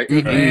that. Right.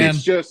 Good Right. It's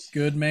man. just,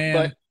 Good but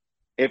man.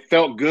 it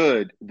felt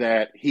good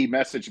that he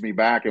messaged me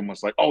back and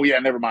was like, oh, yeah,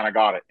 never mind. I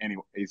got it.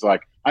 Anyway, he's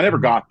like, I never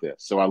got this.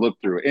 So I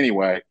looked through it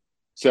anyway.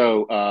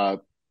 So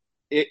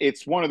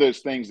it's one of those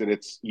things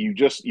that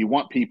you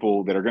want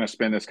people that are going to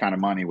spend this kind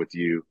of money with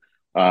you.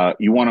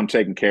 You want them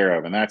taken care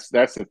of. And that's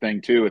the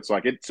thing too. It's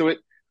like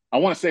I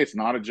want to say it's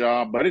not a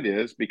job, but it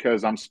is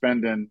because I'm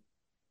spending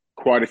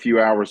quite a few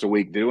hours a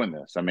week doing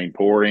this. I mean,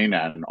 pouring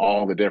and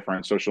all the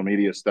different social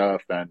media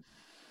stuff. And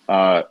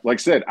like I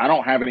said, I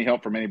don't have any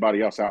help from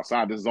anybody else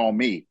outside. This is all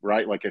me,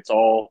 right? Like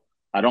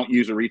I don't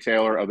use a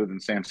retailer other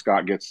than Sam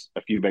Scott gets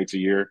a few baits a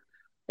year.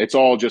 It's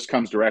all just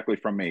comes directly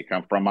from me,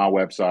 come from my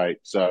website.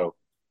 So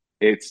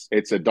it's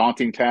a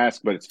daunting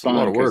task, but it's It's a lot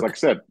fun of because, like work. I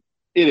said,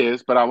 it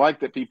is. But I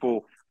like that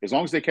people, as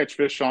long as they catch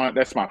fish on it,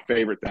 that's my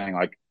favorite thing.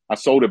 Like I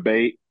sold a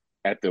bait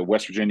at the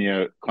West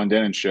Virginia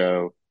Clendenin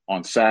show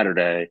on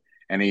Saturday,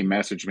 and he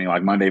messaged me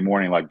like Monday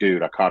morning, like,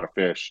 "Dude, I caught a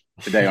fish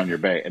today on your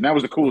bait," and that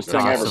was the coolest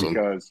That's thing That's ever awesome.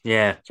 awesome. because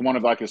Yeah. it's one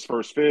of like his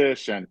first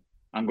fish, and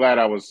I'm glad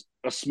I was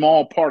a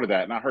small part of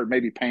that. And I heard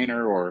maybe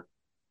Painter or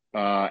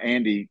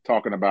Andy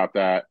talking about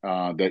that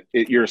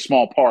you're a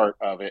small part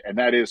of it, and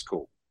that is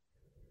cool.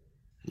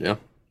 Yeah.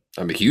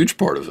 I'm a huge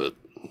part of it.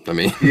 I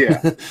mean,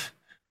 Yeah, an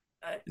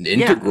Yeah,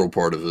 integral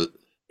part of it.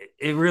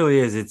 it really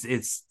is.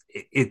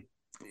 It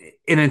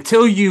and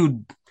until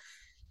you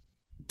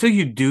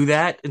do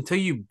that, until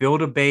you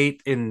build a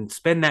bait and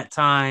spend that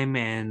time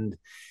and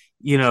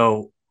you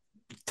know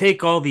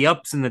take all the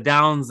ups and the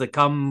downs that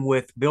come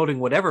with building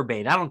whatever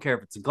bait. I don't care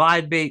if it's a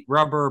glide bait,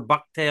 rubber,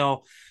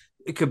 bucktail.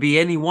 It could be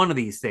any one of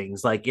these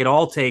things. Like it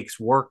all takes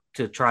work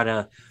to try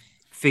to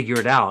figure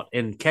it out.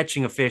 And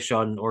catching a fish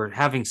on or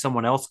having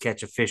someone else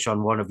catch a fish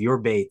on one of your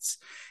baits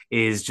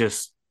is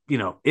just,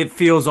 it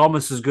feels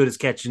almost as good as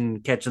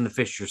catching the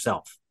fish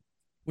yourself.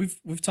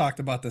 We've talked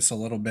about this a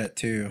little bit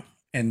too,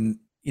 and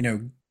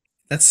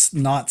that's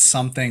not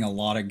something a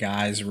lot of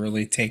guys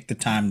really take the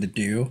time to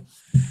do.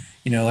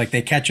 Like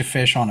they catch a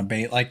fish on a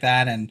bait like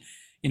that, and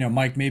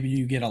Mike, maybe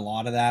you get a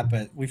lot of that,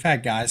 but we've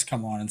had guys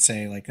come on and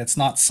say like that's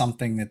not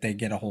something that they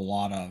get a whole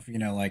lot of.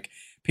 Like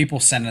people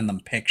sending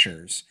them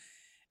pictures.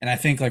 And I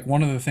think like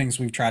one of the things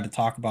we've tried to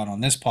talk about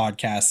on this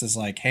podcast is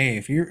like, hey,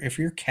 if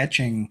you're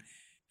catching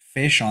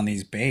fish on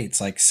these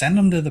baits, like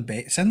send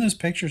those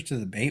pictures to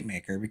the bait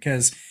maker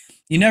because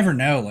you never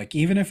know. Like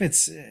even if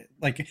it's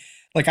like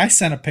I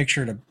sent a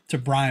picture to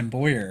Brian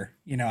Boyer.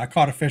 I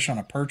caught a fish on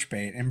a perch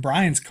bait, and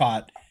Brian's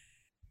caught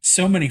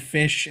so many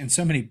fish and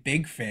so many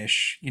big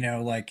fish.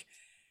 Like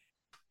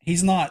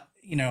he's not.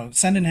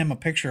 Sending him a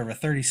picture of a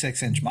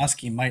 36-inch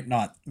muskie might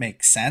not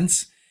make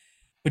sense,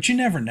 but you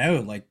never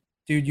know. Like,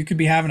 dude, you could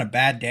be having a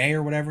bad day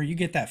or whatever. You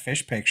get that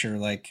fish picture.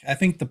 Like, I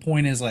think the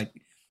point is like,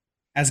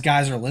 as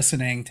guys are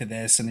listening to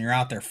this and you're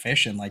out there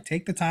fishing, like,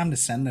 take the time to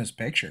send those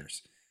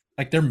pictures.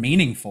 Like, they're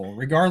meaningful,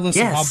 regardless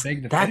of how Yes,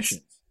 big the fish that's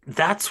is.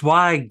 that's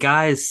why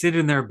guys sit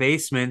in their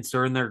basements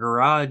or in their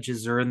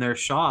garages or in their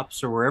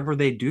shops or wherever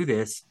they do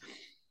this.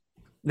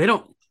 They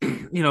don't,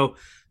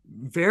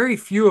 very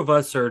few of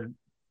us are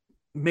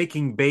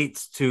making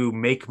baits to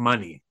make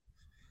money.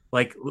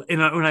 Like,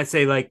 when I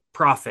say like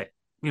profit,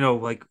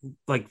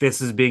 like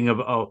this is being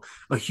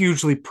a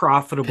hugely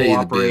profitable Pay the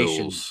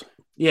operation. bills.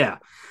 Yeah,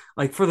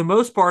 like for the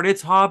most part,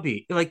 it's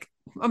hobby. Like,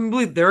 I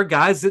believe there are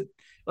guys that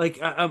like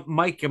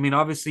Mike. I mean,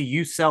 obviously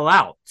you sell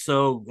out,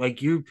 so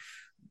like you've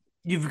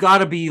got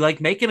to be like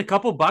making a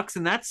couple bucks,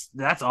 and that's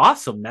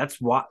awesome.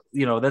 That's why,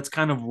 that's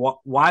kind of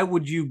why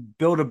would you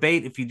build a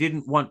bait if you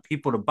didn't want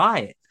people to buy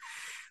it?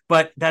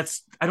 But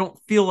I don't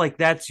feel like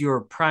that's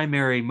your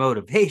primary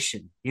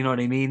motivation. You know what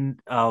I mean?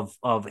 Of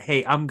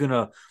hey, I'm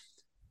gonna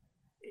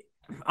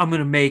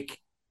make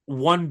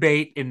one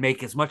bait and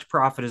make as much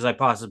profit as I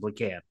possibly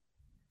can.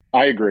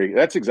 I agree.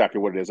 That's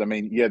exactly what it is. I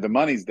mean, yeah, the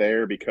money's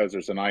there because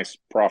there's a nice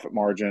profit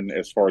margin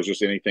as far as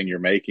just anything you're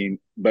making,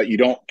 but you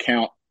don't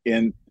count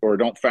in or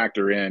don't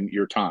factor in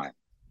your time.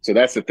 So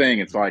that's the thing.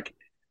 It's like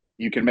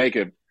you can make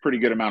a pretty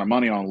good amount of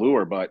money on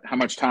lure, but how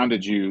much time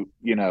did you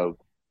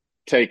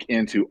take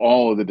into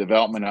all of the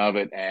development of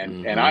it?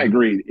 And I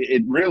agree.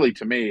 It really,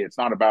 to me, it's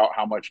not about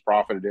how much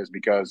profit it is,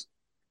 because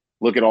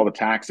look at all the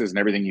taxes and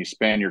everything you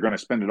spend. You're going to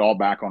spend it all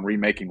back on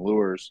remaking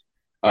lures.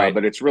 Right.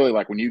 But it's really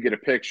like when you get a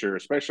picture,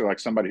 especially like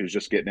somebody who's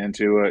just getting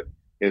into it,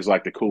 is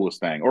like the coolest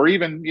thing. Or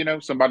even,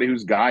 somebody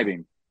who's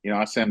guiding.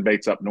 I send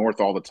baits up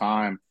north all the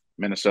time,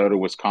 Minnesota,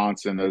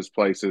 Wisconsin, those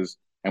places,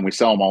 and we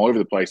sell them all over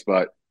the place.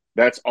 But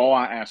that's all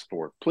I ask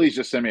for. Please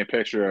just send me a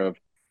picture of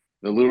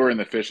the lure in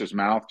the fish's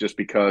mouth, just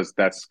because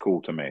that's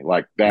cool to me.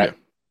 Like that,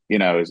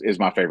 is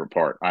my favorite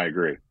part. I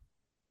agree.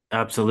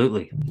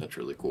 Absolutely. That's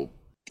really cool.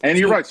 And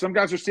you're right. Some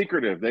guys are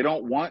secretive. They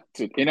don't want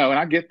to, and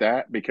I get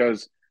that,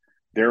 because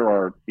there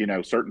are,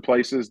 certain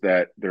places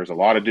that there's a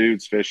lot of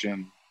dudes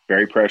fishing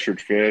very pressured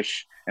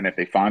fish. And if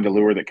they find a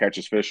lure that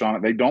catches fish on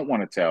it, they don't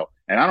want to tell.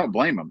 And I don't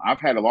blame them. I've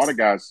had a lot of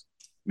guys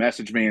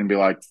message me and be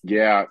like,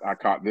 yeah, I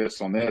caught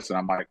this on this. And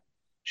I'm like,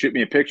 shoot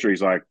me a picture.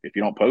 He's like, if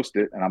you don't post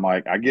it. And I'm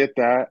like, I get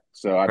that.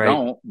 So I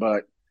don't,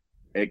 but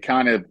it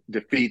kind of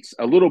defeats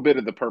a little bit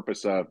of the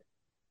purpose of,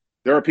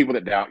 there are people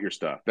that doubt your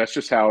stuff. That's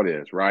just how it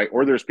is, right?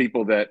 Or there's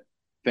people that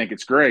think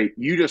it's great.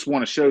 You just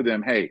want to show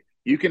them, hey,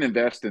 you can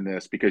invest in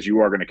this because you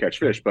are going to catch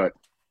fish, but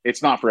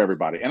it's not for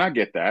everybody. And I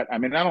get that. I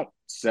mean, I don't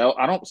sell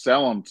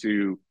them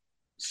to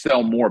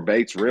sell more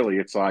baits, really.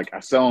 It's like I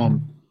sell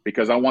them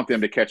because I want them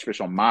to catch fish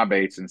on my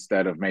baits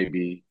instead of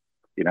maybe,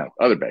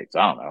 other baits.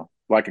 I don't know,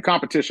 like a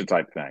competition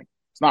type thing.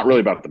 It's not really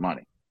about the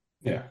money.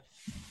 Yeah.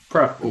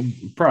 Pride,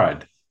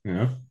 pride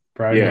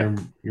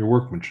in your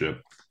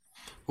workmanship.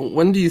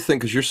 When do you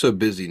think, because you're so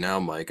busy now,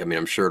 Mike, I mean,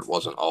 I'm sure it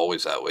wasn't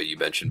always that way. You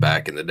mentioned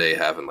back in the day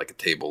having like a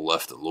table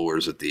left of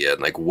lures at the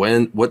end. Like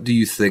what do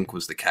you think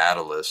was the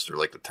catalyst or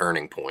like the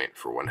turning point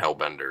for when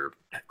Hellbender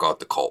got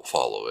the cult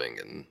following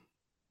and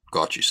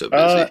got you so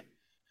busy?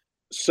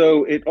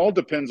 So it all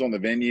depends on the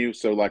venue.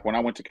 So like when I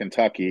went to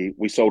Kentucky,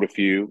 we sold a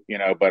few,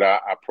 but I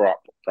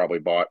probably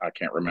bought, I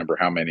can't remember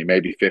how many,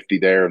 maybe 50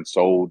 there, and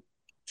sold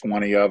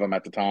 20 of them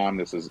at the time.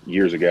 This is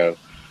years ago.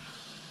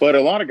 But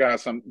a lot of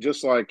guys, I'm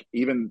just like,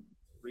 even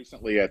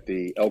recently at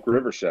the Elk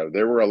River show,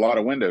 there were a lot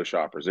of window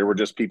shoppers. There were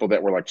just people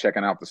that were like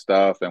checking out the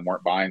stuff and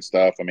weren't buying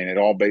stuff. I mean, it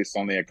all based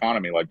on the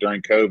economy. Like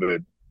during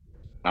COVID,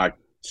 I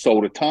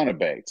sold a ton of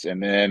baits,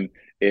 and then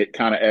it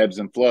kind of ebbs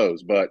and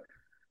flows. But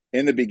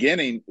in the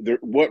beginning,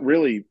 what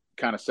really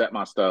kind of set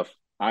my stuff,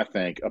 I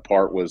think,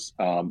 apart was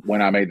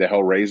when I made the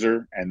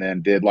Hellraiser and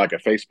then did like a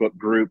Facebook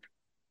group.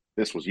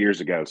 This was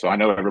years ago, so I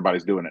know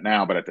everybody's doing it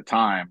now. But at the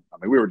time, I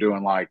mean, we were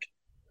doing like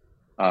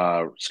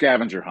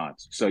scavenger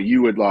hunts. So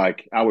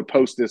I would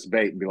post this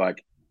bait and be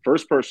like,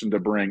 first person to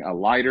bring a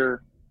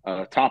lighter,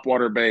 a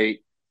topwater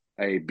bait,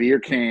 a beer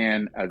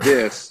can,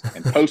 this,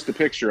 and post a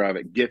picture of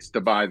it gets to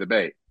buy the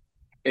bait.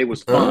 It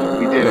was fun.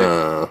 We did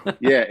it.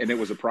 Yeah. And it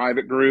was a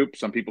private group.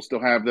 Some people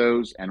still have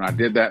those. And I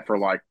did that for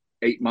like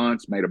 8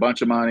 months, made a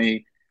bunch of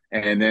money.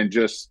 And then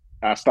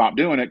I stopped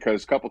doing it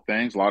because a couple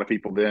things. A lot of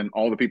people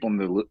all the people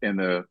in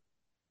the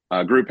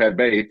group had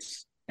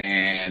baits,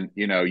 and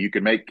you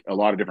could make a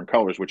lot of different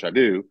colors, which I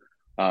do,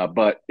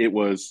 but it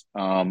was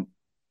kind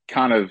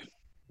of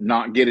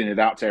not getting it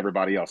out to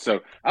everybody else. So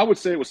I would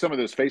say it was some of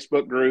those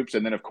Facebook groups,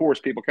 and then of course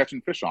people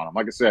catching fish on them.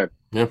 Like I said,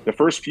 The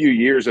first few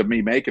years of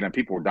me making them,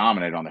 people were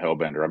dominating on the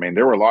Hellbender. I mean,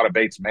 there were a lot of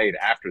baits made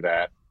after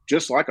that,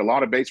 just like a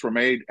lot of baits were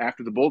made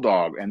after the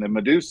Bulldog and the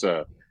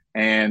Medusa,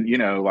 and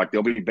like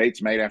there'll be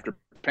baits made after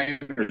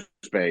Painter's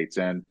baits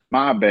and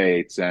my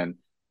baits, and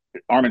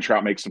Arm and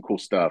Trout makes some cool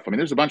stuff. I mean,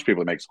 there's a bunch of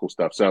people that make cool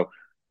stuff. So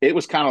it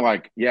was kind of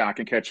like, yeah, I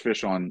can catch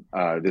fish on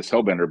this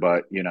Hellbender,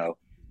 but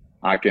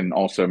I can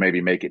also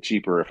maybe make it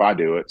cheaper if I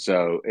do it.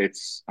 So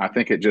I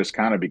think it just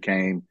kind of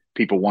became,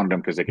 people wanted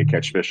them because they could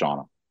catch fish on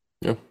them.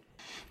 Yeah.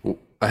 Well,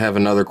 I have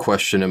another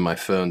question in my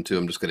phone too.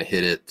 I'm just going to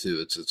hit it too.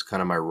 It's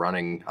kind of my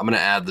running. I'm going to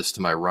add this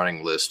to my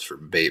running list for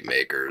bait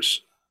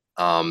makers.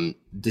 Have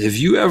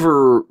you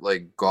ever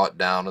like got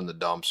down in the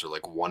dumps or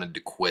like wanted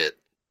to quit?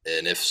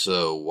 And if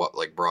so, what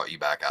like brought you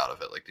back out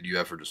of it? Like, did you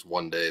ever just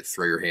one day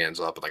throw your hands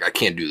up and like, I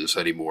can't do this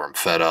anymore, I'm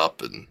fed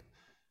up? And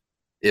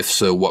if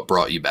so, what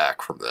brought you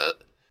back from that?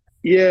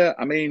 Yeah,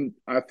 I mean,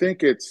 I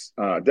think it's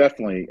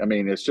definitely. I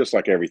mean, it's just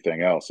like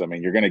everything else. I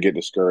mean, you're going to get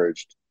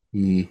discouraged.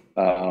 Mm.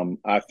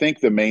 I think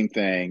the main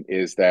thing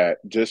is that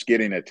just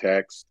getting a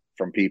text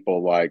from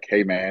people like,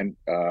 "Hey, man,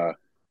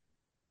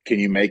 can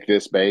you make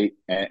this bait?"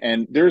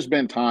 And there's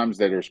been times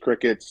that there's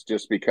crickets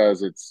just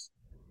because it's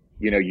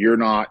you're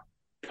not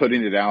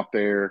putting it out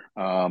there.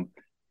 I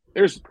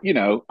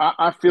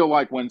feel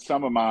like when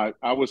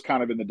I was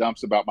kind of in the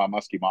dumps about my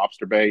musky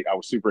mobster bait. I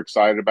was super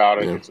excited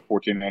about it. Yeah. It's a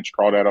 14-inch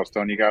crawdad I was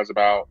telling you guys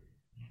about.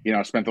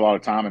 I spent a lot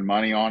of time and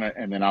money on it,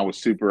 and then I was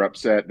super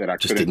upset that I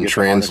Just couldn't didn't get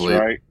the harness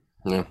translate. right.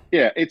 Yeah.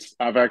 Yeah,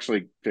 I've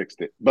actually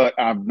fixed it, but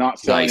I'm not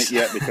selling Nice. it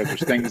yet because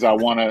there's things I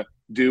want to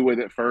do with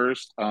it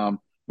first.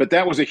 But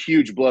that was a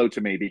huge blow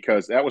to me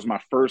because that was my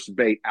first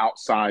bait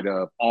outside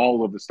of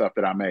all of the stuff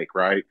that I make,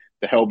 right?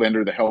 The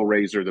Hellbender, the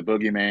Hellraiser, the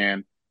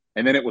Boogeyman.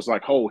 And then it was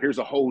like, oh, here's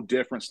a whole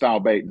different style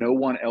bait. No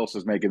one else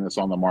is making this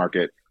on the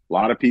market. A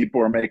lot of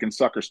people are making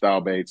sucker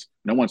style baits.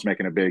 No one's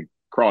making a big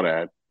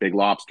crawdad, big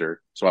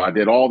lobster. So I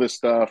did all this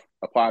stuff,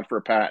 applied for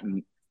a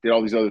patent, did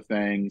all these other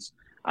things.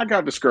 I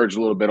got discouraged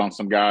a little bit on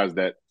some guys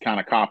that kind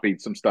of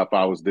copied some stuff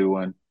I was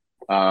doing.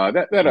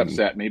 That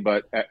upset me,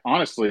 but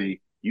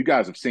honestly, you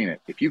guys have seen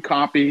it. If you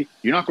copy,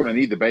 you're not going to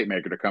need the bait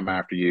maker to come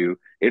after you.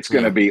 It's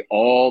going to be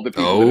all the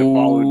people that have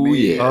followed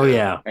me. Yeah. Oh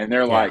yeah. And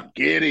they're like,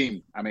 get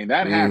him. I mean,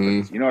 that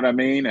happens. You know what I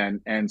mean?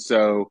 And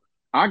so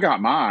I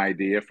got my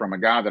idea from a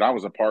guy that I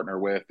was a partner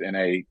with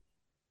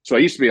so I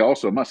used to be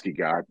also a musky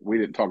guy. We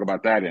didn't talk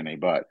about that any,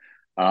 but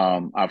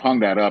I've hung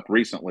that up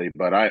recently,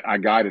 but I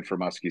guided for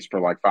muskies for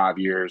like 5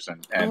 years.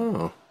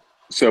 And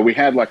so we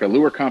had like a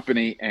lure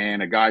company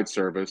and a guide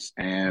service.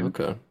 And,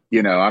 Okay.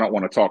 I don't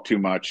want to talk too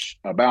much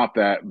about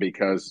that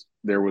because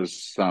there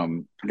was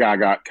some guy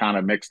got kind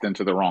of mixed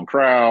into the wrong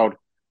crowd.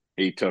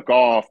 He took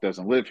off,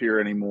 doesn't live here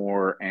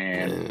anymore.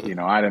 And,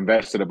 I'd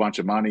invested a bunch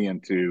of money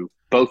into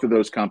both of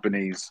those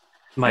companies.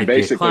 Might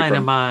be a client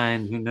of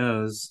mine. Who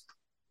knows?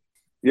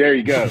 There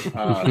you go. So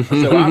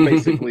I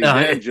basically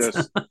then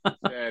just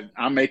said,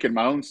 I'm making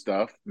my own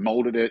stuff,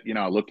 molded it.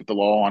 I looked at the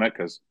law on it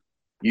because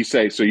you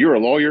say, so you're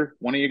a lawyer,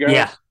 one of you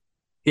guys?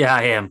 Yeah,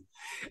 I am.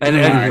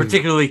 And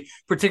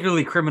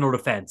particularly criminal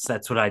defense.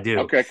 That's what I do.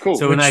 Okay, cool.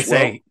 So when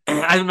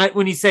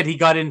when he said he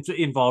got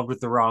involved with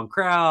the wrong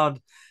crowd,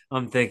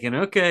 I'm thinking,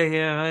 okay,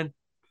 yeah.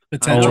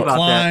 Potential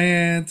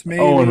client,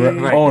 maybe.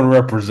 Owen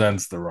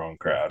represents the wrong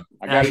crowd.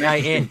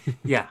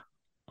 Yeah.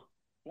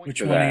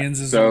 Which one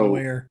is a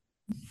lawyer?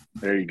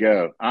 There you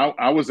go.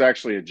 I was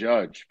actually a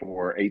judge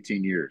for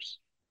 18 years.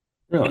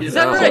 Really? Is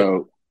that right?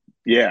 So,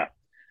 yeah.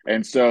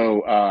 And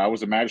so I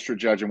was a magistrate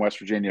judge in West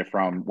Virginia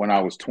from when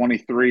I was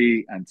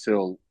 23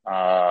 until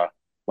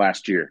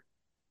last year.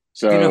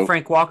 So, do you know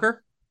Frank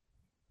Walker?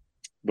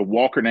 The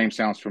Walker name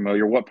sounds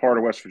familiar. What part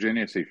of West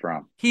Virginia is he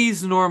from?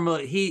 He's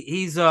normally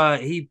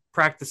he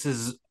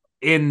practices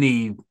in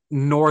the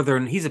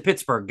northern. He's a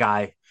Pittsburgh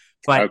guy,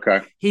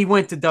 but he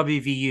went to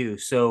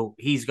WVU, so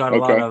he's got a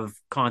lot of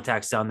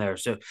contacts down there.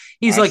 So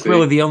he's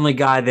really the only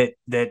guy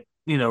that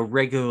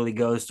regularly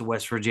goes to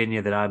West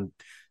Virginia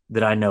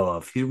that I know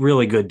of. He's a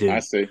really good dude. I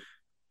see.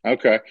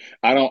 Okay.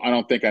 I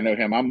don't think I know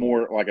him. I'm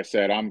more, like I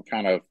said, I'm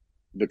kind of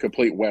the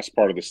complete west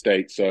part of the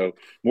state. So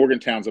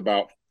Morgantown's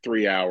about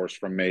 3 hours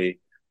from me.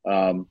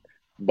 So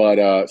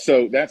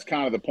that's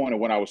kind of the point of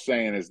what I was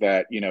saying is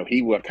that, he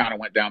kind of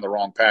went down the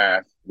wrong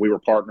path. We were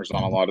partners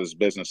on a lot of his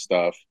business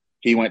stuff.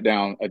 He went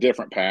down a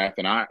different path.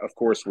 And I, of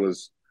course,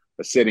 was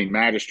a sitting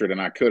magistrate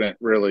and I couldn't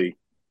really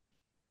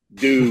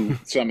do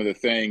some of the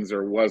things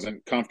or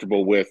wasn't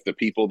comfortable with the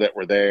people that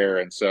were there.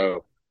 And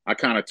so I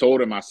kind of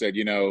told him, I said,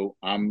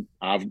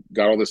 I've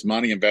got all this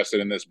money invested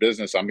in this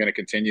business. I'm going to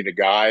continue to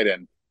guide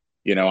and,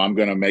 I'm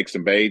going to make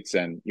some baits.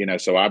 And,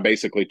 so I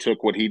basically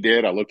took what he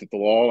did. I looked at the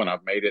law and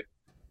I've made it,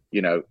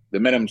 the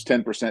minimum's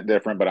 10%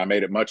 different, but I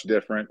made it much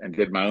different and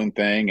did my own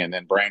thing and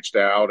then branched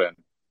out. And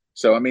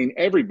so, I mean,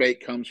 every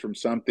bait comes from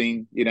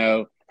something,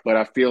 but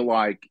I feel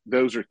like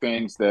those are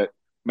things that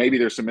maybe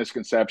there's some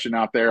misconception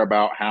out there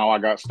about how I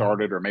got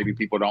started, or maybe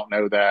people don't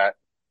know that.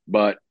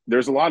 But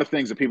there's a lot of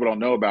things that people don't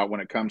know about when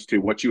it comes to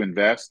what you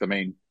invest. I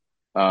mean,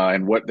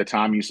 and what the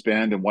time you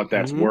spend and what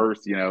that's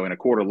worth, in a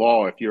court of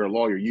law. If you're a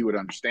lawyer, you would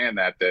understand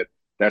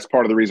that's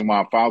part of the reason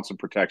why I filed some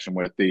protection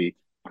with the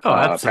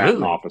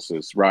patent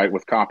offices, right?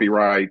 With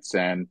copyrights.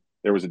 And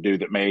there was a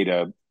dude that made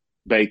a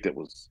bait that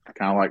was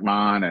kind of like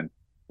mine and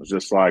was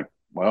just like,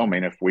 well, I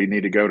mean, if we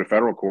need to go to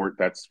federal court,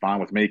 that's fine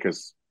with me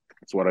because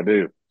that's what I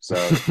do. So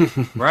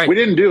we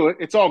didn't do it.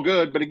 It's all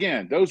good. But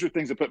again, those are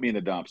things that put me in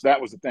the dumps.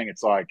 That was the thing.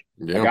 It's like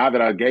a guy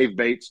that I gave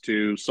baits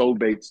to, sold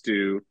baits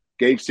to,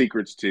 gave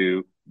secrets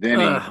to, then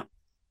he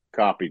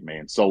copied me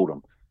and sold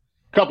them.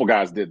 A couple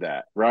guys did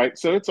that, right?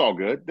 So it's all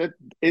good.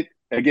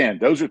 Again,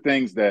 those are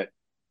things that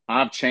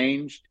I've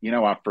changed.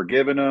 I've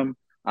forgiven them.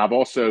 I've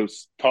also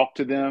talked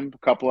to them, a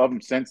couple of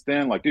them since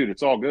then. Like, dude,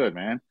 it's all good,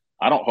 man.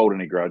 I don't hold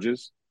any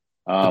grudges.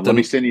 Let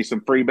me send you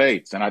some free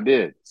baits. And I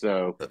did.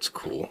 So that's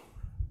cool.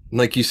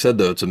 Like you said,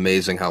 though, it's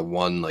amazing how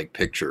one like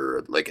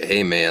picture, like,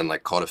 hey man,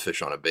 like caught a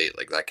fish on a bait,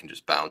 like that can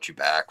just bounce you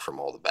back from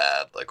all the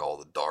bad, like all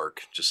the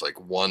dark. Just like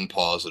one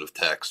positive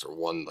text or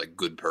one like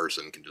good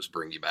person can just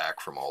bring you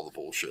back from all the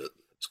bullshit.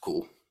 It's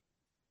cool.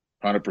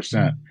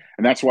 100%.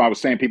 And that's why I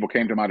was saying people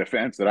came to my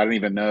defense that I didn't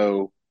even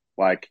know.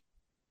 Like,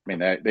 I mean,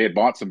 they had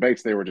bought some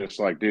baits. They were just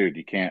like, dude,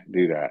 you can't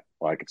do that.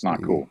 Like, it's not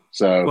Mhm. cool.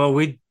 So, Well,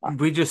 we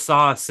just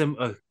saw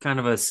a kind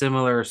of a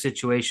similar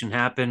situation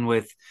happen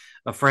with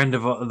a friend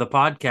of the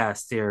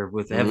podcast here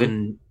with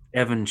Mhm.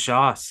 Evan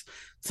Shoss.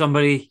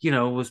 Somebody,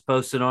 was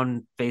posted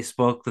on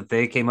Facebook that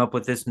they came up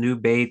with this new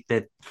bait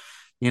that,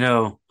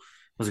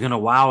 was going to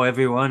wow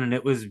everyone, and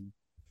it was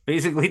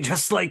basically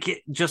just like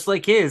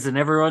his, and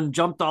everyone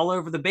jumped all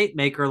over the bait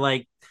maker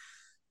like,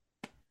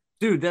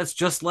 dude, that's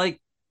just like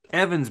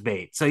Evan's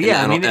bait. So And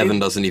yeah, I mean, Evan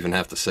doesn't even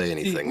have to say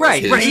anything.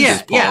 right, Like right, his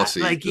yeah. posse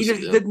Like he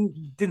just just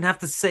didn't have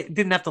to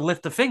didn't have to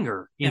lift a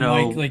finger.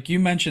 And like you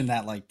mentioned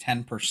that like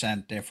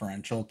 10%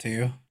 differential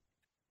too.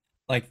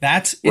 Like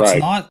that's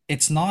right.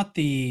 it's not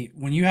the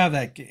when you have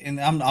that, and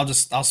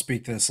I'll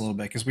speak to this a little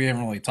bit because we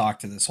haven't really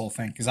talked to this whole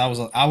thing because I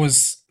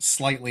was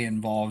slightly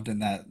involved in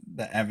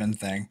the Evan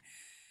thing.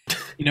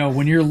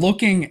 When you're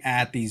looking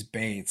at these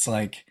baits,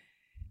 like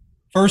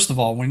first of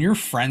all, when you're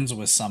friends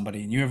with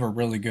somebody and you have a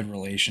really good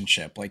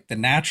relationship, like the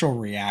natural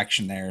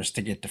reaction there is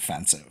to get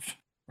defensive,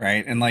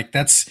 right? And like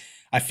that's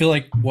I feel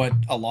like what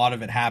a lot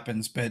of it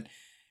happens, but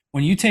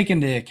when you take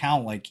into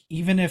account like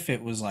even if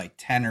it was like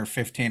 10 or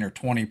 15 or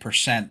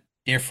 20%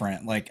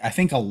 different, like I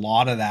think a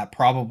lot of that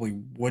probably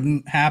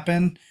wouldn't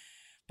happen.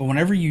 But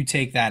whenever you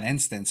take that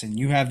instance and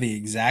you have the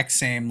exact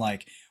same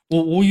like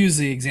we'll use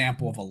the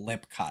example of a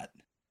lip cut.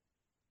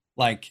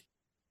 Like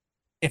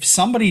if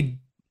somebody,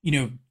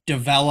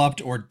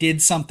 developed or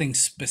did something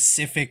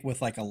specific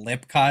with like a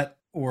lip cut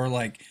or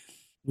like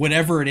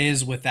whatever it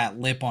is with that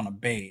lip on a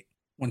bait,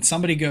 when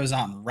somebody goes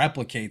out and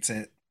replicates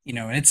it,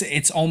 and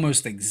it's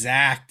almost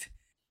exact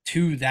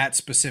to that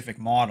specific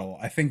model,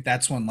 I think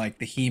that's when like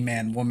the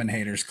He-Man Woman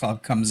Haters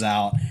Club comes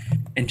out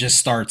and just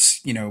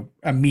starts,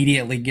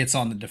 immediately gets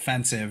on the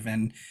defensive.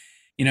 And,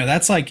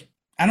 that's like,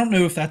 I don't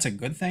know if that's a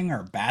good thing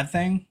or a bad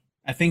thing.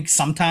 I think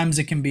sometimes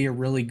it can be a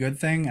really good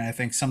thing, and I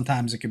think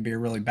sometimes it can be a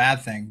really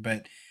bad thing.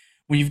 But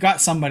when you've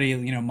got somebody,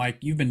 Mike,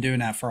 you've been doing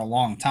that for a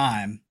long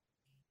time.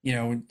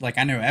 Like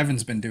I know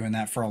Evan's been doing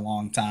that for a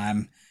long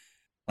time.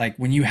 Like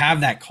when you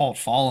have that cult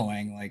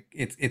following, like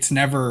it's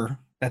never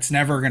that's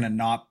never gonna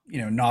not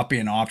be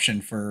an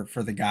option for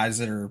the guys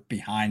that are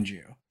behind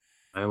you.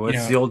 You What's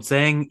know, the old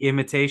saying?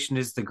 Imitation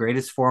is the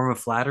greatest form of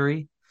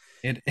flattery.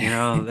 it You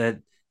know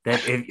that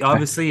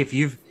obviously if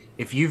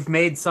you've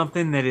made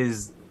something that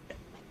is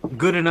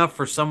good enough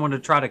for someone to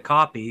try to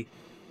copy,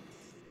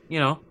 you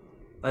know,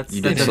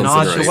 You did that's a something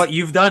nod to right. what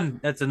you've done.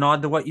 That's a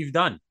nod to what you've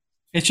done.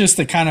 it's just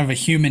the kind of a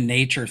human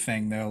nature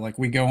thing though. Like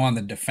we go on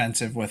the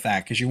defensive with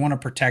that because you want to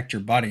protect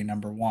your buddy,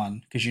 number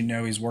one, because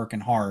he's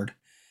working hard.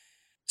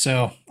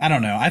 So I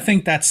don't know. I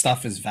think that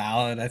stuff is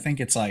valid. I think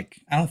it's like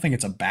I don't think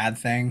it's a bad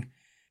thing,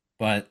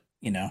 but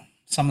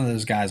some of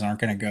those guys aren't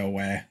going to go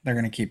away. They're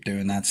going to keep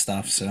doing that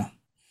stuff. So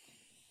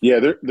Yeah,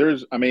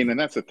 there's, I mean, and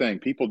that's the thing.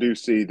 People do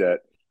see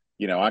that,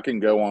 I can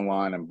go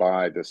online and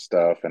buy this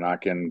stuff and I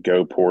can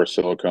go pour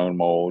silicone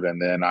mold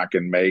and then I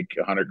can make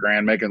 100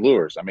 grand making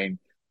lures. I mean,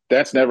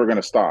 that's never going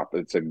to stop.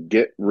 It's a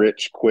get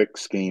rich quick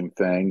scheme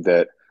thing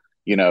that,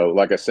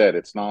 like I said,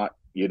 it's not,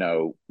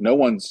 no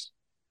one's,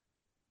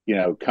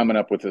 coming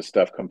up with this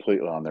stuff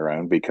completely on their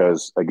own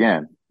because,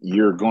 again,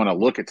 you're going to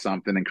look at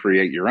something and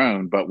create your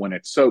own. But when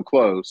it's so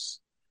close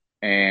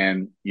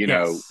and,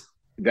 Yes.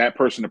 that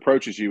person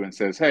approaches you and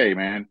says, "Hey,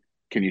 man,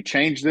 can you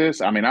change this?"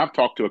 I mean, I've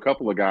talked to a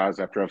couple of guys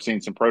after I've seen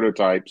some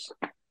prototypes,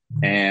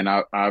 and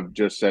I've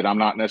just said I'm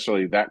not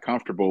necessarily that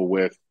comfortable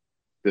with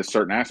this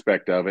certain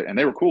aspect of it, and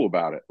they were cool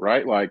about it,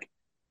 right? Like,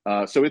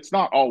 so it's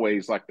not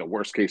always like the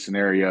worst case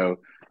scenario.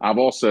 I've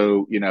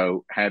also,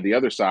 had the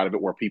other side of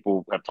it where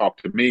people have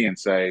talked to me and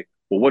say,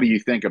 "Well, what do you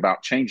think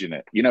about changing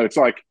it?" It's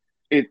like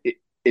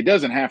it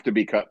doesn't have to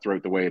be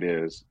cutthroat the way it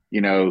is.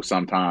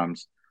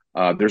 Sometimes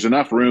there's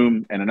enough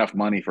room and enough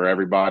money for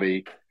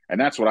everybody, and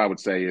that's what I would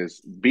say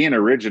is being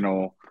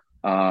original.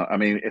 I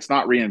mean, it's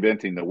not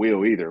reinventing the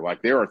wheel either.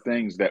 Like there are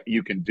things that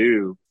you can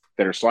do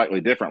that are slightly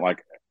different.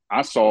 Like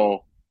I saw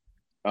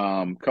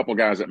a couple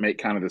guys that make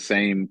kind of the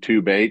same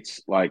two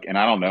baits, like, and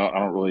I don't know, I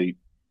don't really.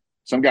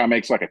 Some guy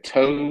makes like a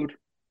toad,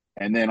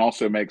 and then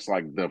also makes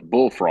like the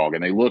bullfrog,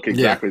 and they look Yeah.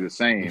 exactly the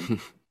same.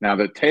 Now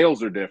the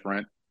tails are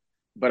different,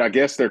 but I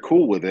guess they're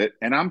cool with it,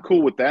 and I'm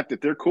cool with that.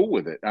 That they're cool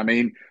with it. I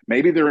mean,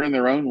 maybe they're in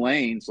their own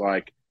lanes.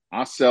 Like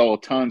I sell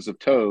tons of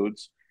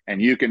toads,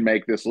 and you can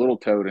make this little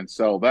toad and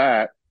sell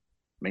that.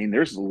 I mean,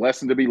 there's a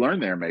lesson to be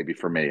learned there, maybe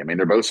for me. I mean,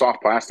 they're both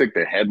soft plastic.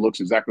 The head looks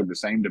exactly the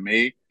same to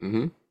me,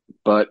 Hmm.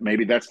 but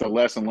maybe that's the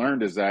lesson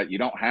learned is that you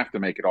don't have to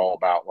make it all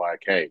about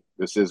like, hey,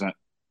 this isn't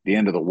the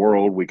end of the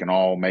world. We can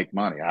all make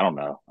money. I don't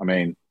know. I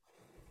mean,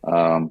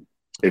 um,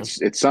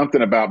 it's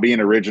something about being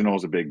original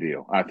is a big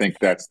deal. I think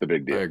that's the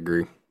big I deal.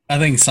 agree. I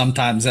think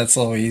sometimes that's a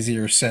little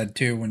easier said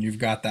too when you've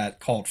got that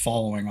cult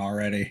following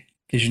already.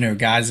 Because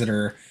guys that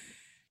are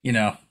you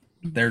know,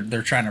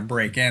 they're trying to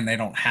break in. They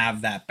don't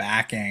have that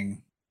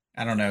backing.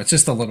 I don't know. It's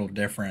just a little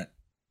different.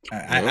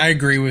 I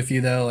agree with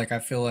you though. Like I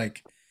feel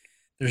like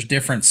there's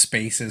different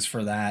spaces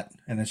for that,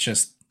 and it's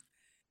just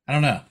I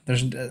don't know.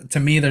 There's to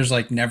me there's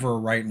like never a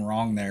right and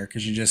wrong there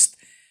because you just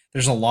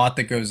there's a lot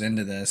that goes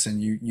into this,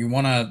 and you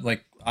want to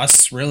like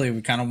us really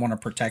we kind of want to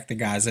protect the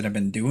guys that have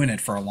been doing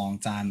it for a long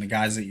time, the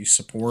guys that you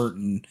support,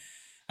 and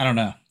I don't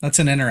know. That's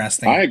an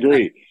interesting. I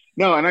agree.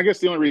 No, and I guess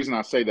the only reason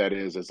I say that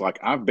is like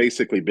I've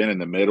basically been in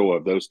the middle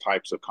of those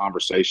types of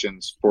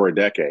conversations for a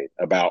decade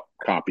about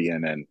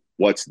copying and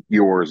what's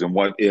yours and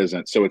what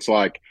isn't. So it's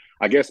like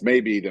I guess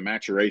maybe the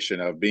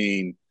maturation of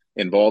being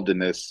involved in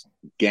this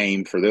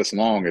game for this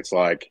long, it's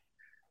like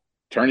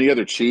turn the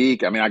other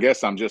cheek. I mean, I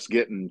guess I'm just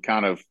getting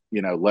kind of,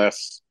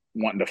 less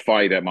wanting to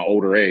fight at my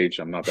older age.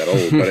 I'm not that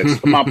old, but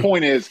it's my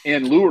point is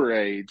in lure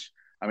age.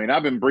 I mean,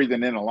 I've been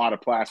breathing in a lot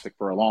of plastic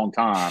for a long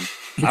time.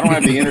 I don't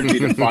have the energy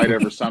to fight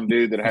over some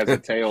dude that has a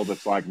tail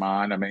that's like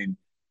mine. I mean,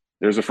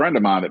 there's a friend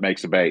of mine that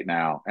makes a bait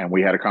now, and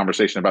we had a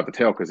conversation about the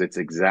tail because it's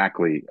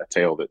exactly a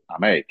tail that I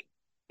make.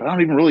 But I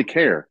don't even really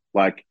care.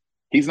 Like,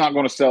 he's not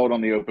going to sell it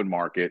on the open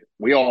market.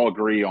 We all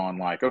agree on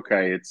like,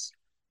 okay, it's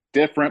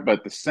different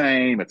but the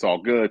same. It's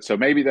all good. So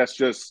maybe that's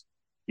just,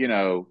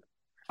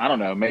 I don't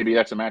know. Maybe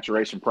that's a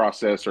maturation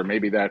process, or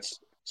maybe that's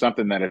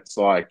something that it's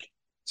like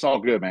it's all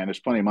good, man. There's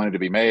plenty of money to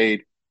be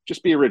made.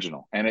 Just be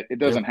original, and it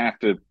doesn't have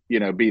to,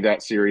 be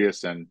that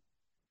serious. And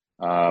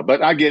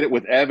but I get it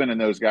with Evan and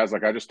those guys.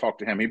 Like I just talked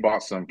to him. He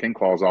bought some king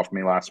claws off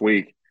me last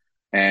week,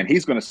 and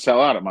he's going to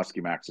sell out at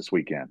Musky Max this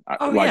weekend.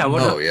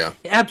 Yeah,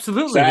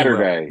 absolutely.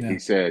 Saturday, he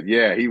said,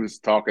 yeah, he was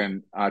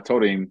talking. I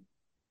told him,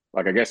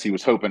 like, I guess he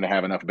was hoping to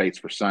have enough baits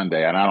for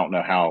Sunday, and I don't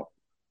know how.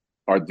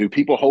 Or do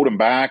people hold him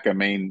back? I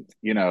mean,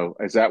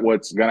 is that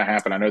what's going to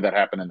happen? I know that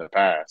happened in the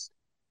past.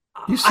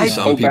 You see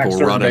some people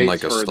running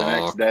like a for the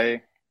next stock.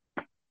 day.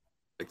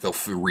 Like they'll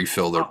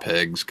refill their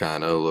pegs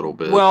kind of a little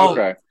bit. Well,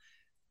 okay.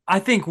 I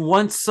think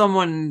once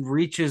someone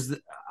reaches,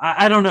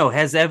 I don't know,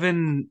 has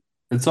Evan?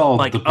 It's all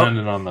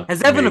dependent on the.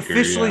 Has Evan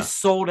officially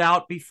sold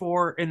out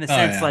before? In the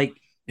sense,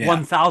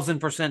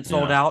 1,000%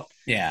 sold out.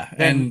 Yeah,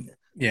 then,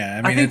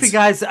 I mean, I think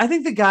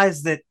the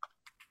guys that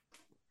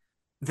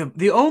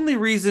the only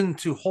reason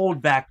to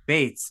hold back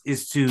baits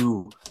is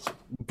to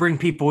bring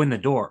people in the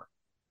door.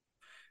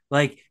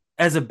 Like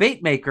as a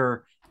bait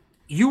maker,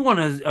 you want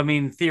to. I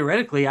mean,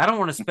 theoretically, I don't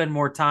want to spend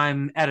more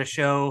time at a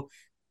show.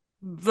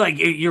 Like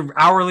your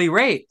hourly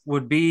rate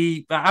would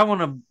be, I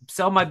want to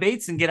sell my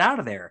baits and get out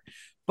of there.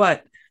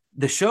 But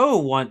the show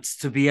wants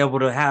to be able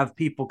to have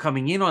people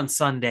coming in on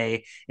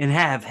Sunday and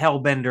have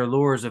Hellbender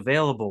lures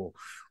available,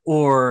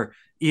 or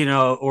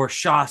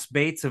Shoss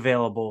baits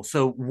available.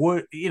 So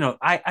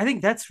I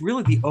think that's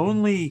really the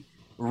only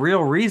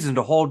real reason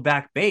to hold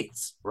back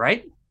baits,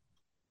 right?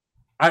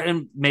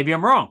 And maybe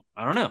I'm wrong.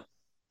 I don't know.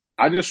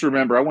 I just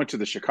remember I went to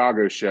the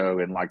Chicago show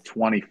in like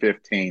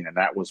 2015, and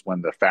that was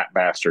when the fat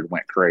bastard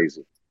went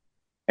crazy.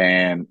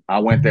 And I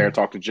went there,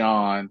 talked to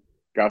John,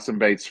 got some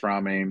baits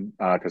from him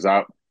because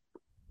I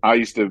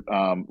used to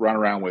run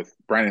around with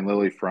Brandon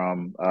Lilly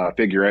from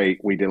Figure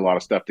Eight. We did a lot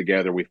of stuff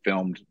together. We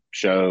filmed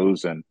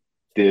shows and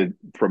did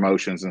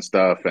promotions and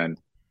stuff. And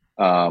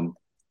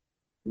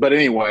but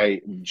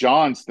anyway,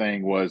 John's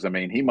thing was, I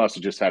mean, he must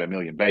have just had a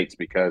million baits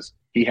because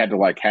he had to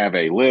like have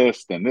a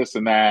list and this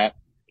and that.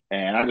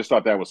 And I just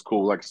thought that was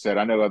cool. Like I said,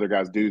 I know other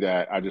guys do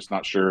that. I'm just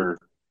not sure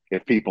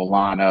if people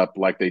line up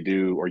like they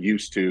do or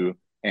used to,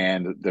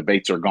 and the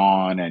baits are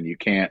gone and you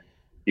can't,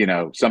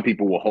 some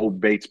people will hold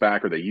baits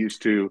back, or they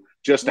used to,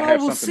 just to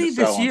have something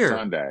to sell on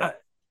Sunday.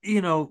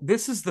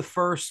 This is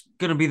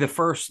going to be the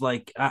first,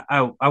 like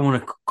I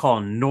want to call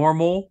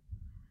normal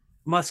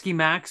Musky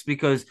Max,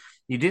 because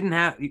we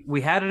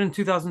had it in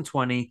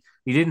 2020.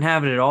 You didn't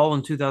have it at all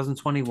in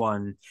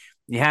 2021.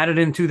 You had it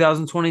in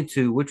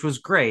 2022, which was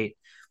great,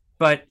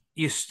 but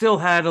you still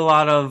had a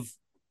lot of,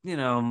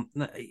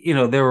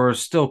 there were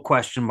still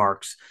question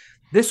marks.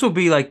 This will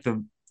be like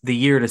the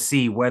year to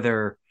see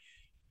whether,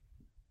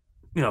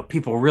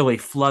 people really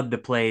flood the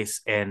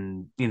place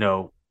and,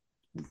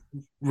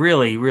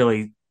 really,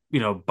 really,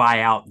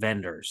 buy out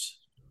vendors.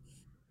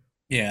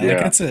 Yeah,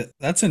 like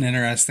that's an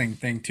interesting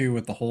thing too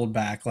with the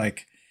holdback.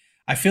 Like,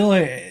 I feel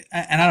like,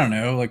 and I don't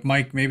know, like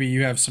Mike, maybe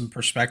you have some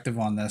perspective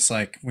on this.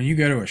 Like when you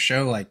go to a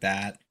show like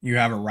that, you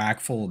have a rack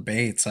full of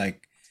baits,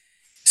 like,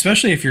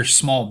 especially if you're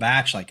small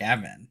batch like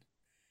Evan,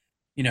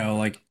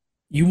 like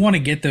you want to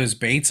get those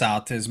baits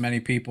out to as many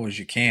people as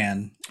you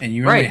can, and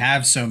you only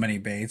have so many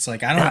baits.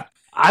 Like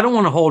I don't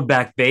want to hold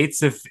back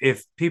baits.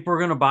 If people are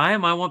going to buy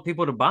them, I want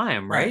people to buy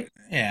them, right?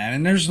 Yeah,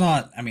 and there's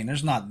not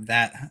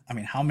that. I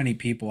mean, how many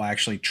people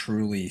actually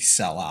truly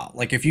sell out?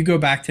 Like if you go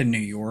back to New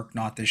York,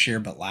 not this year,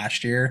 but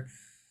last year,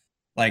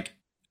 like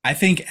I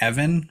think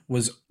Evan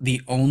was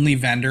the only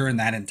vendor in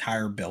that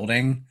entire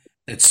building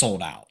that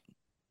sold out.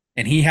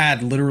 And he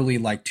had literally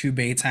like 2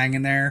 baits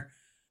hanging there.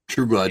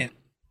 True Blood.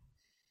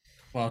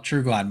 Well,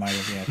 True Glide might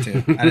have, yeah,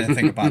 too. I didn't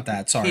think about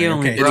that. Sorry. He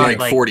only Okay, In brought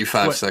like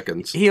 45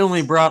 seconds. He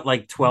only brought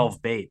like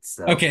 12 baits.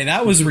 So. okay,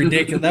 that was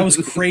ridiculous. That was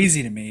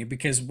crazy to me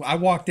because I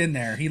walked in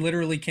there. He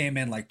literally came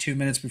in like 2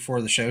 minutes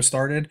before the show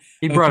started.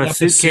 He brought opened a up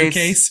his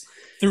suitcase.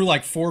 threw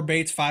like 5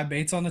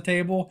 baits on the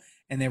table,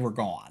 and they were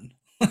gone.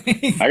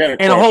 I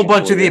got And a whole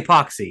bunch for of the you.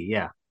 epoxy.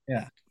 Yeah.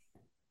 Yeah.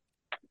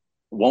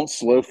 Won't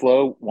Slow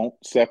Flow, won't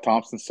Seth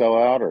Thompson sell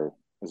out, or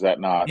is that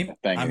not a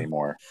thing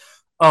anymore?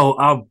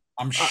 Oh,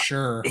 I'm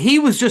sure. he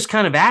was just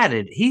kind of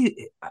added.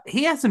 He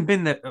hasn't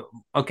been there.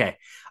 Okay.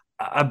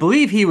 I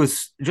believe he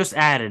was just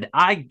added.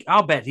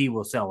 I'll bet he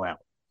will sell out.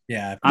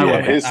 Yeah.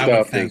 His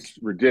stuff is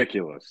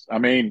ridiculous. I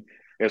mean,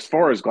 as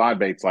far as glide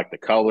baits, like the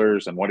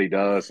colors and what he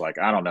does, like,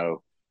 I don't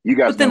know. You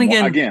guys know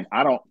again,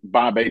 I don't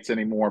buy baits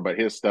anymore, but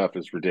his stuff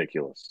is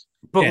ridiculous.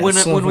 But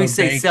when we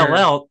say sell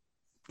out,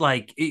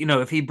 like, you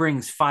know, if he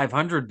brings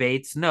 500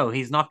 baits, no,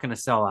 he's not going to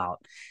sell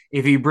out.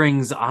 If he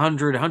brings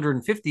 100,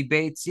 150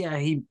 baits, yeah,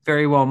 he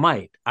very well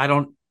might. I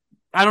don't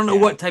know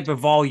what type of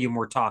volume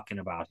we're talking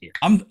about here.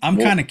 I'm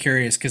kind of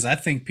curious because I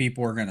think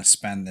people are going to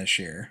spend this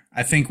year.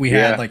 I think we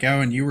had like,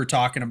 Owen, you were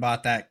talking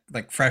about that,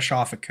 like fresh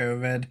off of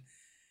COVID,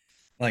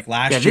 like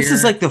last year. This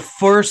is like the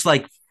first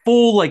like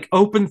full like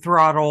open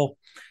throttle,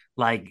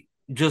 like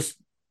just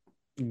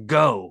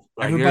go.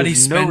 Like,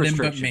 everybody's spending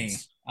but me.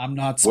 I'm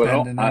not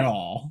spending at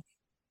all.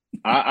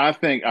 I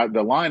think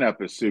the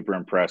lineup is super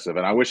impressive,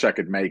 and I wish I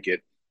could make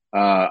it.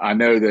 I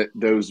know that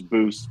those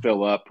booths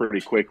fill up pretty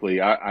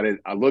quickly. I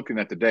looking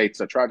at the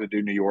dates. I tried to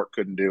do New York,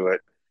 couldn't do it.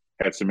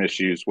 Had some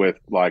issues with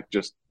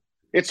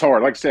it's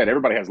hard. Like I said,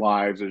 everybody has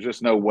lives. There's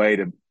just no way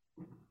to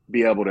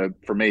be able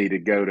for me to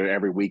go to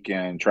every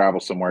weekend, travel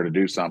somewhere to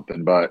do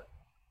something. But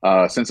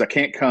since I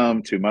can't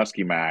come to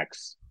Musky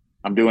Max,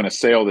 I'm doing a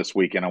sale this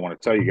weekend I want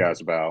to tell you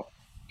guys about.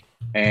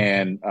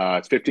 And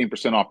it's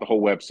 15% off the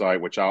whole website,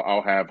 which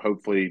I'll have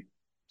hopefully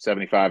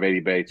 75, 80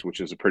 baits,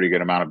 which is a pretty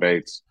good amount of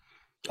baits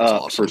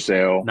for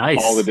sale.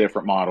 Nice. All the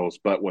different models.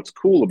 But what's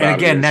cool about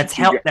that's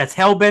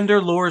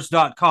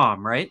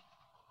hellbenderlures.com, right?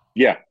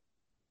 Yeah.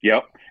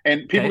 Yep.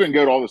 And people can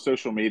go to all the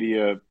social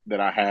media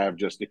that I have.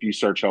 Just if you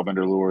search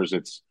Hellbender Lures,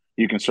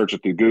 you can search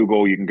it through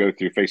Google. You can go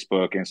through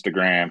Facebook,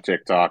 Instagram,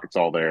 TikTok. It's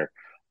all there.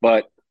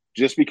 But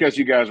just because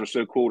you guys are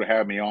so cool to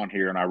have me on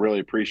here, and I really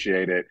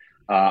appreciate it,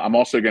 I'm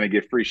also going to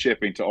give free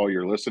shipping to all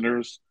your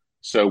listeners.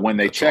 So when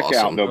they check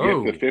out,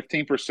 they'll get the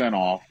 15%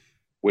 off,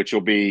 which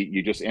will be,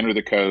 you just enter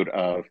the code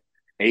of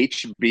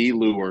HB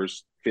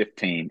Lures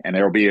 15, and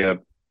it'll be on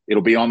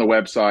the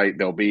website.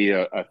 There'll be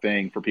a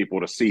thing for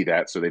people to see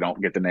that so they don't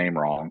get the name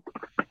wrong.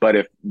 But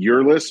if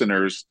your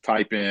listeners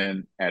type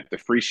in at the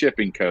free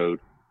shipping code,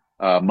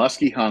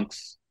 Musky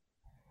Hunks,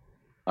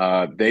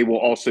 they will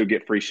also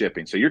get free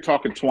shipping. So you're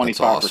talking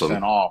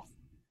 25% off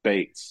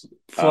baits,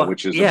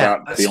 which is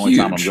about the only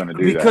time I'm going to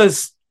do that.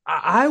 Because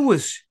I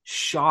was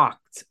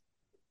shocked,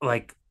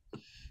 like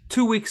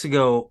 2 weeks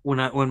ago when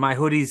I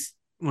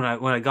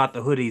got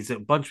the hoodies, a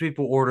bunch of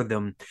people ordered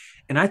them,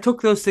 and I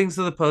took those things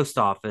to the post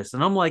office,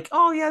 and I'm like,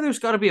 oh yeah, there's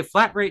got to be a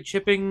flat rate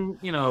shipping,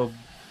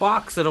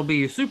 box that'll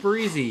be super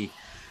easy.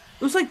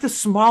 It was like the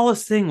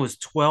smallest thing was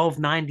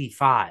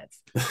 $12.95.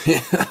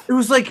 It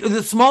was like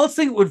the smallest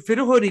thing that would fit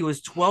a hoodie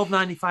was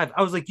 $12.95.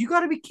 I was like, you got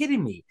to be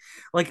kidding me!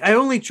 Like, I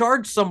only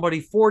charged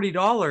somebody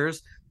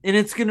 $40, and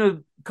it's gonna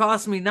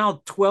cost me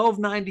now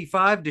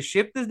 $12.95 to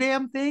ship this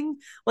damn thing.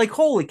 Like,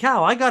 holy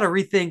cow! I gotta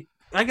rethink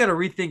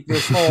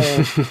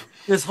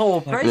this whole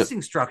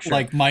pricing structure.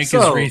 Like Mike is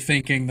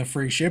rethinking the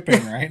free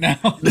shipping right now.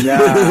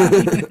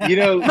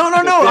 No.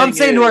 I'm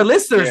saying to our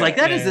listeners,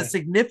 that is a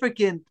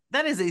significant.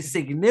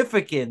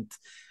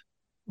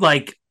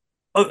 Like,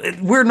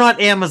 we're not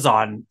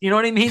Amazon. You know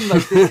what I mean?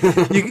 Like,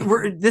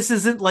 this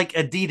isn't like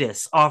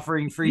Adidas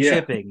offering free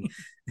shipping.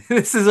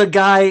 This is a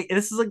guy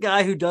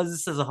who does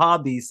this as a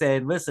hobby,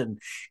 saying, listen,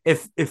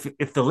 if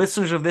the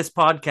listeners of this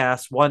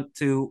podcast want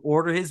to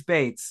order his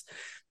baits,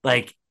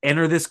 like,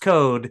 enter this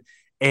code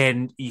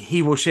and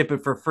he will ship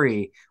it for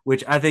free,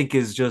 which I think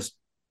is just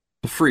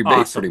a free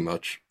bait, pretty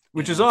much.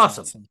 Which is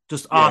awesome.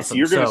 Just awesome.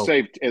 You're going to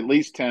save at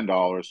least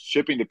 $10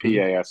 shipping to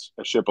PA.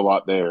 I ship a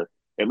lot there.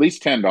 At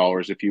least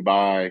 $10 if you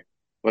buy,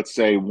 let's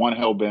say, one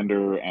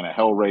Hellbender and a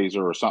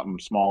Hellraiser or something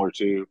smaller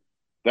too.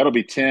 That'll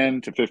be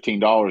 $10 to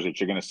 $15 that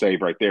you're going to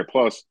save right there.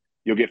 Plus,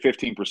 you'll get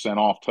 15%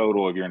 off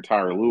total of your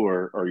entire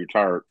lure or your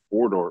entire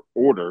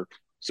order.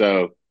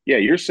 So, yeah,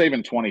 you're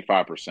saving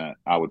 25%,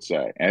 I would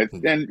say. And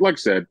like I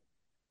said,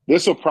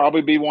 this will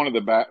probably be one of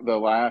the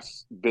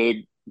last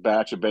big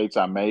batch of baits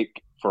I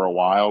make for a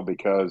while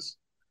because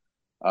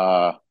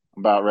I'm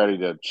about ready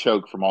to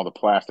choke from all the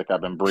plastic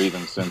I've been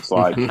breathing since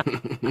like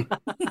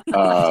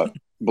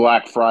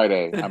Black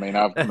Friday. I mean,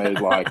 I've made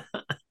like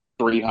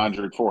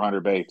 300,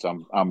 400 baits.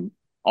 I'm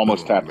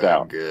almost tapped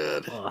out.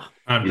 Good.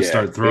 Time to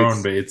start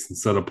throwing baits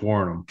instead of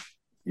pouring them.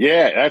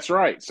 Yeah, that's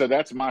right. So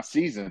that's my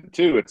season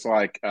too. It's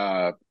like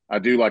I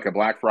do like a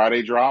Black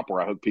Friday drop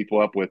where I hook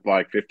people up with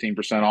like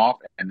 15% off.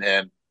 And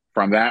then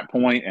from that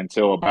point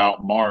until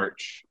about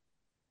March,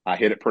 I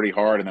hit it pretty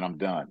hard and then I'm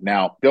done.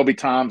 Now, there'll be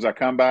times I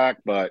come back,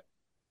 but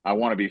I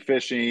want to be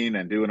fishing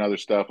and doing other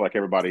stuff like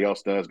everybody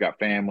else does. Got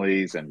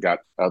families and got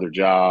other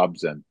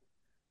jobs, and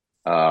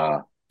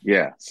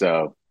yeah.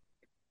 So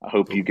I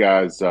hope you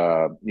guys,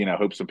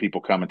 hope some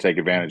people come and take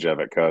advantage of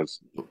it because,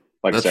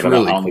 like I That's said,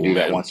 really I only cool, do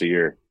that man. once a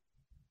year.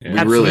 We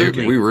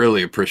Absolutely.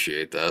 really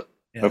appreciate that.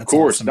 Yeah, Of that's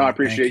course, awesome, no, I man.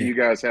 Thank appreciate you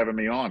guys having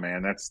me on,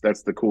 man. That's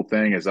the cool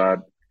thing is I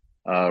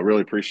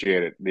really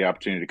appreciate it, the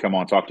opportunity to come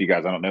on and talk to you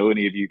guys. I don't know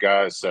any of you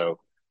guys, so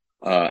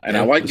and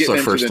I Yeah, like this is getting our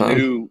into first the time.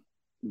 new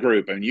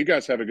group. And you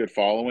guys have a good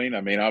following.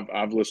 I mean,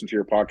 I've listened to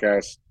your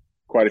podcast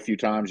quite a few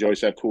times. You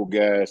always have cool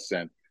guests,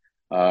 and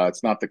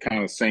it's not the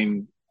kind of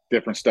same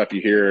different stuff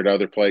you hear at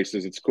other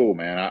places. It's cool,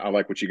 man. I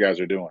like what you guys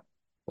are doing.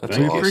 That's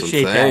We Thank you. awesome.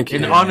 appreciate Thank that.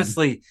 you. And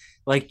honestly,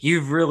 like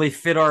you've really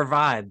fit our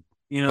vibe,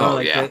 Oh,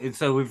 like yeah. and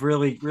so we've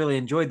really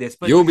enjoyed this.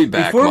 But You'll be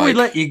back, before we Mike.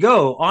 let you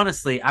go,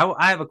 honestly,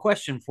 I have a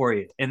question for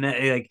you. And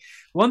that, like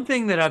one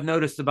thing that I've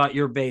noticed about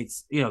your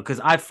baits, because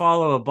I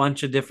follow a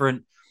bunch of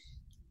different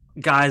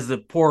guys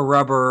that pour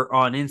rubber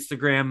on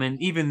Instagram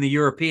and even the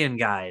European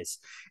guys.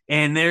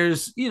 And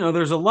there's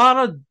a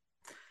lot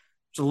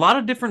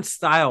of different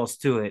styles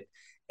to it.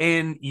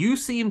 And you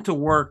seem to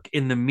work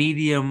in the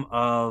medium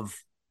of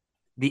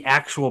the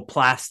actual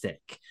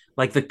plastic.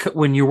 Like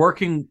when you're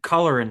working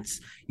colorants,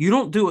 you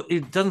don't do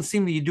it. Doesn't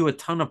seem that you do a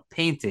ton of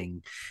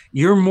painting.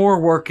 You're more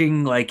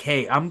working like,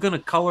 hey, I'm gonna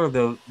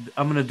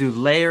do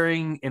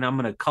layering and I'm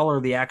gonna color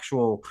the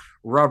actual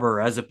rubber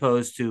as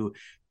opposed to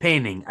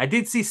painting. I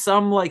did see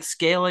some like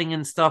scaling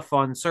and stuff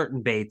on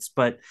certain baits,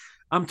 but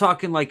I'm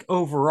talking like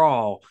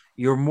overall,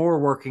 you're more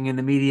working in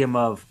the medium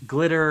of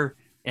glitter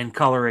and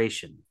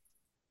coloration.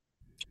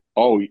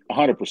 Oh,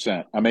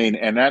 100%. I mean,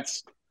 and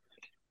that's,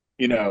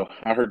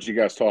 I heard you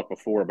guys talk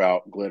before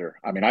about glitter.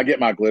 I mean, I get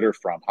my glitter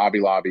from Hobby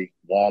Lobby,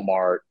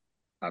 Walmart.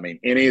 I mean,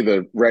 any of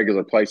the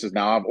regular places.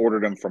 Now, I've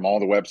ordered them from all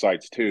the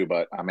websites too,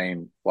 but I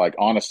mean, like,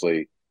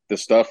 honestly, the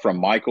stuff from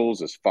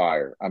Michael's is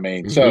fire. I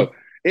mean, so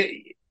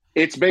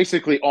it's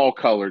basically all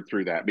colored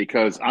through that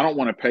because I don't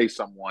want to pay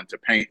someone to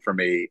paint for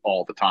me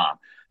all the time.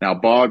 Now,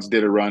 Boggs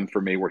did a run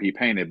for me where he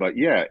painted, but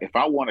yeah, if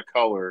I want to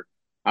color,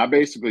 I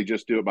basically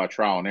just do it by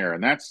trial and error.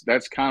 And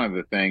that's kind of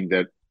the thing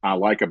that I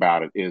like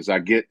about it is I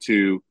get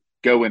to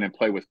go in and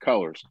play with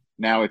colors.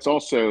 Now, it's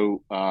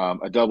also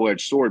a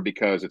double-edged sword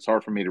because it's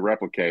hard for me to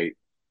replicate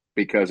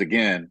because,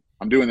 again,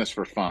 I'm doing this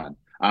for fun.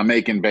 I'm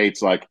making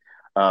baits like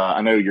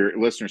I know your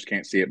listeners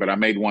can't see it, but I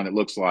made one that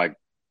looks like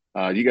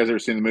you guys ever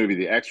seen the movie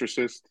The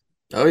Exorcist?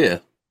 Oh, yeah.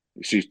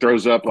 She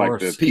throws up like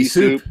the pea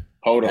soup.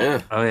 Hold on.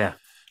 Yeah. Oh yeah.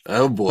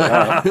 Oh, boy.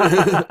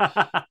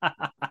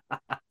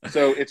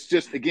 So it's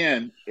just,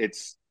 again,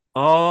 it's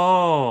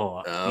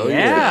Oh, Oh,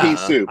 yeah. pea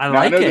soup. I Now,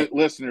 like I know it. that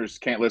listeners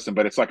can't listen,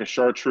 but it's like a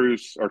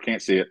chartreuse, or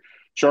can't see it.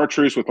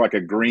 Chartreuse with like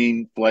a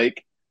green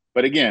flake.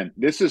 But again,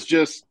 this is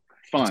just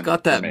fun. It's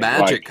got for that me.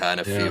 magic Like, kind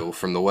of Yeah. feel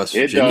from the West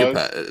It Virginia.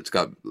 does. It's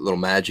got a little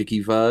magic-y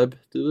vibe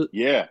to it.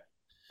 yeah.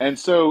 And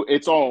so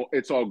it's all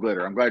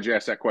glitter. I'm glad you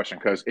asked that question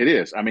because it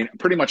is. I mean,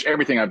 pretty much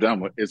everything I've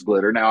done is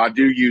glitter. Now I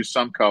do use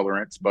some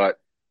colorants, but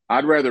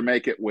I'd rather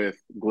make it with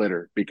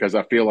glitter because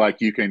I feel like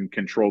you can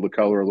control the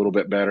color a little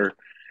bit better.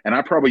 And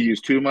I probably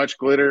use too much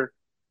glitter,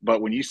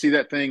 but when you see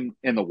that thing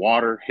in the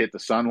water hit the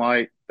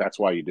sunlight, that's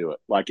why you do it.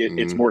 Like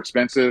it's more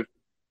expensive,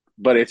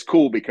 but it's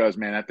cool because,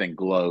 man, that thing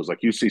glows.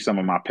 Like you see some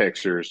of my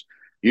pictures,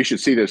 you should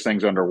see those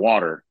things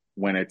underwater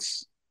when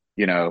it's,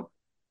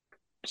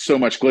 so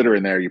much glitter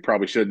in there. You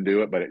probably shouldn't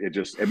do it, but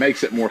it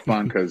makes it more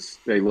fun because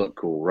they look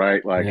cool,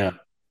 right? Like,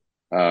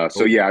 Yeah.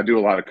 so yeah, I do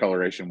a lot of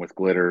coloration with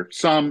glitter,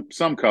 some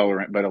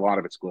colorant, but a lot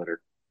of it's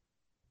glitter.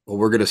 Well,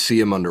 we're going to see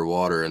them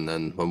underwater, and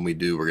then when we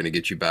do, we're going to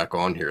get you back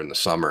on here in the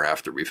summer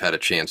after we've had a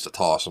chance to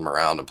toss them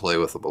around and play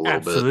with them a little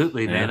bit.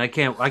 Absolutely, man.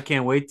 Yeah. I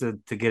can't wait to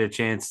get a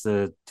chance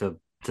to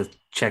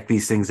check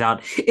these things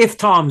out. If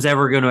Tom's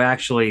ever going to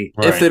actually,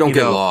 If they don't you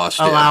get know, lost,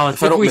 allow yeah. us,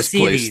 If I if don't we see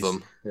misplace these,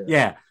 them.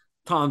 yeah.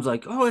 Tom's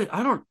like, oh,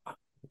 I don't.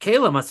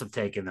 Kayla must have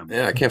taken them.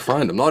 Yeah, I can't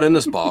find them. Not in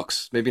this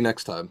box. Maybe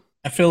next time.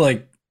 I feel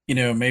like,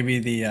 maybe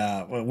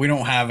we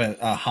don't have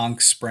a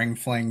Hunks Spring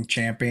Fling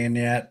champion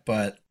yet,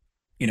 but,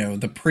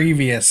 the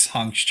previous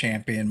Hunks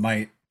champion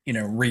might,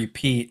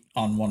 repeat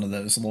on one of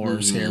those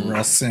lures here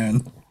real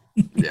soon.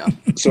 Yeah.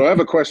 So I have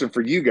a question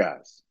for you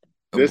guys.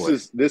 Oh, This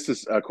boy.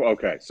 is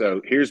okay.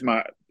 So here's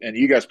and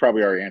you guys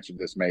probably already answered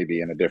this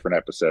maybe in a different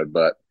episode,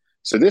 but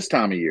so this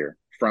time of year,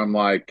 from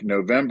like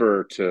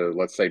November to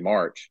let's say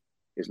March,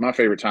 is my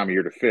favorite time of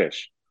year to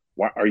fish.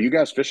 Why, are you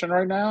guys fishing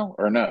right now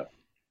or no?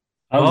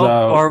 I was Well,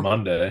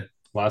 out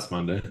last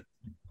Monday.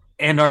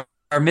 And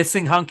our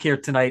missing hunk here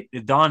tonight,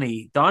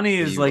 Donnie. Donnie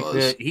is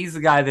he's the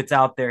guy that's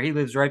out there. He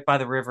lives right by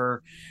the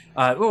river.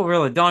 Well,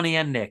 really, Donnie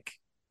and Nick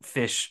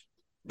fish.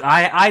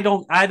 I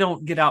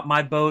don't get out.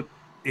 My boat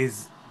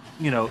is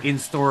in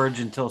storage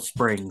until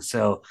spring,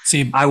 so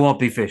See, I won't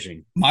be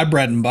fishing. My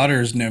bread and butter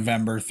is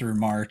November through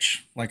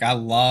March. Like I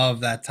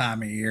love that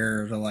time of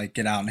year to like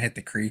get out and hit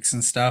the creeks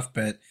and stuff,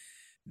 but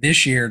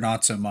this year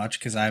not so much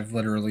because I've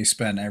literally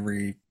spent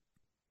every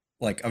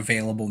like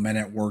available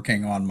minute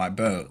working on my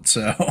boat.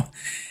 So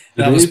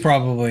that was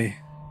probably.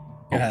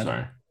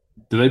 Sorry.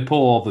 Do they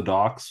pull all the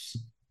docks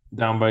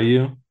down by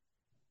you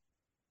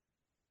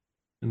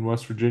in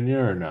West Virginia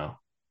or no?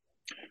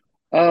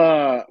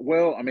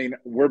 Well, I mean,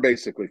 we're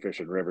basically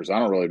fishing rivers. I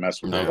don't really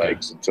mess with the Okay.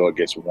 lakes until it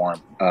gets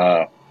warm.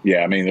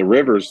 Yeah, I mean, the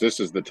rivers, this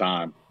is the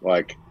time.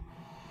 Like,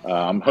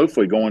 I'm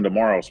hopefully going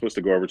tomorrow. I'm supposed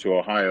to go over to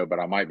Ohio, but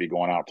I might be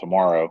going out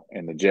tomorrow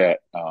in the jet.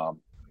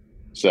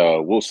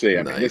 So we'll see.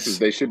 I mean, Nice.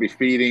 they should be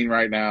feeding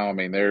right now. I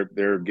mean,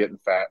 they're getting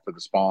fat for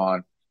the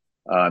spawn.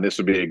 This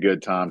would be a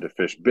good time to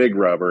fish big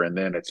rubber, and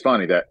then it's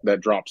funny that that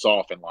drops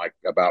off in like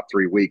about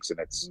 3 weeks, and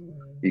it's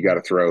you got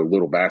to throw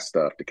little bass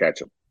stuff to catch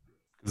them.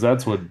 Because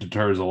that's what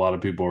deters a lot of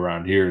people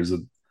around here is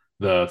that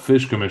the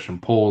Fish Commission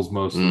pulls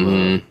most of the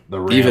Even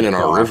ramp in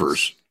our ponds.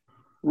 rivers.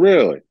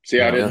 Really? See,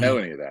 I Yeah. didn't know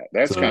any of that.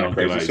 That's So they kind of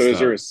don't get crazy. So, iced is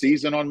there up. a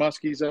season on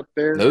muskies up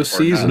there, No or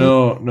season.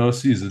 No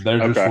season. They're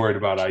just Okay. worried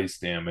about ice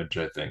damage,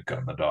 I think,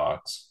 on the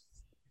docks.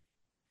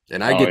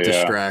 And I Oh, get yeah.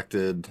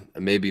 distracted.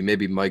 Maybe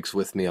Mike's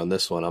with me on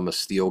this one. I'm a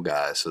steel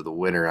guy, so the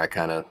winter I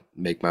kind of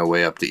make my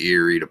way up to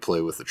Erie to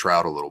play with the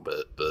trout a little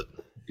bit. But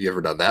you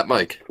ever done that,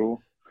 Mike?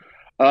 Cool.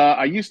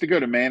 I used to go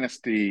to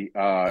Manistee in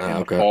the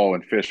Okay. fall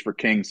and fish for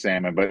king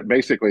salmon, but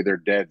basically they're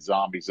dead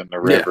zombies in the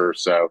Yeah. river.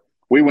 So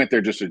we went there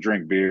just to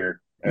drink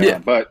beer. Yeah.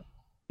 But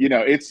you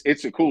know, it's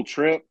a cool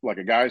trip, like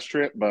a guy's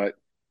trip. But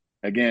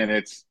again,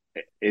 it's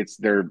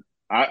their.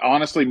 I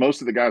honestly, most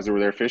of the guys that were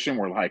there fishing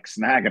were like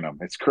snagging them.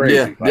 It's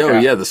crazy.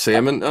 Like The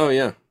salmon. Oh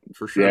yeah,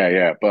 for sure.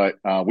 yeah. But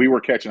we were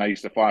catching. I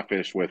used to fly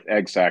fish with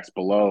egg sacs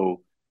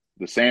below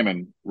the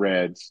salmon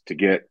reds to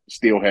get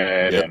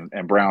steelhead Yep.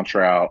 and brown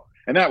trout,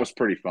 and that was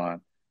pretty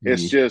fun.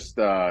 It's Mhm. just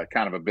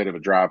kind of a bit of a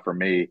drive for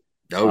me.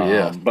 Oh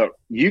yeah. But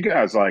you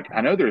guys, like,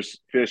 I know there's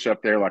fish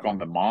up there, like on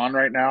the Mon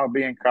right now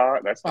being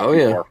caught. That's not Oh, too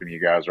yeah. far from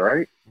you guys,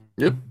 right?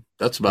 Yep.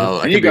 That's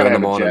about. I And you could be got to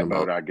on the have a Mon in jet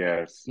boat, about. I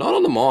guess. Not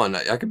on the Mon.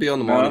 I could be on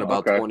the Mon No? in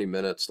about Okay. 20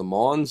 minutes. The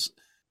Mons.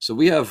 So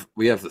we have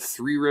the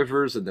three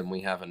rivers, and then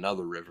we have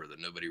another river that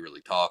nobody really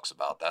talks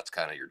about. That's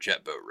kind of your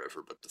jet boat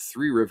river. But the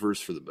three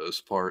rivers, for the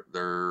most part,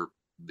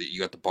 you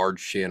got the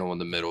barge channel in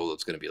the middle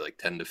that's going to be like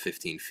 10 to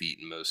 15 feet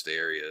in most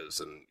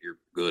areas, and you're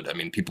good. I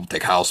mean, people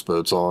take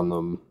houseboats on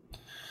them.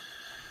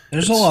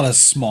 There's a lot of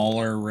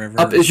smaller rivers.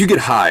 Up as you get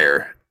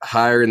higher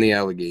in the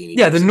Allegheny.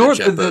 Yeah, the north,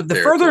 jet the boat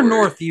further territory.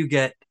 north you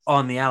get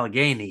on the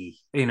Allegheny,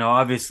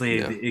 obviously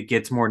Yeah. it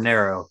gets more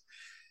narrow.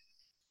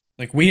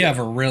 Like we have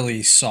a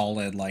really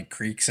solid like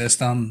creek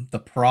system. The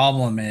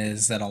problem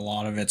is that a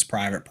lot of it's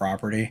private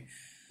property.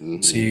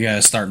 Mhm. So you got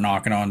to start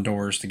knocking on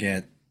doors to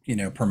get,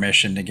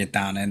 permission to get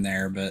down in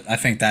there. But I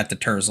think that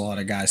deters a lot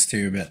of guys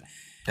too. But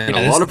And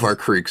yeah, a lot of our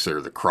creeks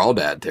are the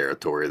crawdad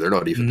territory. They're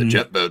not even the Mhm.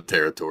 jet boat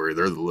territory.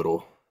 They're the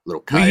little We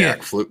kayak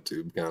get- float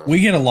tube kind of.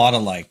 we get a lot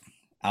of like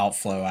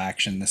outflow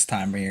action this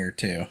time of year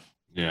too.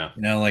 Yeah.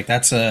 Like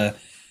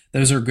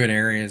those are good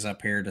areas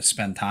up here to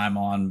spend time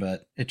on,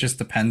 but it just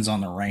depends on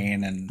the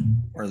rain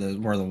and where the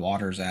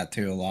water's at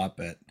too a lot.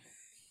 But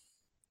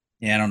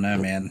yeah, I don't know,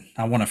 man.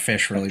 I want to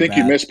fish really I think bad.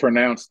 you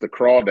mispronounced the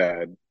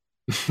crawdad.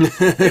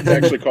 It's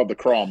actually called the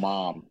crawl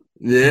mom.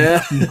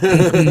 Yeah.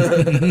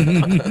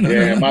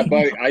 Yeah, my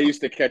buddy, I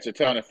used to catch a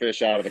ton of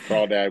fish out of the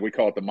crawdad. We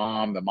call it the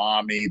mom, the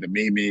mommy, the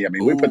mimi. I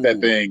mean, we put that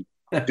Ooh. thing,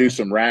 do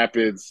some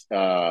rapids,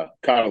 caught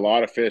a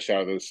lot of fish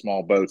out of those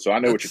small boats. So I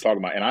know what you're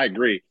talking about. And I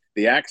agree.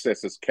 The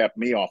access has kept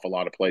me off a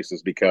lot of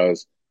places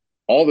because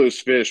all those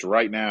fish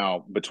right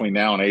now, between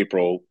now and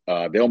April,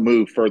 they'll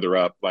move further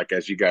up, like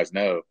as you guys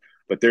know.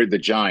 But they're the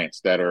giants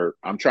that are,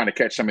 I'm trying to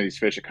catch some of these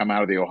fish that come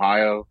out of the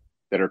Ohio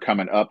that are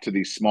coming up to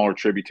these smaller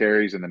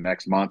tributaries in the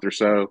next month or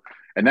so.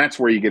 And that's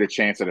where you get a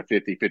chance at a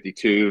 50,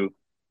 52.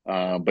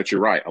 But you're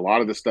right. A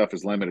lot of the stuff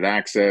is limited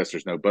access.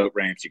 There's no boat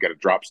ramps. You got to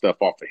drop stuff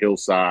off the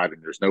hillside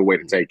and there's no way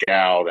to take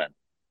out.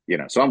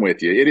 And, so I'm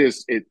with you.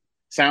 It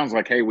sounds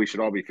like, hey, we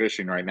should all be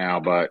fishing right now,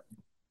 but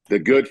the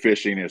good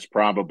fishing is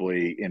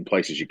probably in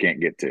places you can't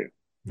get to.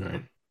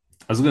 Right.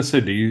 I was gonna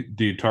say, do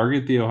you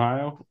target the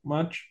Ohio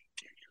much?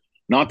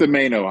 Not the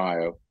main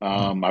Ohio.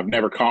 I've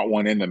never caught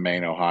one in the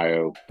main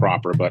Ohio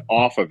proper, but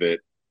off of it,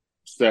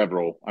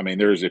 several. I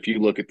mean, if you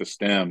look at the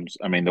stems,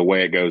 I mean, the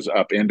way it goes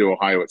up into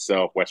Ohio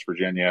itself, West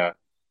Virginia,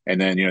 and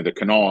then, the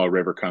Kanawha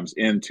River comes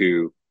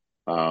into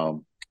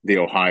the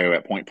Ohio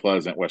at Point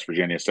Pleasant, West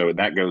Virginia. So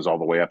that goes all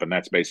the way up, and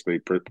that's basically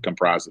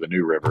comprised of the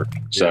New River.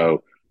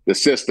 So the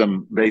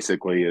system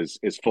basically is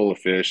full of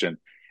fish. And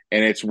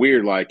it's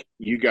weird, like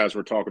you guys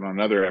were talking on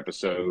another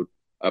episode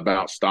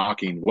about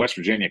stocking. West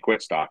Virginia quit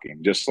stocking,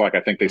 just like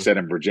I think they said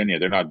in Virginia.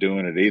 They're not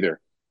doing it either.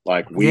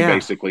 Like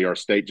basically, our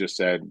state just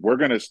said, we're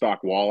going to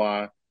stock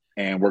walleye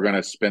and we're going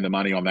to spend the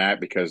money on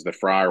that because the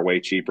fry are way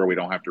cheaper. We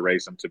don't have to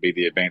raise them to be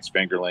the advanced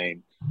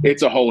fingerling.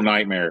 It's a whole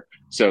nightmare.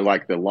 So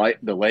like the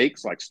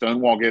lakes, like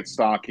Stonewall gets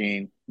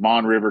stocking,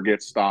 Mon River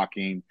gets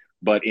stocking,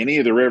 but any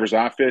of the rivers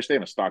I fish, they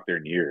haven't stocked there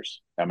in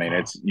years. I mean,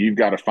 you've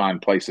got to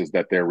find places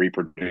that they're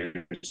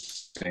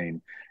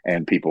reproducing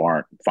and people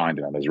aren't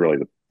finding them is really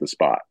the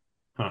spot.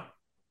 Huh.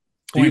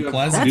 Point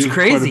Pleasant. That's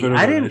crazy.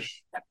 I didn't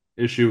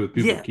issue with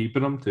people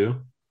keeping them too.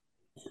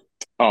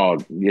 Oh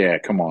yeah,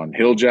 come on,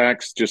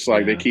 Hilljacks, just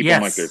like they keep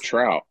them like they're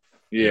trout.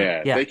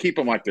 Yeah, Yeah. they keep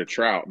them like they're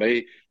trout.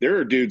 There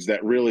are dudes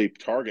that really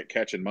target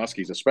catching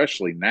muskies,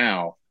 especially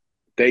now.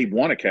 They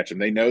want to catch them.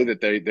 They know that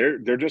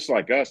they're just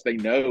like us. They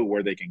know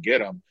where they can get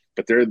them,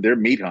 but they're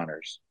meat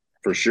hunters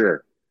for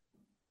sure.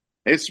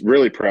 It's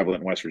really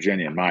prevalent in West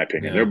Virginia, in my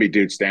opinion. Yeah. There'll be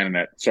dudes standing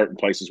at certain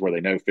places where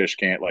they know fish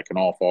can't, like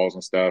Canal Falls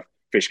and stuff.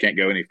 Fish can't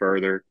go any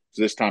further.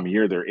 So this time of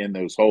year, they're in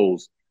those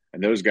holes,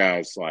 and those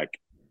guys like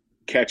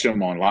catch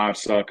them on live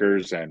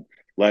suckers and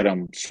let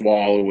them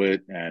swallow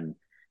it and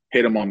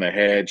hit them on the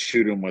head,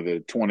 shoot them with a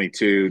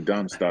 22,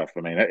 dumb stuff.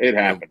 I mean, it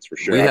happens for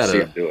sure. I see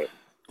them do it.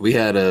 We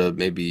had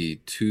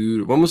maybe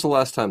two. When was the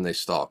last time they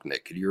stalked,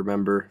 Nick? Can you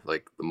remember?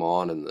 Like the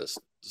Mon and this.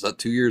 Is that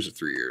 2 years or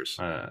 3 years?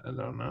 I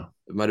don't know.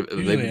 It might have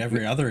Usually maybe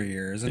every other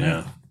year, isn't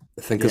it?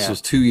 I think this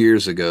was 2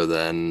 years ago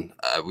then.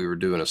 We were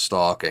doing a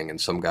stalking, and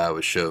some guy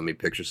was showing me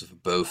pictures of a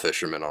bow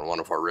fisherman on one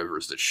of our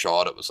rivers that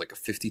shot. It was like a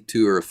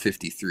 52 or a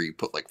 53,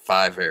 put like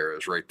 5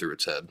 arrows right through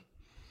its head.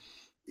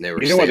 And they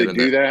were You know why they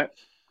standing do there.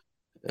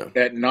 that?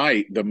 Yeah. At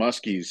night, the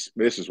muskies,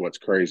 this is what's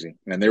crazy.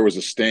 And there was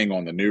a sting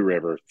on the New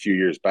River a few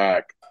years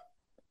back.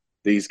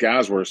 These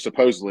guys were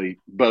supposedly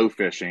bow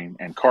fishing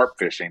and carp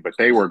fishing, but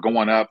they were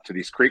going up to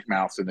these creek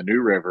mouths in the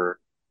New River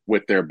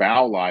with their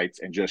bow lights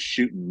and just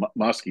shooting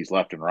muskies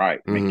left and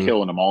right. I mean,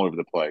 killing them all over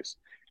the place.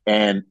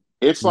 And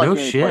it's like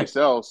any place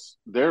else.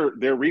 They're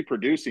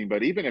reproducing,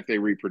 but even if they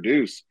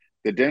reproduce,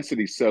 the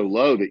density's so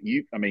low that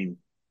you're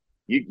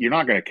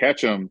not going to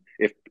catch them.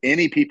 If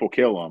any people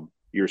kill them,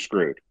 you're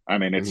screwed. I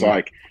mean, it's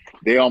like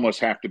they almost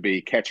have to be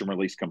catch and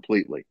release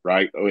completely,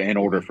 right, in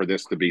order for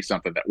this to be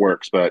something that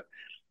works. But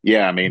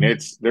yeah, I mean,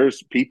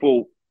 there's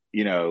people,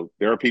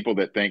 there are people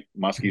that think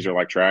muskies are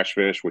like trash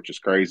fish, which is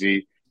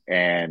crazy.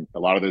 And a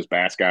lot of those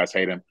bass guys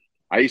hate them.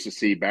 I used to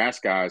see bass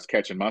guys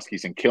catching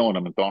muskies and killing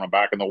them and throwing them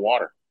back in the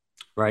water.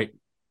 Right.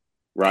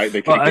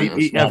 They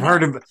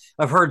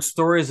I've heard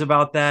stories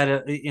about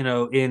that,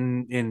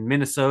 in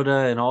Minnesota,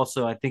 and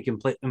also I think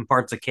in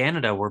parts of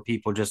Canada where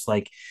people just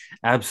like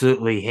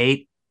absolutely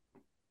hate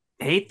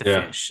the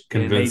fish.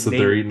 Convinced that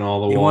they're eating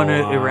all the walleye, want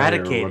to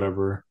eradicate or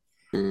whatever.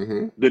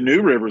 The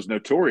New River is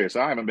notorious.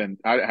 I haven't been.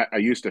 I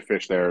used to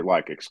fish there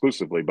like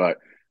exclusively, but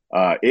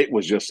it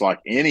was just like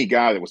any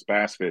guy that was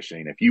bass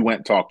fishing. If you went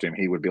and talked to him,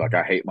 he would be like,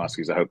 "I hate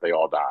muskies. I hope they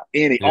all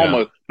die."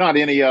 Almost not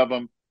any of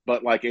them,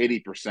 but like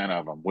 80%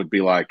 of them would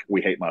be like,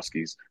 "We hate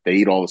muskies. They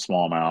eat all the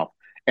smallmouth,"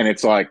 and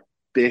it's like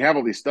they have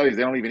all these studies.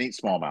 They don't even eat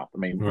smallmouth. I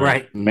mean,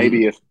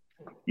 maybe if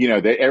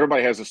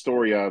everybody has a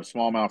story of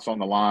smallmouth's on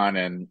the line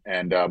and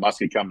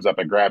muskie comes up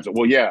and grabs it.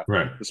 Well, yeah,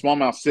 the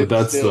smallmouth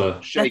sits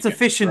still, shaking, that's a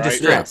fish in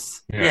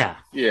distress. Yeah.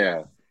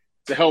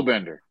 It's a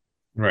hellbender.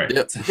 Right.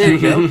 Yep. There you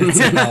go.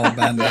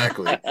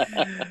 Exactly.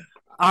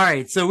 All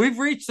right, so we've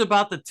reached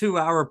about the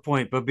 2-hour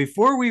point, but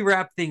before we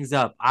wrap things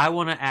up, I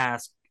want to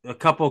ask a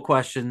couple of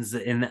questions.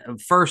 And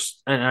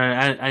first, and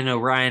I know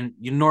Ryan,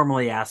 you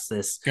normally ask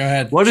this. Go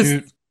ahead.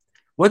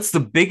 What's the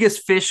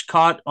biggest fish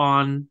caught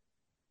on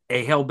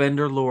a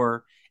hellbender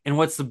lure, and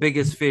what's the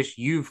biggest fish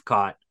you've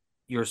caught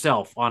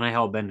yourself on a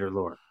hellbender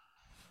lure?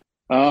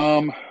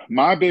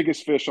 My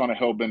biggest fish on a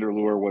hellbender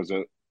lure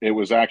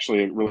was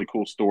actually a really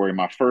cool story.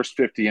 My first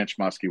 50-inch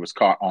muskie was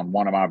caught on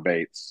one of my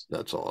baits.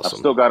 That's awesome. I've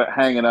still got it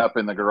hanging up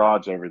in the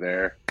garage over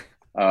there.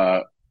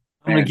 I'm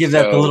going to give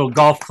that the little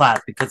golf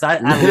clap because I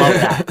love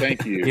that.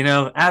 Thank you.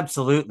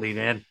 Absolutely,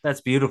 man.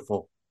 That's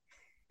beautiful.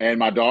 And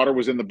my daughter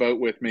was in the boat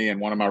with me and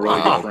one of my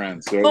really good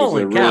friends. So it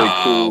was really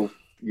cool.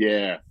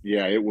 Yeah,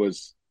 it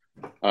was.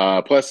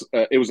 Plus,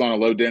 it was on a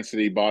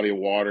low-density body of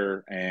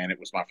water, and it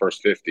was my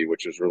first 50,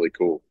 which was really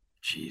cool.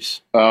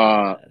 Jeez.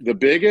 The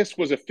biggest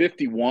was a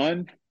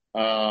 51,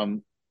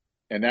 and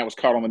that was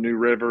caught on the New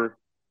River.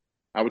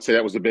 I would say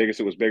that was the biggest.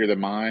 It was bigger than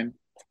mine,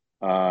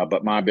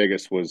 but my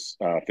biggest was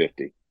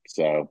 50.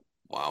 So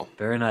wow,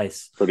 very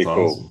nice, pretty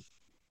cool.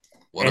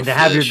 And to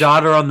have your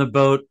daughter on the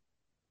boat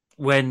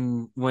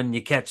when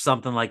you catch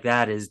something like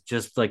that is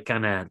just like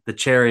kind of the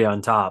cherry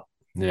on top.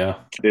 Yeah,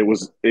 it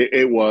was.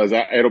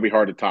 It'll be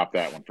hard to top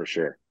that one for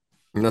sure.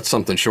 And that's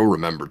something she'll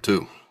remember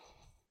too.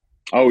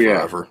 Oh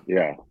forever.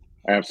 Yeah,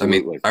 absolutely.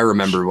 I mean, I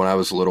remember when I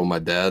was little, my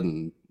dad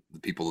and the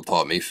people that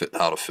taught me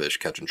how to fish,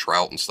 catching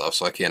trout and stuff.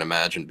 So I can't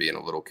imagine being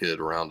a little kid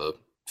around a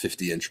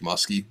 50-inch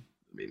muskie.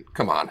 I mean,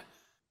 come on,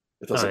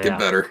 it doesn't get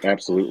better.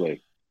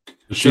 Absolutely.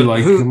 Does she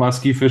like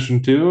muskie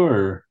fishing too,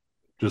 or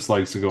just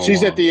likes to go?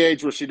 She's at the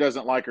age where she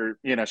doesn't like her.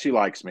 She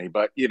likes me,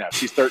 but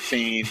she's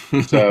 13,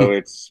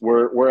 so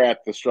we're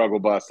at the struggle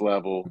bus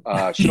level.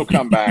 She'll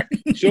come back.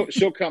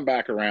 She'll come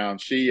back around.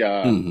 She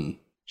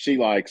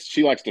likes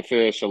to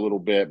fish a little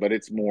bit, but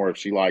it's more if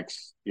she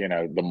likes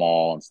the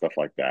mall and stuff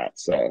like that.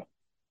 So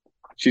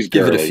she's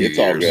girly. It's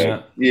all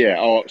good. Yeah.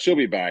 Oh, she'll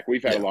be back.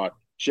 We've had a lot.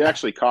 She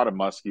actually caught a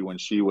muskie when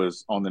she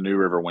was on the New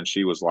River when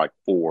she was like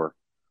 4.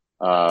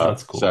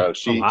 That's cool. So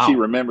she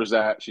remembers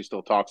that. She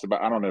still talks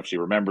about. I don't know if she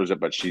remembers it,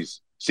 but she's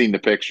seen the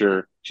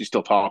picture. She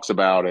still talks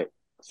about it.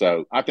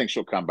 So I think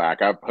she'll come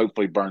back. I've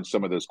hopefully burned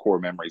some of those core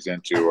memories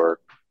into her.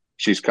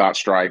 She's caught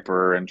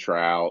striper and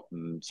trout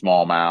and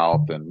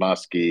smallmouth and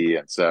muskie,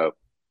 and so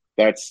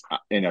that's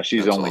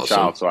she's the That's only awesome.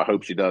 child, so I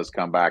hope she does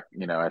come back,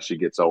 as she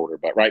gets older.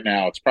 But right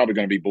now, it's probably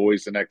going to be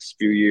boys the next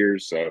few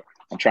years, so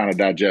I'm trying to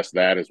digest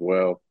that as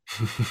well.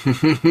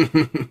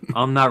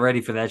 I'm not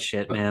ready for that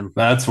shit, man.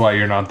 That's why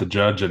you're not the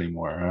judge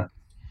anymore, huh?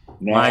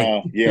 No,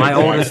 My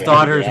exactly. oldest I had to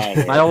daughter, get out of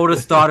there. my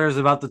oldest daughter is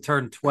about to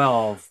turn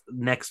 12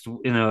 next,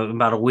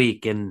 about a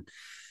week, and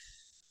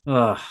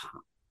not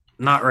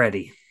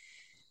ready.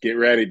 Get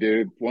ready,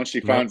 dude. Once she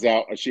finds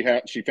out, she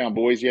found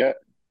boys yet?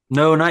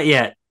 No, not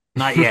yet.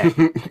 Not yet.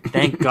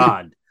 Thank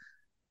God.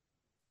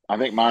 I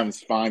think mine's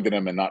finding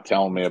them and not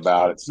telling me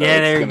about it. So Yeah,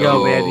 there you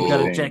go, man. You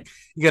gotta interesting. check.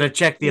 You gotta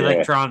check the Yeah.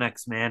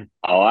 electronics, man.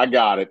 Oh, I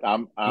got it.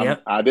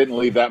 Yep. I didn't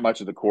leave that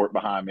much of the court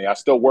behind me. I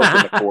still work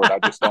in the court. I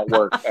just don't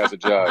work as a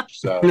judge.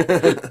 So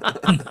That's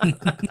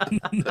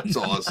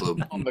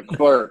awesome. I'm the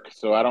clerk,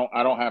 so I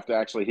don't have to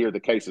actually hear the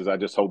cases. I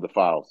just hold the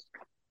files.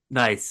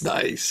 Nice.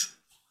 Nice.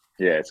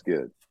 Yeah, it's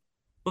good.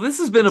 Well, this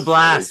has been a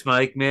blast,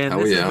 Mike. Man, Oh,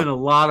 this yeah. has been a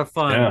lot of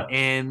fun, Yeah.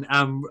 and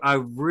I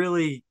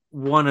really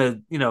want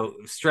to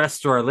stress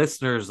to our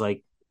listeners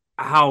like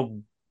how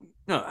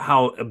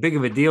big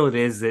of a deal it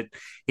is that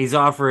he's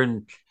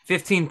offering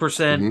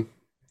 15%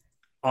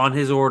 on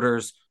his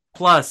orders.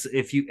 Plus,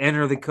 if you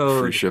enter the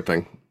code, Free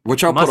shipping,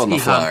 which I'll put on the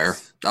Musky flyer.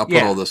 Hunks. I'll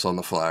put all this on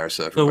the flyer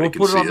so everybody we'll can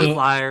put it see on the it.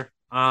 flyer.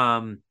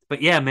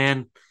 But yeah,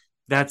 man,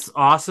 that's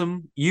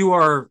awesome. You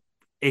are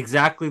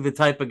exactly the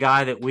type of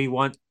guy that we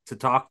want to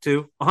talk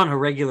to on a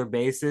regular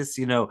basis.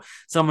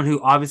 Someone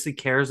who obviously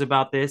cares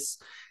about this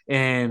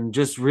and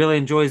just really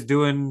enjoys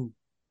doing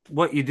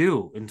what you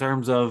do in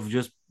terms of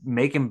just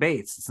making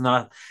baits. It's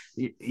not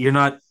you're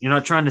not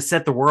trying to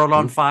set the world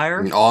on fire.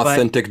 An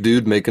authentic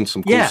dude making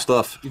some cool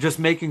stuff. You're just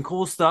making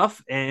cool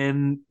stuff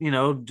and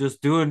just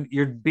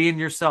you're being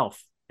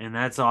yourself, and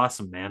that's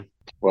awesome, man.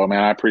 Well,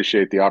 man, I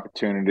appreciate the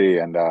opportunity,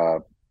 and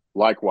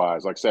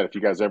likewise, like I said, if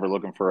you guys ever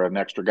looking for an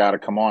extra guy to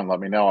come on, let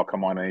me know. I'll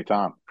come on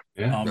anytime.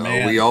 Yeah. Oh, No,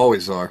 man. we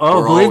always are. Oh,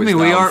 We're believe always me,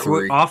 we down are.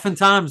 three.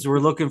 Oftentimes, we're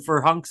looking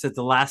for hunks at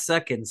the last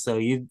second. So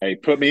Hey,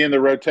 put me in the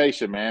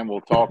rotation, man.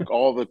 We'll talk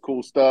all the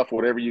cool stuff,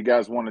 whatever you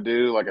guys want to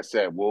do. Like I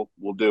said, we'll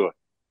do it.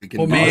 We can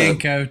Well, do man,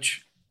 that.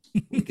 coach.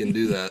 We can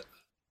do that.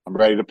 I'm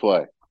ready to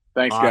play.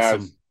 Thanks, awesome.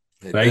 guys.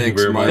 Hey, Thank you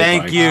thanks, very much. Mike.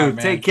 Thank you. All right,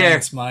 man. Take care.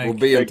 Thanks, Mike. We'll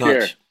be in Take care.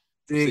 touch.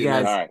 See you See you,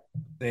 guys. All right.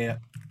 See ya.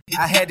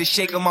 I had to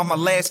shake him on my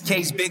last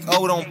case. Big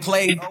O don't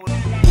play.